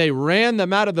 and they ran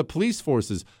them out of the police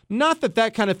forces. Not that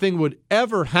that kind of thing would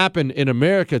ever happen in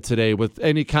America today with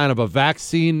any kind of a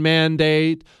vaccine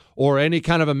mandate or any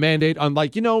kind of a mandate on,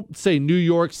 like, say New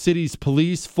York City's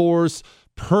police force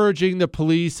purging the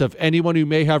police of anyone who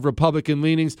may have Republican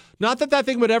leanings. Not that that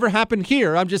thing would ever happen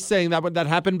here. I'm just saying that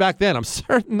happened back then. I'm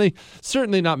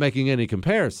certainly not making any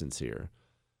comparisons here.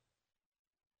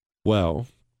 Well,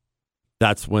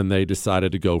 that's when they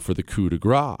decided to go for the coup de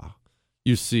grace.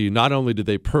 You see, not only did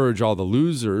they purge all the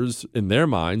losers in their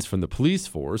minds from the police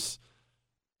force,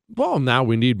 well, now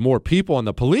we need more people on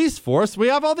the police force. We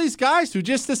have all these guys who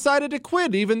just decided to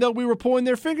quit, even though we were pulling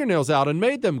their fingernails out and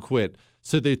made them quit.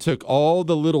 So they took all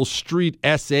the little street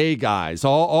SA guys,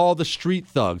 all the street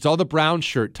thugs, all the brown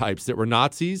shirt types that were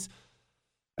Nazis,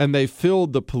 and they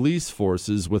filled the police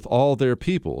forces with all their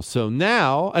people. So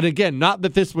now, and again, not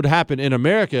that this would happen in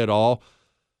America at all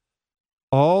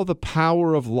the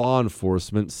power of law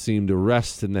enforcement seemed to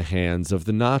rest in the hands of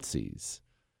the Nazis.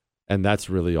 And that's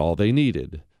really all they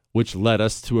needed, which led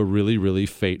us to a really, really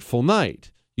fateful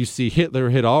night. You see,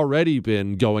 Hitler had already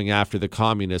been going after the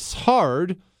communists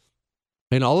hard,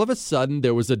 and all of a sudden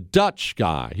there was a Dutch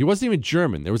guy. He wasn't even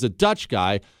German. There was a Dutch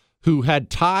guy who had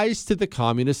ties to the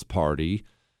Communist Party.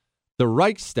 The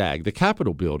Reichstag, the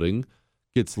Capitol building,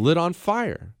 gets lit on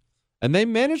fire. And they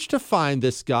managed to find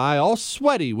this guy all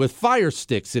sweaty with fire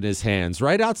sticks in his hands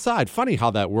right outside. Funny how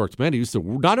that worked, man. He used to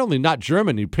not only not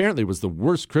German, he apparently was the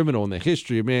worst criminal in the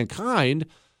history of mankind.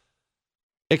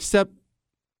 Except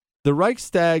the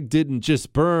Reichstag didn't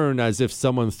just burn as if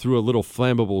someone threw a little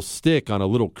flammable stick on a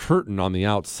little curtain on the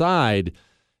outside.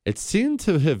 It seemed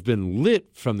to have been lit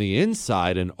from the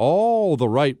inside in all the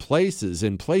right places,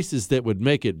 in places that would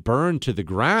make it burn to the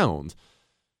ground.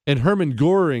 And Hermann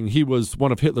Göring, he was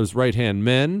one of Hitler's right-hand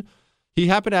men. He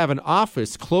happened to have an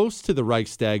office close to the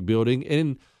Reichstag building,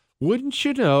 and wouldn't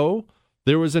you know,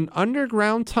 there was an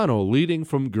underground tunnel leading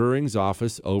from Göring's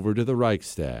office over to the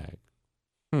Reichstag.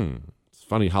 It's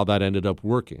funny how that ended up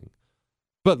working.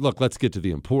 But look, let's get to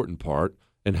the important part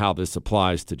and how this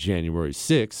applies to January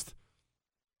 6th.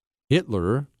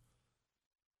 Hitler,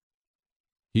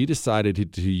 he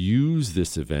decided to use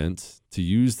this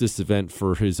event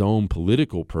for his own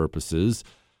political purposes.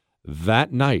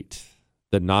 That night,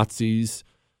 the Nazis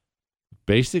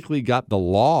basically got the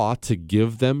law to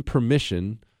give them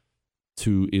permission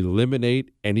to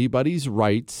eliminate anybody's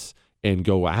rights and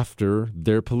go after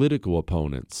their political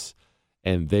opponents.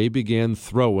 And they began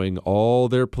throwing all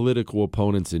their political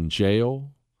opponents in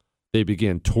jail. They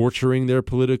began torturing their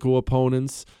political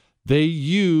opponents. They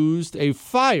used a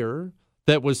fire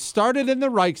that was started in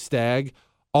the Reichstag,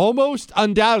 almost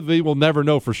undoubtedly, we'll never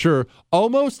know for sure,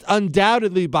 almost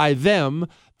undoubtedly by them.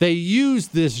 They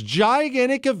used this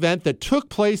gigantic event that took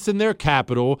place in their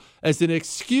capital as an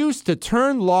excuse to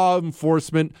turn law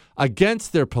enforcement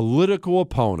against their political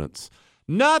opponents.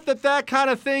 Not that that kind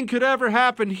of thing could ever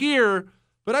happen here,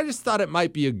 but I just thought it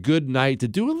might be a good night to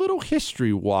do a little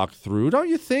history walkthrough. Don't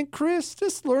you think, Chris?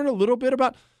 Just learn a little bit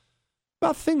about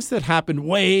things that happened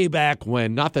way back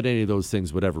when. Not that any of those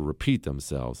things would ever repeat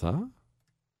themselves, huh?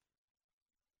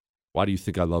 Why do you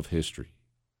think I love history?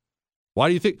 Why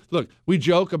do you think? Look, we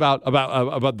joke about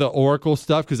the Oracle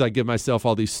stuff because I give myself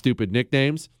all these stupid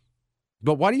nicknames.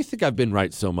 But why do you think I've been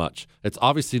right so much? It's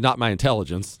obviously not my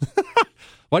intelligence.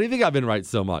 Why do you think I've been right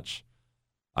so much?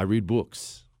 I read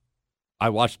books. I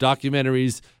watch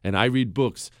documentaries and I read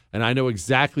books, and I know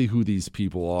exactly who these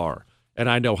people are. And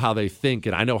I know how they think,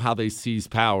 and I know how they seize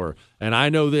power. And I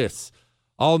know this.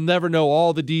 I'll never know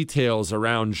all the details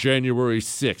around January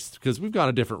 6th because we've gone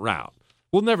a different route.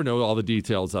 We'll never know all the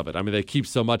details of it. I mean, they keep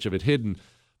so much of it hidden.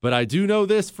 But I do know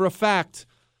this for a fact.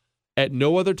 At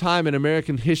no other time in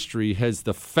American history has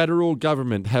the federal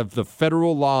government, have the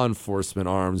federal law enforcement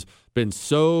arms been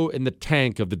so in the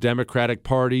tank of the Democratic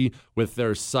Party with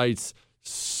their sights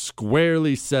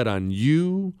squarely set on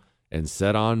you and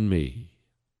set on me.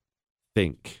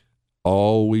 think.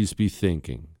 Always be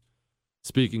thinking.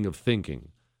 Speaking of thinking,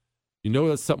 you know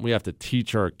that's something we have to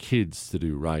teach our kids to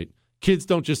do, right? Kids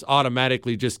don't just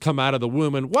automatically just come out of the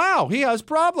womb and, wow, he has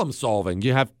problem solving.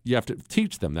 You have to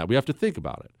teach them that. We have to think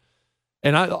about it.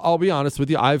 And I'll be honest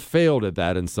with you, I've failed at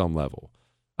that in some level.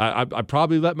 I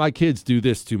probably let my kids do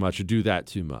this too much or do that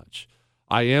too much.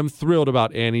 I am thrilled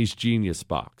about Annie's Genius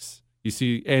Box. You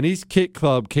see, Annie's Kit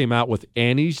Club came out with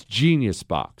Annie's Genius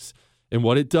Box. And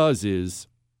what it does is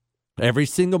every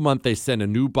single month they send a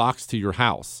new box to your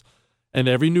house. And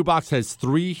every new box has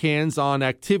 3 hands-on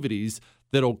activities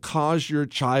that'll cause your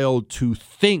child to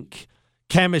think.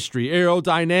 Chemistry,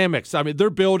 aerodynamics. I mean, they're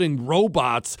building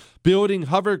robots, building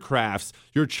hovercrafts.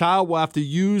 Your child will have to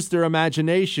use their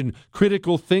imagination,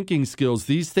 critical thinking skills.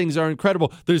 These things are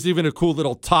incredible. There's even a cool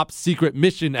little top secret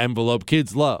mission envelope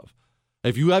kids love.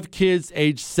 If you have kids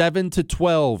age 7 to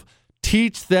 12,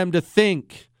 teach them to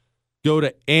think. Go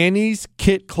to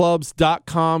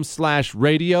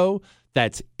Annie'sKitClubs.com/radio.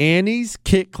 That's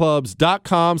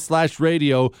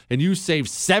Annie'sKitClubs.com/radio, and you save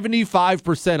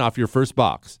 75% off your first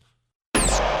box.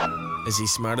 Is he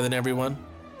smarter than everyone?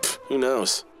 Who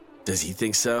knows? Does he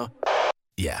think so?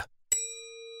 Yeah.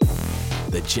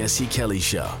 The Jesse Kelly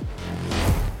Show.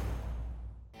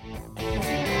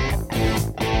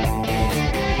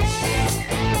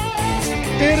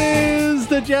 It is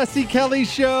the Jesse Kelly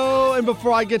Show. And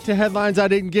before I get to headlines I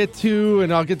didn't get to,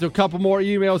 and I'll get to a couple more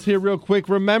emails here real quick.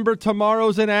 Remember,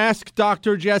 tomorrow's an Ask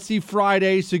Dr. Jesse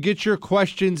Friday, so get your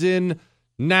questions in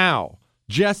now.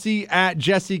 Jesse at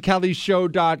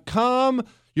jessekellyshow.com.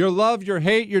 Your love, your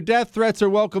hate, your death threats are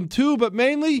welcome too, but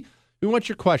mainly we want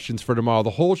your questions for tomorrow. The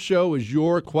whole show is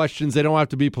your questions. They don't have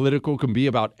to be political, can be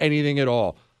about anything at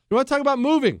all. You want to talk about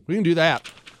moving? We can do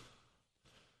that.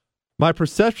 My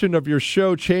perception of your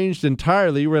show changed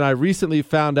entirely when I recently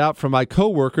found out from my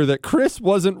coworker that Chris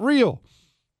wasn't real.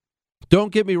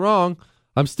 Don't get me wrong,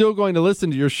 I'm still going to listen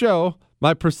to your show.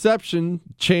 My perception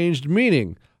changed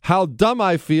meaning. How dumb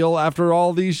I feel after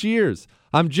all these years.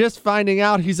 I'm just finding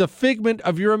out he's a figment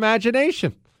of your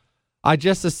imagination. I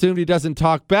just assumed he doesn't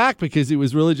talk back because he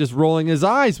was really just rolling his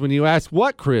eyes when you asked,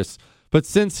 what, Chris? But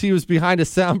since he was behind a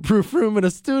soundproof room in a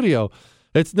studio,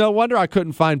 it's no wonder I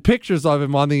couldn't find pictures of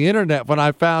him on the internet when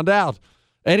I found out.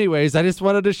 Anyways, I just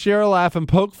wanted to share a laugh and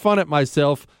poke fun at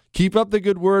myself. Keep up the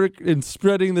good work in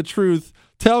spreading the truth.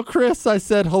 Tell Chris I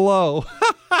said hello.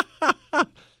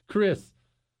 Chris.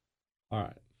 All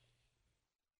right.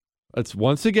 Let's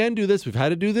once again do this. We've had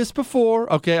to do this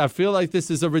before. Okay, I feel like this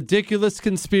is a ridiculous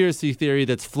conspiracy theory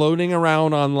that's floating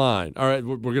around online. All right,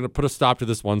 we're going to put a stop to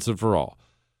this once and for all.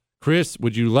 Chris,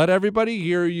 would you let everybody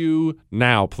hear you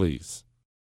now, please?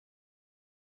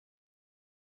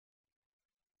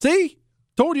 See?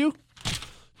 Told you.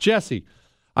 Jesse,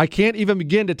 I can't even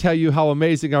begin to tell you how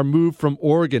amazing our move from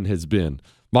Oregon has been.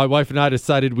 My wife and I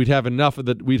decided we'd had enough of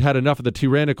the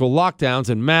tyrannical lockdowns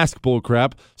and mask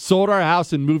bullcrap, sold our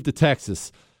house and moved to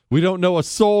Texas. We don't know a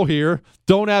soul here,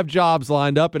 don't have jobs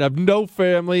lined up, and have no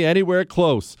family anywhere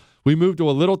close. We moved to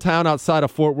a little town outside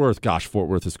of Fort Worth. Gosh, Fort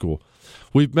Worth is cool.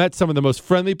 We've met some of the most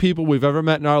friendly people we've ever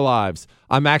met in our lives.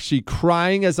 I'm actually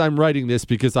crying as I'm writing this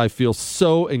because I feel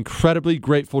so incredibly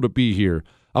grateful to be here.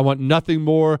 I want nothing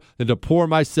more than to pour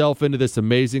myself into this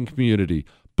amazing community.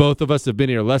 Both of us have been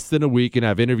here less than a week and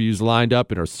have interviews lined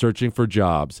up and are searching for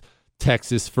jobs.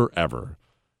 Texas forever.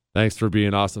 Thanks for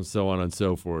being awesome, so on and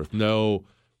so forth. No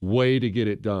way to get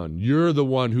it done. You're the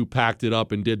one who packed it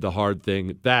up and did the hard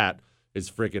thing. That is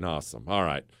freaking awesome. All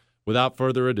right. Without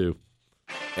further ado.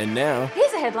 And now,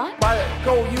 here's a headline.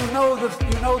 Go, you know the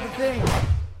thing.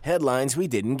 Headlines we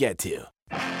didn't get to.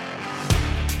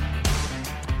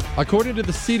 According to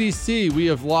the CDC, we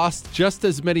have lost just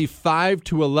as many 5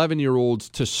 to 11-year-olds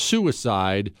to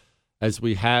suicide as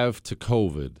we have to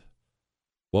COVID.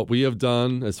 What we have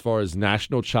done as far as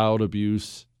national child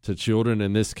abuse to children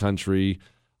in this country,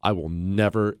 I will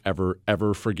never, ever,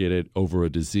 ever forget it over a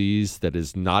disease that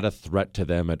is not a threat to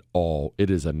them at all. It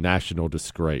is a national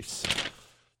disgrace.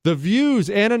 The View's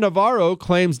Anna Navarro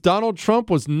claims Donald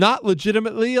Trump was not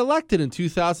legitimately elected in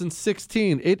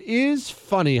 2016. It is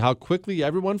funny how quickly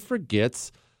everyone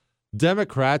forgets.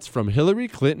 Democrats from Hillary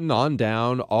Clinton on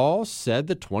down all said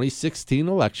the 2016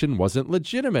 election wasn't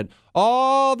legitimate.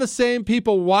 All the same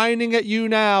people whining at you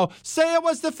now say it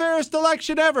was the fairest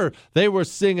election ever. They were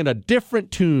singing a different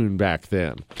tune back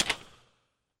then.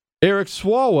 Eric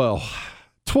Swalwell,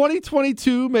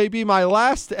 2022 may be my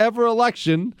last ever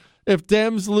election if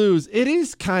Dems lose. It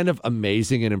is kind of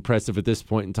amazing and impressive at this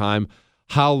point in time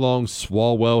how long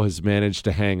Swalwell has managed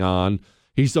to hang on.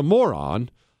 He's a moron.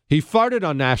 He farted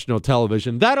on national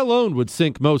television. That alone would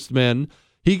sink most men.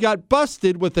 He got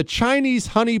busted with a Chinese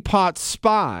honeypot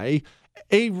spy.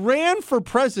 He ran for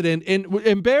president and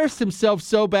embarrassed himself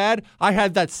so bad, I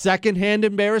had that secondhand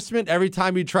embarrassment every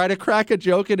time he tried to crack a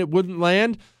joke and it wouldn't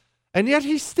land. And yet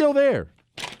he's still there.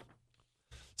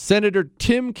 Senator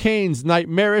Tim Kaine's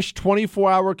nightmarish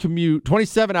 27-hour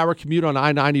commute on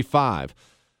I-95.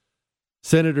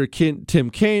 Senator Tim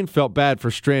Kaine felt bad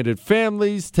for stranded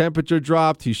families. Temperature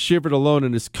dropped. He shivered alone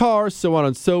in his car, so on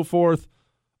and so forth.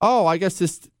 Oh, I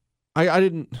guess I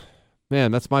didn't.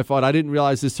 Man, that's my fault. I didn't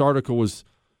realize this article was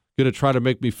going to try to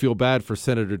make me feel bad for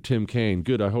Senator Tim Kaine.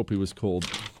 Good. I hope he was cold.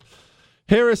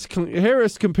 Harris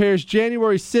compares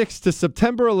January 6th to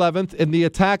September 11th in the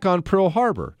attack on Pearl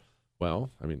Harbor.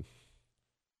 Well, I mean,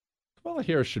 Kamala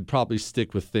Harris should probably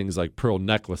stick with things like pearl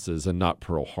necklaces and not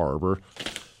Pearl Harbor.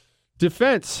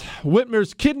 Defense.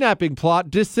 Whitmer's kidnapping plot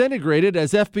disintegrated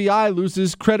as FBI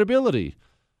loses credibility.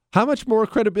 How much more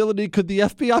credibility could the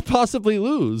FBI possibly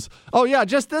lose? Oh, yeah,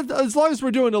 just as long as we're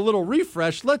doing a little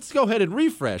refresh, let's go ahead and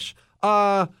refresh.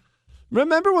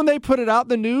 Remember when they put it out in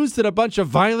the news that a bunch of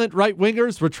violent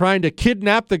right-wingers were trying to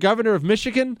kidnap the governor of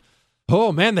Michigan?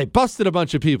 Oh, man, they busted a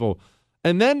bunch of people.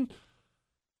 And then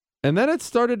it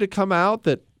started to come out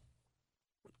that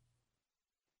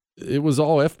it was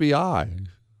all FBI,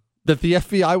 that the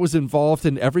FBI was involved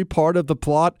in every part of the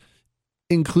plot,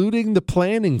 including the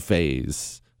planning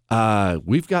phase.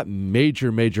 We've got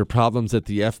major problems at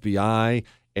the FBI,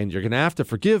 and you're going to have to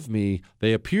forgive me.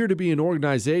 They appear to be an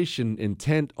organization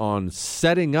intent on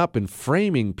setting up and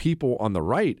framing people on the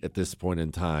right at this point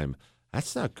in time.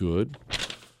 That's not good.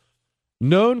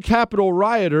 Known Capitol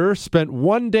rioter spent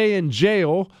 1 day in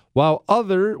jail while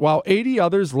 80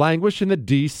 others languish in the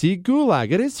D.C.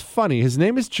 gulag. It is funny. His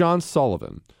name is John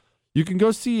Sullivan. You can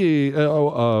go see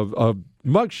a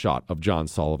mugshot of John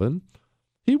Sullivan.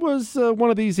 He was one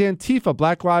of these Antifa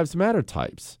Black Lives Matter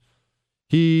types.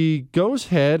 He goes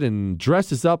ahead and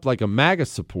dresses up like a MAGA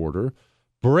supporter,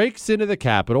 breaks into the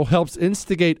Capitol, helps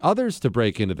instigate others to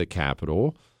break into the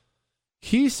Capitol.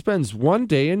 He spends 1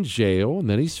 day in jail, and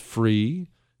then he's free,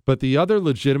 but the other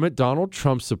legitimate Donald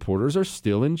Trump supporters are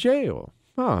still in jail.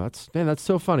 Oh, that's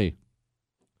so funny.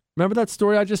 Remember that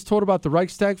story I just told about the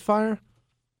Reichstag fire?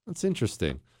 That's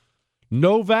interesting.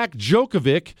 Novak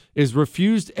Djokovic is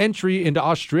refused entry into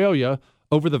Australia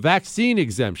over the vaccine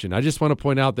exemption. I just want to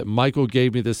point out that Michael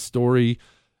gave me this story.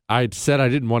 I'd said I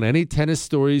didn't want any tennis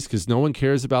stories because no one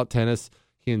cares about tennis.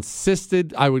 He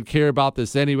insisted I would care about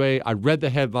this anyway. I read the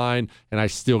headline, and I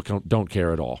still don't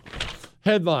care at all.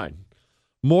 Headline: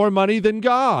 More money than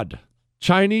God.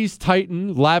 Chinese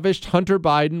titan lavished Hunter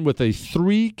Biden with a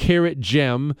 3-carat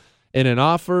gem in an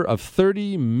offer of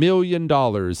 $30 million.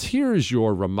 Here's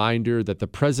your reminder that the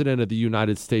President of the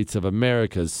United States of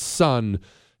America's son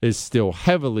is still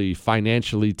heavily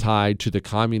financially tied to the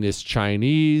communist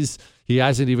Chinese. He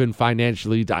hasn't even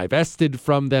financially divested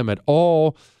from them at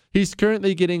all. He's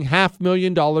currently getting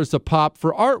 $500,000 a pop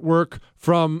for artwork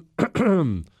from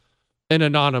an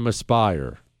anonymous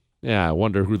buyer. Yeah, I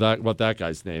wonder what that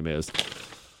guy's name is.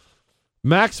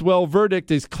 Maxwell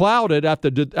verdict is clouded after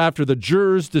the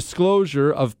jurors'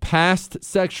 disclosure of past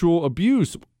sexual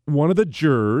abuse. One of the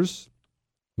jurors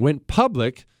went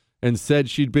public and said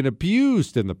she'd been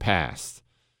abused in the past.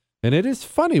 And it is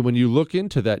funny when you look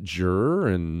into that juror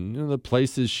and the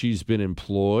places she's been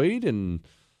employed, and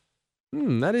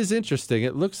that is interesting.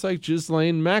 It looks like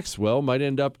Ghislaine Maxwell might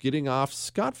end up getting off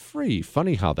scot-free.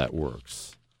 Funny how that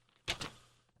works.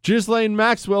 Ghislaine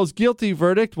Maxwell's guilty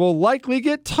verdict will likely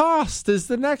get tossed is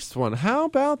the next one. How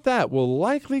about that? Will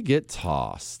likely get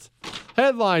tossed.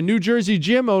 Headline: New Jersey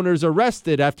gym owners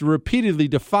arrested after repeatedly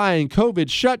defying COVID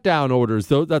shutdown orders.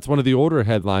 That's one of the older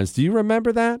headlines. Do you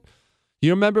remember that? You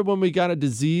remember when we got a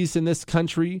disease in this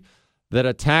country that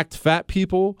attacked fat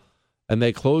people and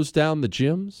they closed down the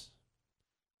gyms?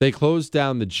 They closed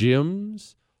down the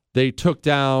gyms. They took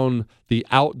down the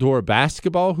outdoor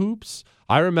basketball hoops.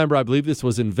 I remember, I believe this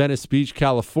was in Venice Beach,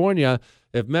 California.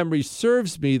 If memory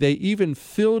serves me, they even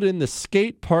filled in the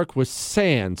skate park with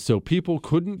sand so people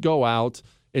couldn't go out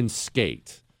and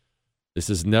skate. This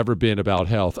has never been about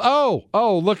health. Oh,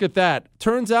 look at that.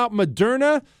 Turns out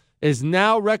Moderna is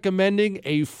now recommending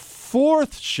a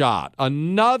 4th shot,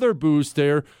 another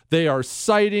booster. They are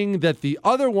citing that the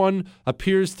other one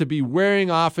appears to be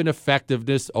wearing off in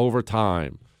effectiveness over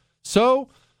time. So,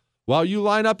 while you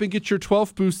line up and get your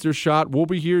 12th booster shot, we'll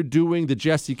be here doing the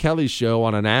Jesse Kelly Show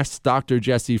on an Ask Dr.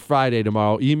 Jesse Friday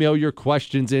tomorrow. Email your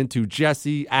questions into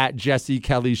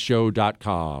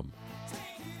jesse@jessekellyshow.com.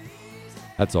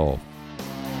 That's all.